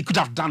thought he could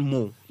have done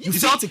more. You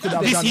felt he could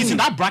have done more. He's in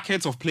that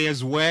bracket of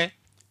players where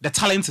the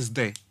talent is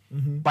there,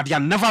 but they are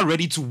never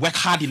ready to work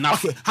hard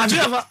enough. Okay. Have you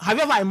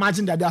ever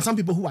imagined that there are some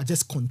people who are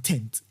just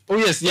content? Oh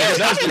yes.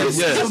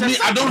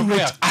 I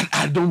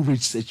don't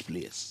reach such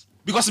players.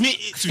 Because me,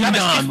 to be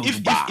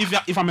honest,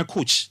 if I'm a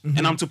coach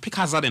and I'm to pick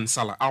Hazard and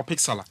Salah, I'll pick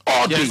Salah.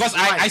 Because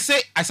I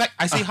say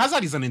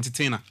Hazard is an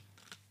entertainer,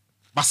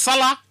 but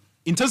Salah,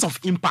 in terms of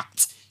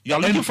impact, you are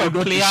looking for a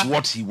player.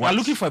 You are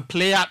looking for a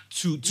player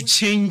to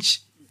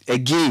change a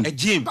game. But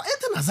Eden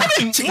Hazard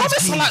Mohamed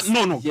Salah.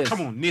 No,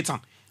 come on, Nathan.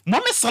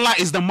 Mohamed Salah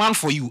is the man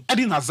for you.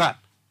 Eden Hazard.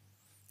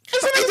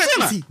 He's an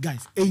See,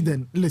 guys,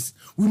 Aiden, listen,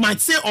 we might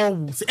say all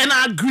we'll say, and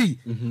I agree.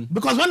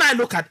 Because when I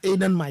look at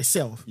Aiden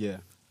myself,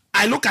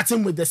 I look at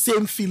him with the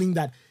same feeling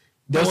that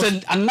there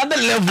was another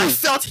level. I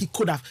felt he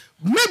could have.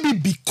 Maybe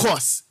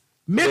because.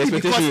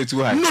 Were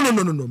too high.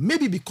 No.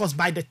 Maybe because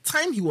by the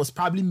time he was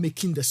probably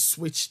making the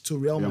switch to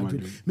Real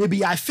Madrid,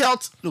 maybe I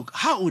felt. Look,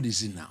 how old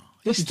is he now?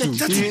 He's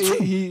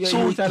 32.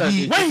 So when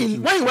he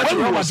went to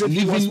Real Madrid,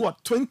 he was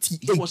what, 28?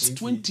 He was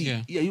 20.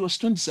 Yeah, he was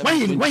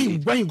 27.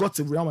 When he got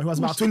to Real Madrid, he was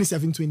about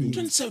 27, 28.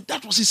 27.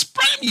 That was his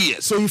prime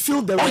years. So you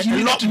feel there was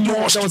a lot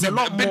more. There was a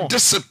lot more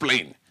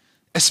discipline,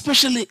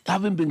 especially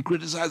having been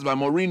criticized by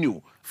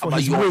Mourinho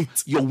about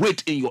your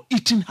weight and your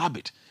eating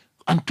habit.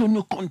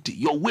 Antonio Conte,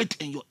 your weight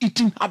and your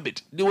eating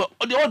habit. They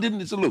all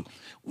didn't say, look,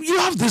 you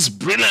have this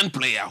brilliant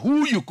player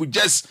who you could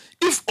just,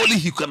 if only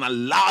he can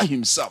allow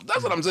himself.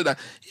 That's what I'm saying. That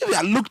if you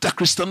had looked at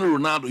Cristiano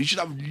Ronaldo, you should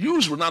have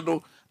used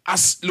Ronaldo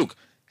as, look,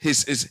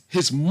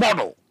 his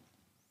model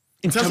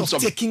in terms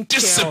of taking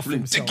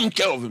discipline, taking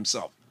care of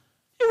himself.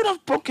 He would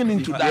have broken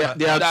into that.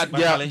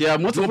 There are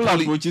multiple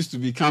approaches to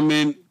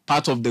becoming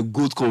part of the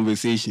GOAT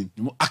conversation.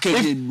 If not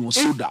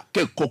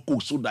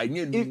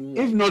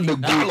the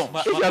GOAT,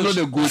 if you are not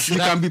the GOAT, you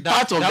can be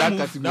part of that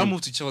category. That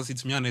move to Chelsea,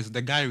 to be honest,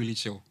 the guy really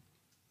chill.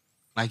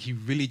 Like, he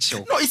really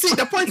chill. No, you see,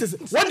 the point is,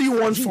 what do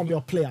you want from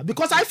your player?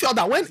 Because I felt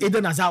that when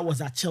Eden Hazard was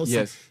at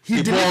Chelsea,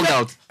 he delivered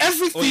out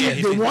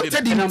everything they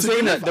wanted him to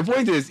deliver. The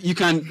point is, you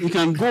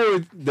can go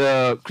with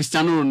the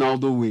Cristiano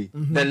Ronaldo way,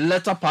 the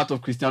latter part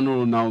of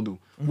Cristiano Ronaldo,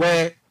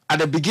 where at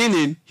the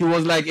beginning, he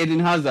was like Eden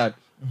Hazard,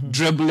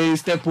 dribbling,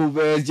 step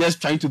overs, just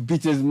trying to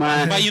beat his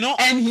man. But you know,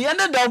 and he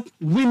ended up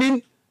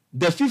winning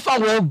the FIFA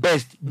World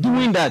Best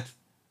doing that.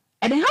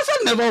 Eden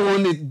Hazard never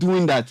won it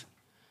doing that.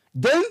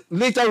 Then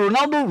later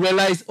Ronaldo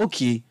realized,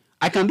 okay,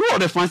 I can do all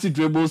the fancy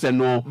dribbles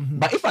and all,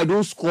 but if I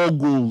don't score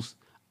goals,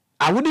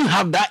 I wouldn't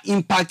have that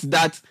impact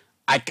that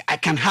I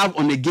can have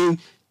on a game,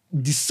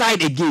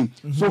 decide a game.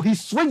 So he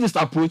switched his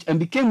approach and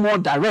became more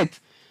direct.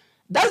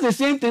 That's the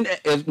same thing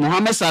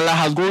Mohamed Salah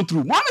has gone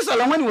through. Mohamed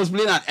Salah, when he was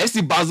playing at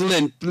FC Basel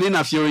and playing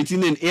at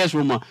Fiorentina and AS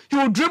Roma, he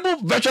would dribble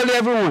virtually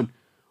everyone.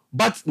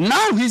 But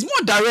now he's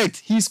more direct.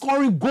 He's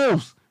scoring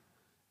goals.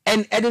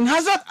 And Eden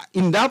Hazard,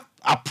 in that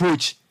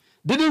approach,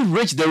 didn't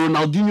reach the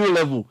Ronaldinho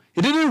level.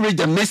 He didn't reach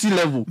the Messi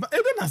level. But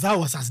Eden Hazard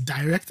was as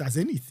direct as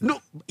anything.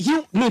 No,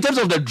 in terms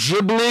of the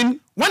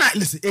dribbling. When I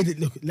listen,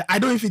 look, I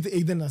don't think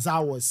Eden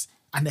Hazard was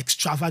an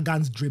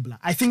extravagant dribbler.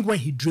 I think when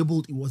he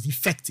dribbled, it was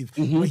effective.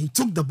 When he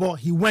took the ball,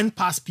 he went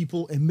past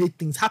people and made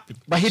things happen.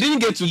 But he didn't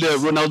get to the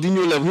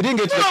Ronaldinho level. He didn't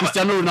get to the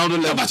Cristiano Ronaldo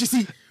level. But you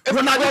see,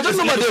 Ronaldo just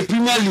about the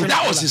Premier League.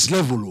 That was his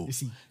level. You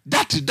see,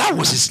 that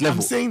was his level.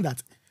 I'm saying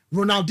that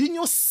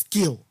Ronaldinho's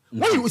skill.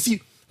 When you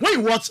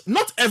watch,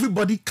 not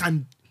everybody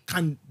can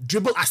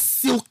dribble as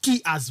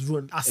silky as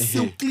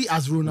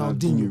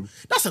Ronaldinho.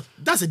 That's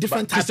a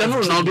different type.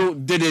 Cristiano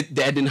Ronaldo did it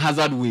the Eden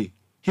Hazard way.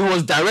 He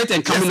was direct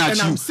and coming at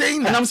you. I'm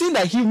saying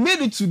that he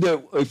made it to the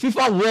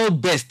FIFA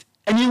World Best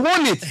and he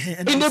won it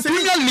in the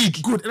Premier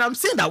League. Good. And I'm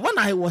saying that when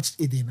I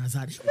watched Eden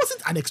Hazard, he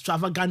wasn't an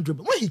extravagant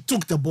dribbler. When he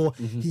took the ball,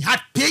 he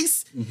had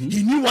pace.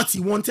 He knew what he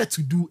wanted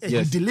to do, and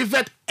he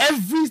delivered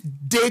every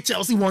day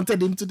Chelsea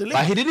wanted him to deliver.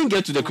 But he didn't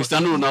get to the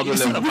Cristiano Ronaldo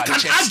level. We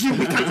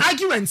can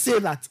argue and say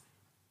that.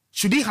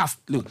 Should he have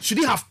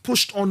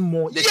pushed on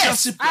more? The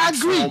Chelsea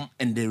platform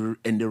and the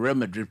Real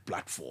Madrid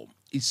platform.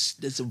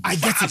 There's a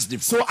vast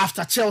difference. So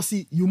after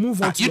Chelsea, you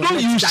move on to you don't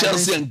use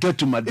Chelsea and get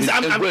to Madrid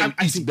and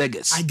eat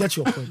beggars. I get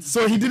your point.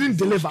 So he didn't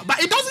deliver, but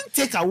it doesn't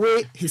take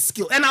away his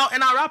skill. And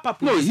I'll wrap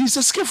up. No, he's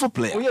a skillful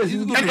player. Oh, yes,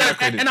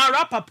 and I'll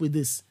wrap up with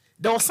this.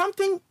 There was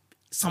something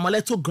Samuel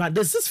Eto'o granted.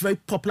 There's this very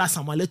popular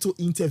Samuel Eto'o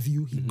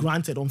interview he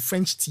granted on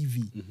French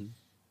TV,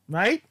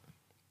 right?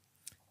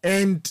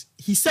 And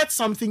he said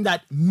something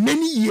that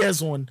many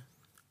years on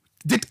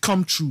did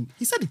come true.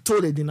 He said he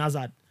told Eden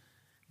Hazard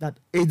that,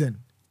 Eden,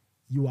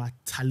 you are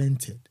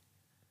talented,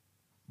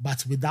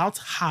 but without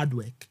hard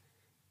work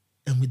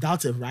and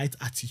without a right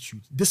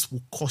attitude, this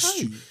will cost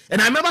you. And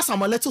I remember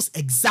Samuel Eto'o's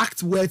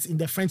exact words in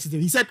the French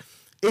interview. He said,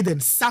 Eden,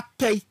 ça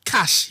paye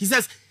cash. He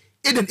says,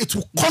 Eden, it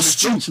will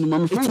cost you. It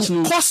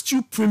will cost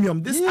you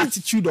premium. This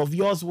attitude of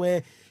yours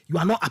where you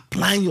are not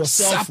applying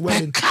yourself well.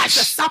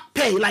 Ça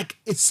paye, like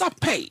it's ça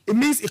paye. It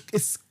means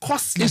it's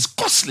costly. It's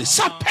costly.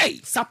 Ça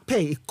paye. Ça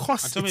paye. It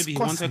costs. I thought maybe he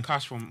wanted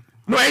cash from.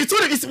 No, he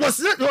told him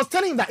it was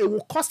telling him that it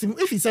will cost him.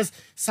 If he says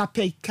ça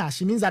paye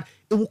cash, it means that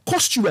it will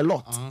cost you a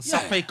lot. Ça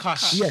paye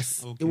cash.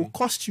 Yes, it will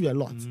cost you a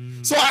lot.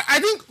 So I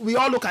think we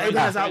all look at it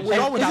as we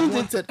all would have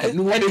wanted.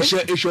 No,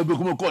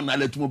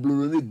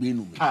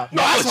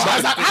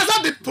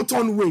 Hazard did put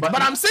on weight,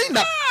 but I'm saying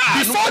that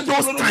before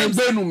those times,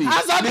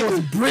 Hazard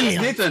was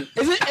brilliant. Nathan,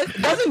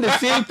 doesn't the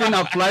same thing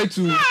apply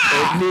to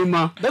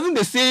Neymar? Doesn't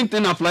the same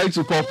thing apply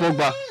to Paul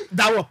Pogba?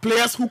 There were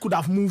players who could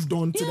have moved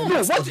on to the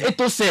next. What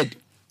Eto'o said.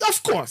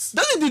 Of course.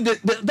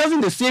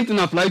 Doesn't the same thing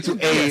apply to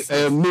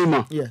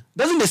Neymar? Yeah.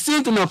 Doesn't the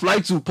same thing apply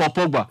to Paul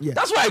Pogba? Yeah.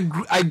 That's why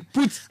I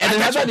put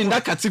Eden Hazard in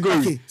that category.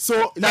 Okay,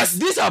 so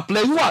these are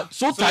players who are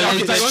so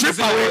talented.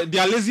 They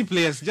are lazy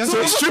players. Just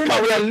strip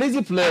away. They are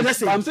lazy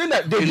players. I'm saying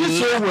that they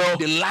did so well.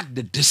 They lack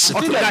the I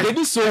discipline. think that they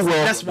did so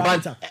well,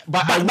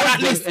 but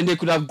at least, and they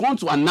could have gone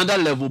to another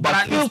level,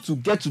 but failed to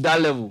get to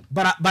that level.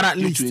 But at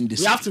least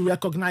we have to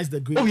recognize the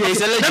great. Oh yeah,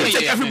 he's a legend. Let me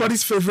take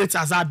everybody's favorite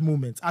Hazard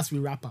moment as we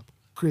wrap up.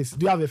 Chris,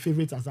 do you have a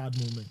favorite Hazard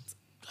moment?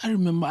 I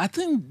remember. I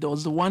think there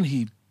was the one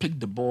he picked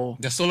the ball.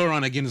 The solo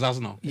run against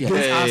Arsenal. Yeah.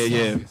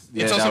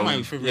 It's also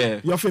my favorite.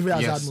 Yeah. Your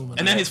favorite Hazard moment.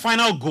 And then his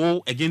final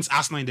goal against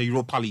Arsenal in the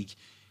Europa League.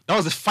 That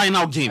was the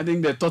final game. I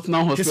think the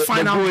Tottenham Hotspur. His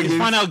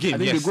final game. I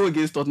think the goal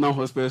against Tottenham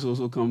Hotspur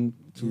also come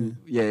to.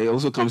 Yeah, it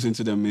also comes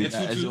into the main.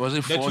 Was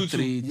it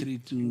 4-3,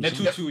 3-2? The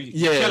 2-2.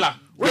 Yeah. Keller.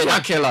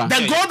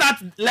 The goal that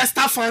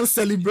Leicester fans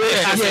celebrate.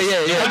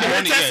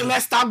 The greatest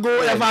Leicester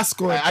goal ever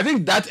scored. I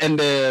think that and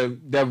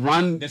the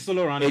run, the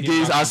solo run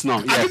against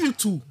Arsenal. I'll give you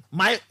two.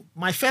 My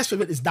first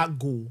favorite is that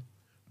goal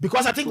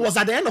because I think it was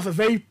at the end of a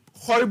very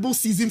horrible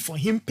season for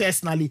him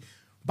personally.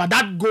 But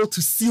that goal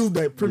to seal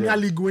the Premier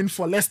League win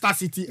for Leicester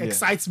City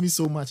excites me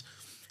so much.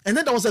 And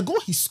then there was a goal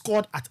he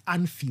scored at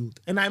Anfield.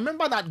 And I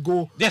remember that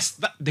goal. Yes,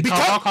 the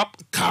Carabao Cup.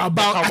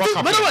 Carabao Cup.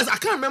 I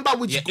can't remember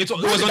which. Yeah, it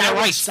was on the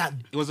right.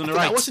 It was on the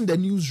right. I was in the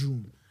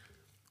newsroom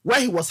where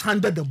he was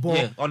handed the ball.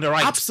 Yeah, on the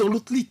right.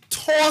 Absolutely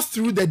tore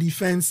through the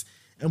defense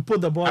and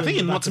put the ball I think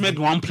he nutmegged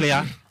one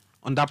player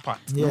on that part.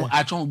 Yeah. No,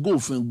 I don't go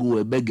for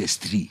a beggar's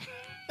tree.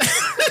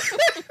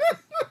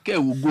 Okay,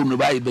 we'll go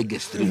nobody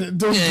beggar's tree.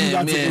 Don't do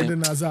that to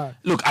Eden Hazard.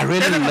 Look, I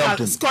really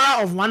loved him.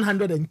 Scorer of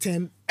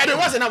 110. And it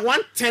wasn't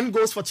 110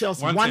 goals for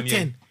Chelsea.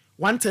 110.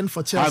 110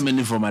 for Chelsea. How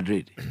many for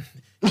Madrid?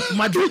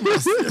 Madrid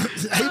was.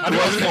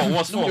 It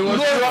was four. It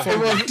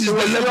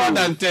was more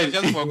than 10.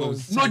 Just 4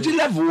 goals. No, the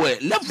level,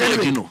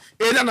 you know.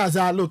 Eden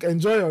Hazard, look,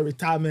 enjoy your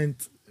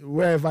retirement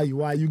wherever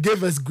you are. You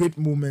gave us great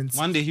moments.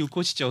 One day he'll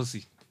coach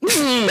Chelsea. All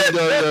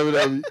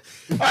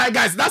right,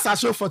 guys, that's our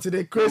show for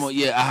today. Chris, I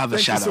have a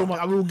shout out. Thank you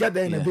so much. We will get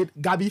there in a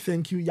bit. Gabby,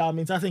 thank you.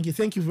 Yaminta,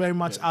 thank you very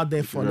much out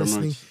there for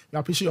listening. We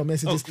appreciate your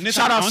messages.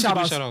 Shout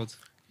out.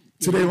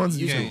 Today one's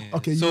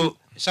okay. So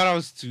shout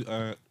outs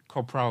to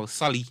Corporal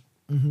Sally.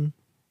 Mm-hmm.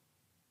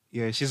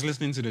 Yeah, she's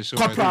listening to the show.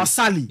 Corporal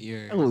Sally.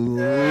 Yeah.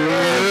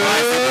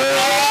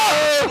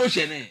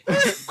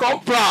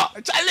 Corporal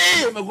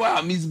Charlie, I'm going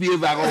to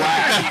misbehave.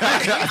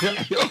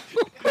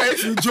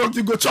 If you joke,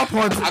 you go chop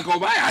on. I go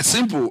buy a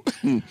simple.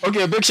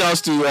 Okay, big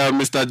shouts to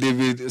Mr.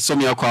 David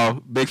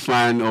Somiakwa, big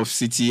fan of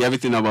City,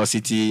 everything about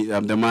City.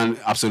 The man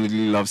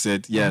absolutely loves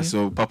it. Yeah,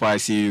 so Papa, I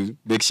see you.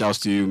 Big shouts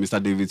to you, Mr.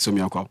 David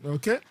Somiakwa.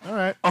 Okay, all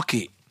right.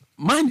 Okay,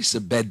 mine is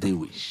a birthday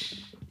wish.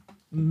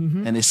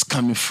 Mm-hmm. And it's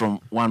coming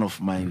from one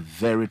of my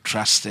very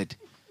trusted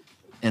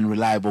and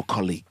reliable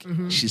colleague.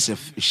 Mm-hmm.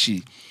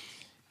 She,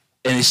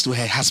 and it's to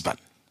her husband.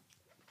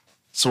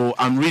 So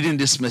I'm reading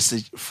this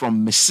message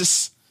from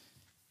Mrs.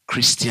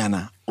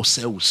 Christiana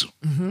Osewusu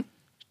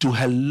to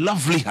her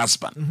lovely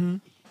husband,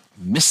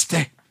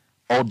 Mr.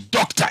 or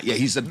Doctor. Yeah,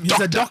 he's a doctor. He's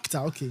a doctor,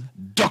 okay.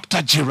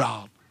 Dr.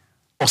 Gerald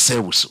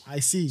Osewusu. I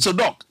see. So,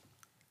 Doc,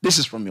 this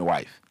is from your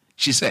wife.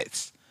 She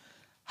says,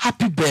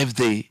 "Happy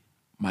birthday,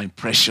 my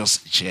precious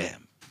gem.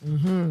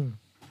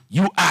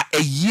 You are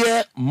a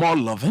year more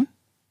loving,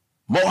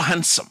 more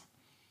handsome,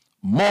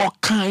 more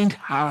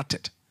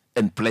kind-hearted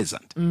and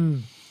pleasant.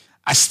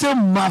 I still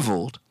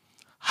marveled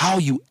how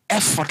you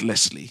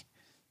effortlessly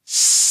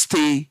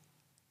stay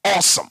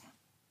awesome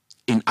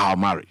in our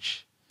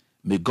marriage.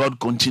 May God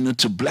continue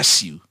to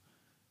bless you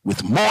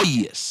with more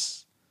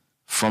years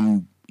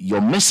from your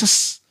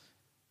missus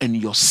and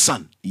your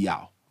son,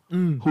 Yao,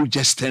 who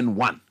just turned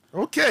 1.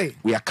 Okay.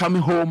 We are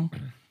coming home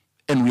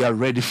and we are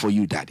ready for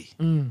you, Daddy."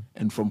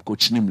 And from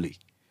Coach Nimley,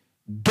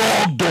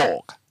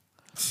 dog.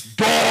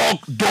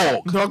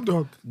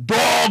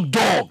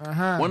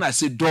 When I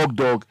say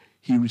dog,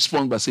 he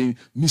responds by saying,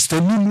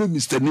 Mr.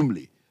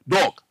 Nimley.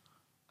 Dog,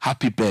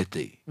 happy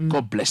birthday.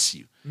 God bless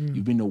you.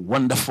 You've been a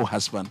wonderful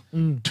husband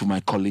to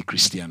my colleague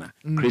Christiana.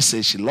 Chris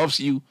says she loves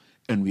you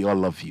and we all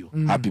love you.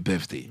 Happy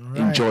birthday. Right.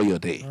 Enjoy your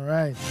day. All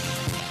right.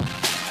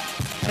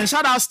 And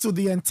shout outs to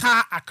the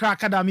entire Accra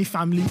Academy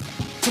family.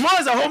 Tomorrow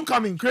is a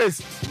homecoming,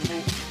 Chris.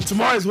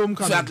 Tomorrow is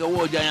homecoming.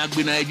 We'll be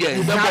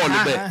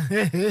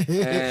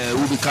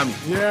coming.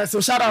 Yeah,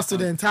 so shout outs to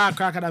the entire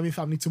Accra Academy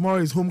family.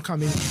 Tomorrow is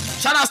homecoming.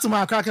 Shout outs to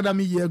my Accra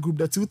Academy year group,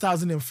 the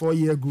 2004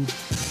 year group.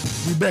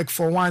 We beg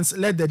for once,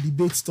 let the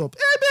debate stop.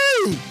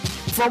 Hey,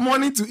 from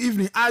morning to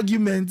evening,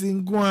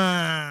 argumenting.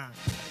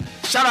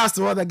 Shout outs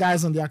to all the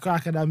guys on the Accra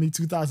Academy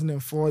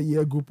 2004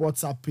 year group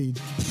WhatsApp page.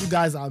 You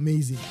guys are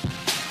amazing.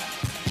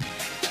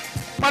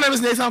 My name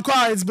is Nathan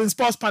Kwar. It's been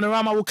Sports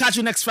Panorama. We'll catch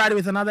you next Friday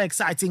with another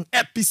exciting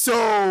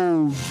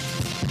episode.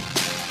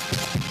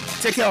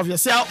 Take care of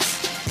yourself.